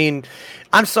question. I mean,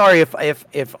 I'm sorry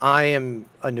if I am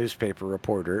a newspaper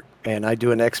reporter and I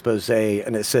do an expose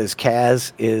and it says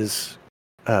Kaz is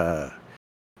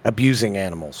abusing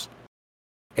animals.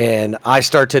 And I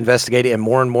start to investigate it, and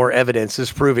more evidence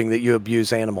is proving that you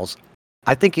abuse animals.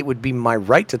 I think it would be my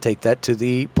right to take that to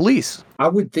the police. I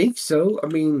would think so. I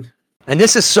mean... And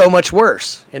this is so much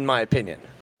worse, in my opinion.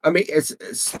 I mean, it's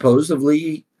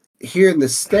supposedly here in the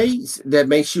States that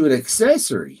makes you an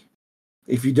accessory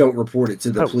if you don't report it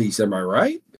to the police. Am I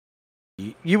right?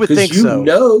 You would think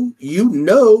so. You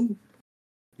know,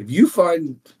 if you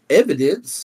find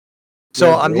evidence...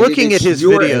 So I'm looking at his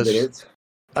videos. Evidence.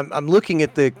 I'm looking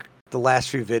at the last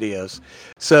few videos.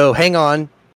 So hang on.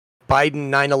 Biden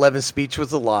 9/11 speech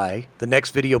was a lie. The next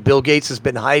video, Bill Gates has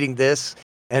been hiding this,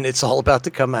 and it's all about to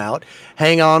come out.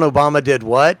 Hang on, Obama did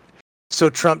what? So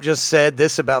Trump just said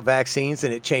this about vaccines,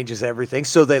 and it changes everything.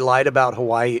 So they lied about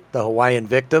the Hawaiian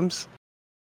victims.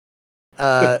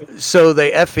 So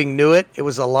they effing knew it. It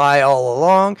was a lie all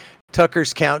along.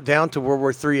 Tucker's countdown to World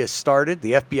War III has started.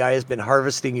 The FBI has been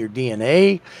harvesting your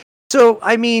DNA. So,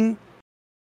 I mean...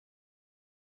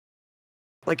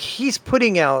 Like, he's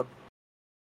putting out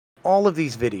all of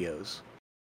these videos.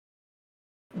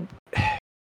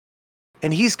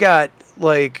 And he's got,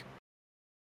 like,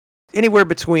 anywhere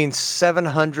between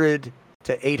 700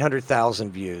 to 800,000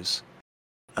 views.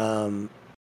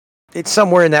 It's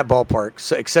somewhere in that ballpark,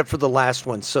 so, except for the last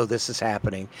one, So This Is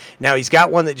Happening. Now, he's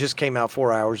got one that just came out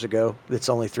 4 hours ago that's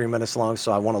only 3 minutes long,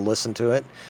 so I want to listen to it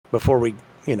before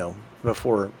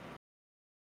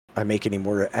I make any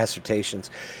more assertions.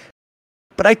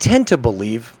 But I tend to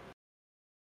believe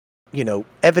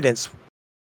evidence.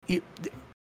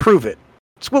 Prove it.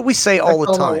 It's what we say all the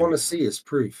time. All I want to see is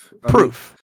proof.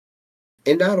 Proof.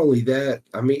 And not only that,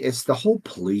 I mean, it's the whole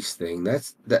police thing.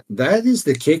 That is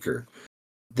the kicker.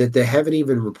 That they haven't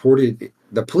even reported.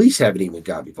 The police haven't even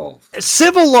got involved. A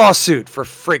civil lawsuit for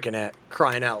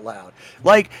crying out loud.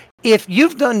 Like, if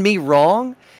you've done me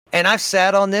wrong, and I've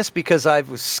sat on this because I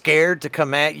was scared to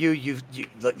come at you.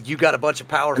 You got a bunch of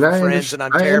powerful friends, and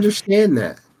I'm terrified. I understand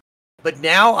that. But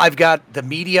now I've got the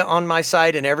media on my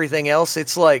side and everything else.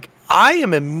 It's like I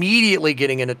am immediately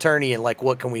getting an attorney and like,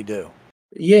 what can we do?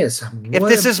 Yes. If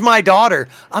this is my daughter,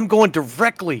 I'm going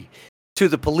directly to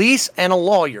the police and a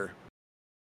lawyer.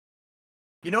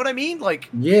 You know what I mean? Like,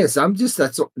 yes,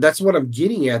 that's what I'm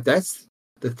getting at. That's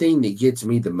the thing that gets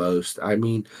me the most. I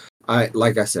mean,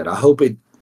 like I said, I hope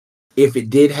if it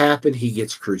did happen, he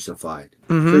gets crucified.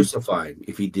 Mm-hmm. Crucified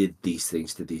if he did these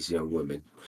things to these young women.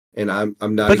 And I'm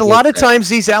not. But a lot of times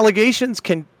these allegations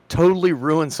can totally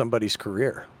ruin somebody's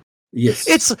career.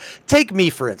 Yes. Take me,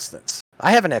 for instance.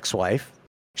 I have an ex-wife.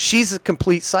 She's a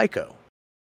complete psycho.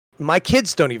 My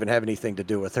kids don't even have anything to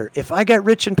do with her. If I got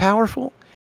rich and powerful,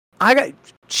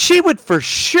 she would for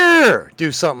sure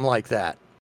do something like that.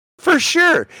 For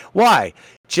sure. Why?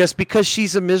 Just because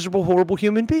she's a miserable, horrible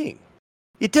human being.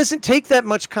 It doesn't take that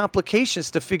much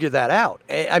complications to figure that out.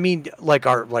 I mean, like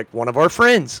one of our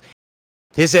friends,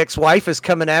 his ex-wife is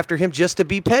coming after him just to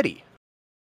be petty.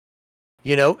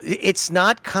 It's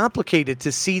not complicated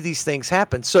to see these things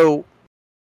happen. So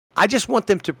I just want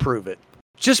them to prove it.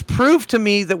 Just prove to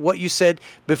me that what you said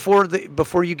before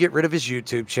you get rid of his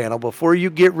YouTube channel, before you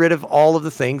get rid of all of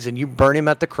the things and you burn him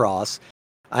at the cross.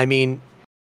 I mean,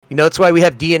 it's why we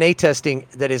have DNA testing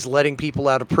that is letting people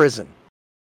out of prison.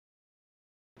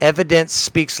 Evidence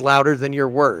speaks louder than your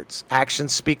words.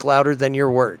 Actions speak louder than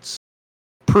your words.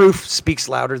 Proof speaks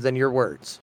louder than your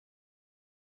words.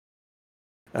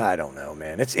 I don't know,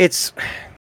 man. It's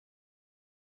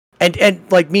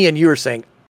and like me and you were saying,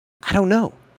 I don't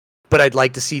know. But I'd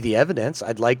like to see the evidence.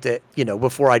 I'd like to,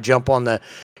 before I jump on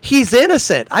he's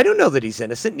innocent. I don't know that he's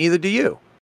innocent. Neither do you.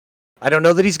 I don't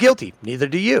know that he's guilty. Neither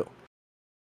do you.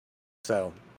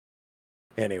 So,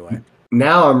 anyway.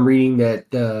 Now I'm reading that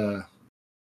the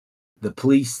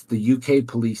UK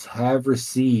police have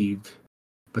received,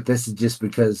 but this is just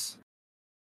because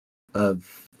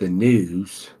of the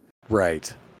news.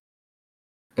 Right.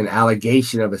 An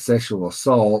allegation of a sexual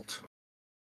assault.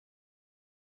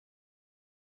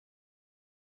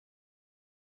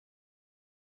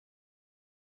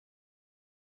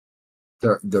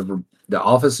 The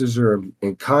officers are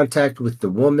in contact with the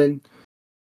woman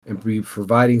and be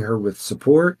providing her with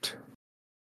support.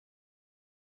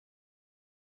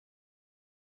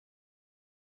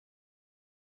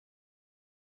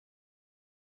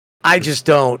 I just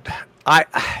don't.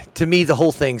 To me, the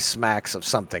whole thing smacks of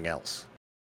something else.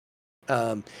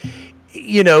 And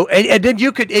then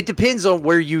you could. It depends on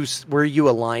where you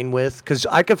align with, because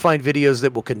I could find videos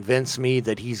that will convince me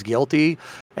that he's guilty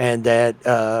and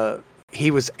that he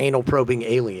was anal probing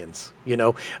aliens.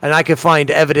 And I could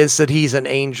find evidence that he's an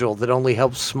angel that only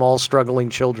helps small struggling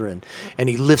children and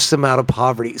he lifts them out of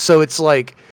poverty. So it's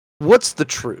like, what's the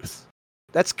truth?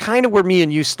 That's kind of where me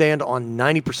and you stand on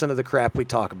 90% of the crap we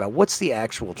talk about. What's the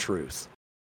actual truth?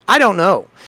 I don't know.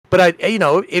 But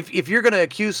if you're going to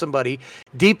accuse somebody,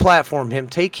 deplatform him,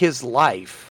 take his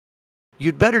life,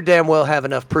 you'd better damn well have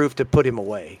enough proof to put him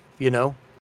away,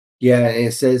 Yeah,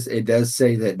 and it does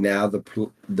say that now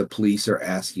the police are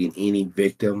asking any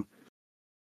victim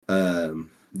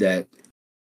that.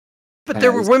 But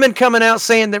there were women coming out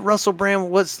saying that Russell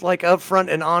Brand was like upfront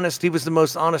and honest. He was the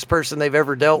most honest person they've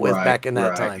ever dealt with back in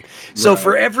that time. So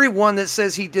for everyone that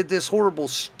says he did this horrible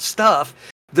stuff,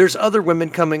 there's other women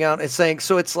coming out and saying.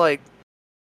 So it's like,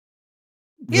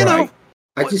 you know,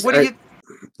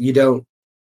 you don't.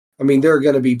 I mean, there are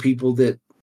going to be people that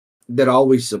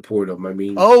always support him. I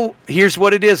mean, here's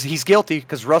what it is. He's guilty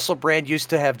because Russell Brand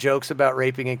used to have jokes about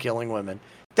raping and killing women.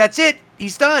 That's it.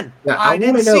 He's done. Now, I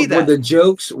didn't see that. Were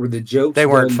the jokes? They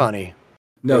weren't funny.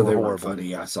 No, they weren't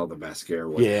funny. I saw the mascara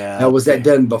one. Yeah. Now, was that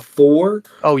done before?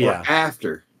 Oh, yeah. Or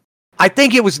after? I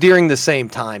think it was during the same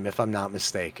time, if I'm not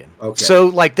mistaken. Okay. So,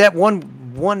 like that one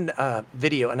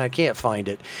video, and I can't find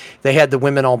it. They had the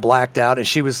women all blacked out, and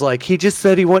she was like, "He just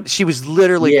said he wanted." She was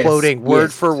literally quoting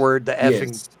word for word the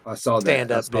effing I saw that.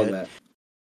 stand-up bit.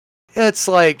 It's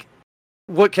like,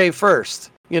 what came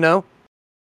first?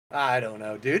 I don't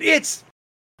know, dude. It's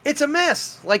a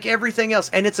mess, like everything else,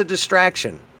 and it's a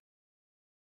distraction.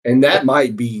 And that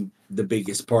might be the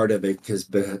biggest part of it, because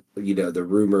the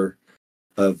rumor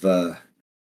of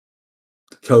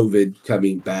COVID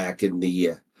coming back and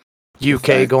the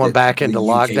UK going back into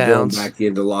lockdowns. Going back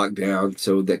into lockdown,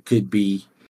 so that could be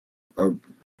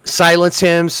silence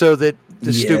him so that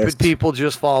the stupid people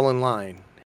just fall in line.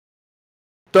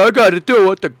 I got to do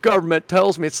what the government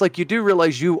tells me. It's like, you do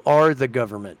realize you are the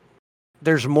government.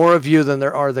 There's more of you than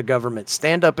there are the government.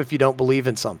 Stand up if you don't believe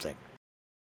in something.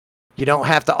 You don't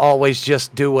have to always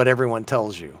just do what everyone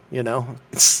tells you, you know?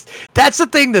 That's the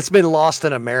thing that's been lost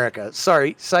in America.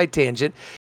 Sorry, side tangent.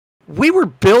 We were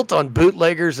built on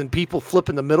bootleggers and people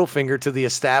flipping the middle finger to the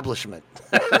establishment.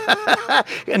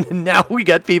 And now we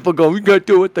got people going, we got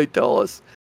to do what they tell us.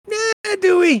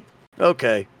 Do we?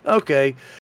 Okay.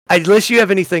 Unless you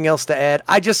have anything else to add,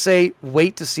 I just say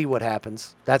wait to see what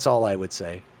happens. That's all I would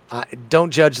say.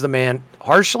 Don't judge the man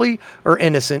harshly or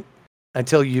innocent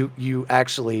until you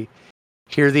actually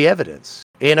hear the evidence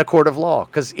in a court of law.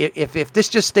 Because if this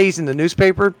just stays in the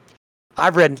newspaper,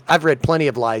 I've read plenty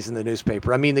of lies in the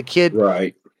newspaper. I mean, the kid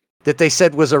that they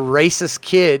said was a racist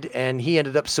kid, and he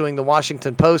ended up suing the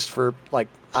Washington Post for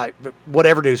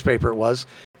whatever newspaper it was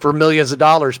for millions of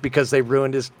dollars because they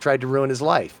tried to ruin his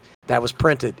life. That was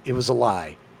printed. It was a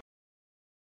lie.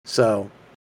 So,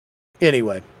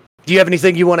 anyway, do you have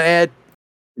anything you want to add?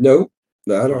 No,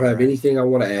 I don't have anything I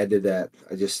want to add to that.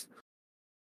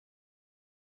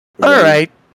 All right.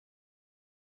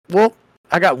 Well,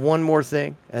 I got one more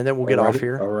thing, and then we'll get off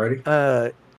here.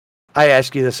 Alrighty. I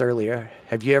asked you this earlier.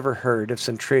 Have you ever heard of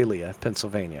Centralia,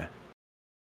 Pennsylvania?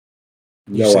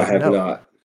 No, I have not.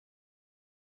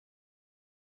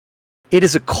 It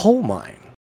is a coal mine.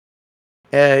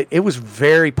 It was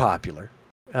very popular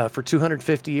for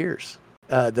 250 years.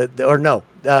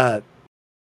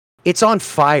 It's on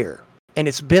fire, and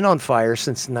it's been on fire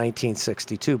since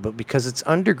 1962, but because it's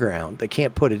underground, they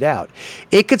can't put it out.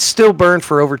 It could still burn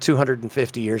for over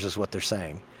 250 years is what they're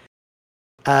saying.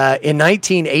 In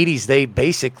 1980s, they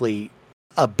basically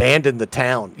abandoned the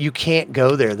town. You can't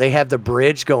go there. They have the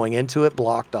bridge going into it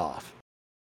blocked off.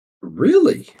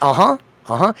 Really? Uh-huh.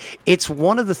 It's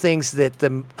one of the things that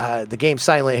the game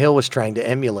Silent Hill was trying to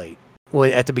emulate.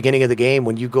 At the beginning of the game,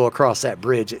 when you go across that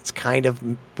bridge, it's kind of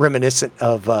reminiscent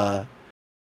of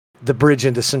the bridge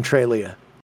into Centralia.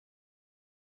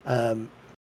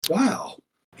 Wow.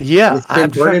 Yeah. It's been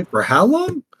burning for how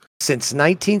long? Since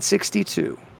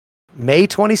 1962. May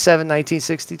 27,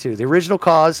 1962. The original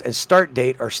cause and start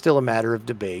date are still a matter of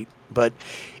debate, but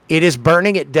it is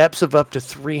burning at depths of up to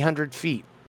 300 feet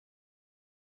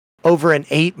over an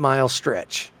 8-mile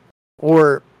stretch,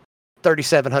 or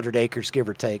 3,700 acres, give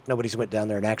or take. Nobody's went down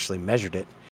there and actually measured it.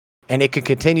 And it could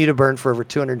continue to burn for over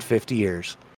 250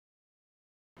 years.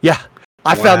 Yeah.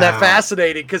 I found that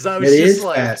fascinating because I was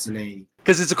fascinating.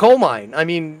 Because it's a coal mine. I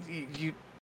mean,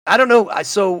 I don't know.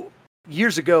 So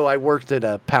years ago, I worked at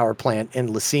a power plant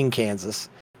in Lacine, Kansas.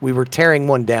 We were tearing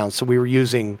one down. So we were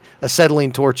using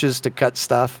acetylene torches to cut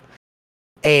stuff.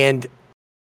 And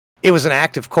it was an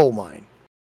active coal mine.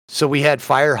 So we had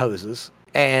fire hoses.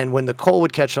 And when the coal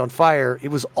would catch on fire, it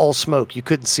was all smoke. You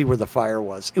couldn't see where the fire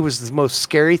was. It was the most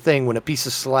scary thing when a piece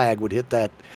of slag would hit the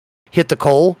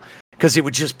coal, because it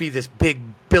would just be this big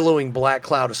billowing black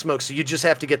cloud of smoke. So you just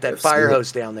have to get that fire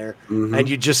hose down there, and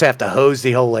you just have to hose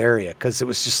the whole area because it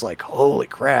was just like, holy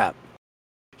crap.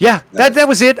 Yeah, that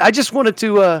was it. I just wanted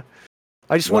to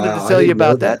tell you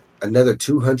about that. Another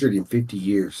 250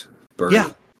 years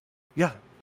burning. Yeah.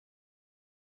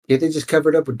 Can't they just cover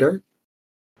it up with dirt?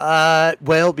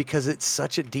 Well, because it's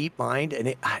such a deep mine,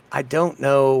 and I don't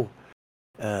know.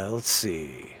 Let's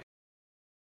see.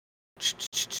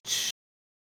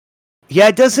 Yeah,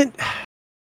 it doesn't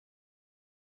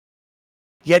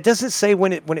say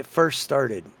when it first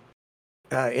started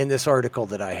in this article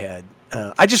that I had.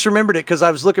 I just remembered it because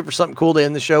I was looking for something cool to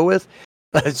end the show with.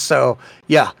 So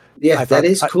yeah. Yeah, that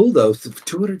is cool though.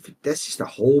 200. That's just a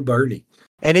whole burning.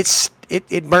 And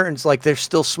it burns like there's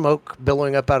still smoke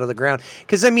billowing up out of the ground.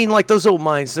 Because I mean, like those old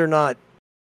mines,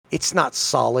 it's not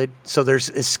solid. So there's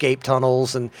escape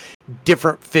tunnels and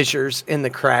different fissures in the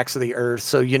cracks of the earth.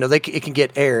 So, it can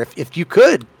get air. If you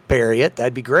could bury it,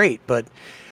 that'd be great. But,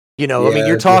 I mean,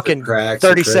 you're talking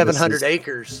 3,700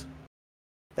 acres.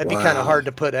 That'd be kind of hard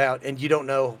to put out. And you don't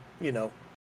know,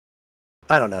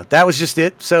 I don't know. That was just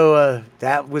it. So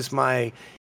that was my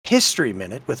History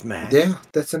Minute with Matt. Yeah,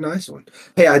 that's a nice one.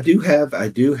 Hey, I do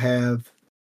have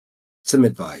some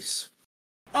advice.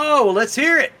 Oh, well, let's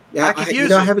hear it. Yeah,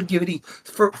 I haven't given any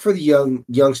for the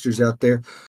youngsters out there.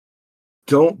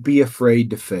 Don't be afraid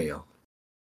to fail.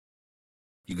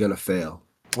 You're gonna fail.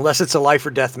 Unless it's a life or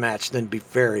death match, then be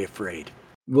very afraid.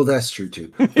 Well, that's true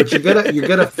too. But you're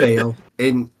gonna fail.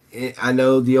 And I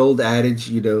know the old adage,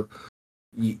 you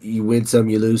win some,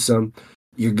 you lose some.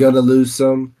 You're gonna lose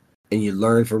some. and you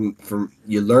learn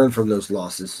from those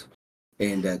losses,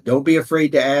 and don't be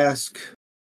afraid to ask.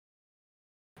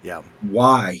 Yeah.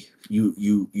 Why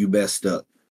you messed up?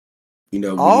 When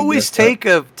you Always messed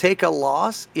up. take a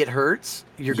loss. It hurts.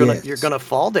 You're Yes. gonna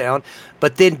fall down,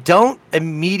 but then don't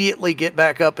immediately get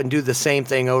back up and do the same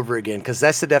thing over again, because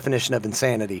that's the definition of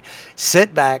insanity.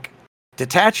 Sit back,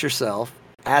 detach yourself,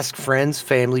 ask friends,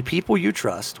 family, people you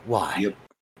trust, why? Yep.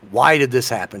 Why did this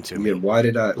happen to me? Yeah. Why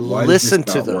did Listen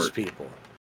this to not those work? people.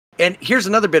 And here's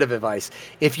another bit of advice.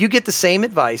 If you get the same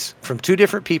advice from two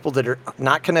different people that are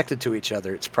not connected to each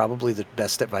other, it's probably the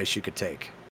best advice you could take.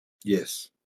 Yes.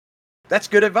 That's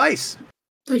good advice.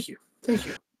 Thank you.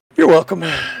 You're welcome.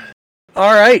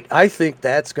 All right. I think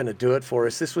that's going to do it for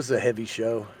us. This was a heavy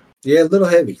show. Yeah, a little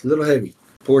heavy.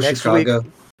 Poor Next Chicago.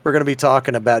 week, we're going to be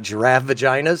talking about giraffe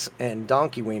vaginas and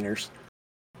donkey wieners.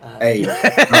 Hey,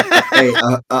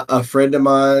 a friend of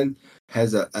mine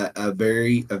has a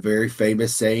very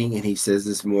famous saying, and he says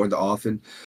this more than often.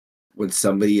 When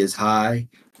somebody is high,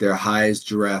 they're high as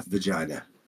giraffe vagina.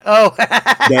 Oh,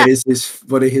 That is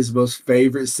one of his most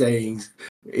favorite sayings.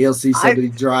 He'll see somebody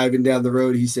driving down the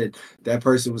road. He said that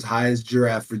person was high as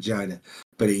giraffe vagina,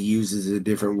 but he uses a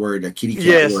different word, a kitty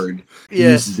cat word. He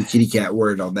uses the kitty cat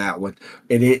word on that one,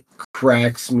 and it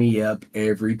cracks me up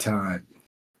every time.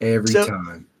 Every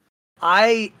time.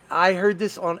 I heard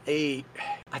this on I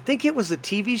think it was a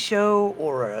TV show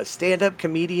or a stand-up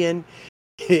comedian.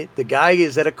 The guy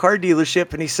is at a car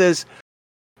dealership and he says,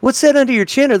 "What's that under your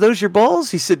chin? Are those your balls?"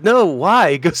 He said, "No,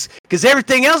 why?" He goes, "Because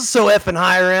everything else is so effing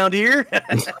high around here."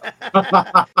 Anyway.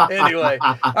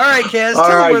 All right, Kaz, tell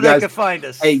them where they can find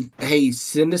us. Hey,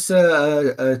 send us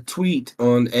a tweet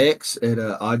on X at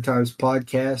Odd Times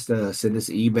Podcast. Send us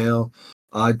an email,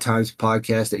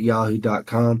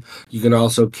 oddtimespodcast@yahoo.com. You can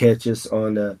also catch us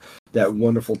on that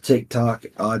wonderful TikTok,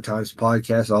 Odd Times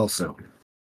Podcast also.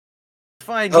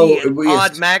 Find me an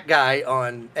Odd Mac Guy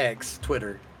on X,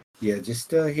 Twitter. Yeah, just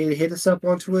hit us up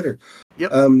on Twitter.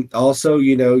 Yep. Also,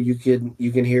 you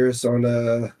can hear us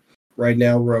on right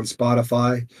now we're on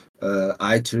Spotify,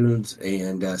 iTunes,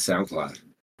 and SoundCloud.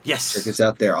 Yes. Check us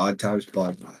out there, Odd Times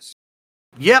Podcast.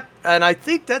 Yep, and I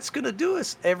think that's going to do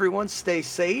us. Everyone stay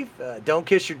safe. Don't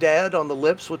kiss your dad on the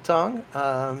lips with tongue.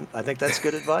 I think that's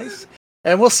good advice.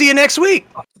 And we'll see you next week.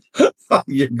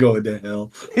 You're going to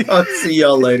hell. I'll see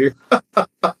y'all later. I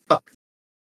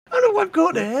don't know why I'm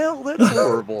going to hell. That's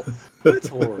horrible. That's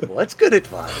horrible. That's good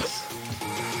advice.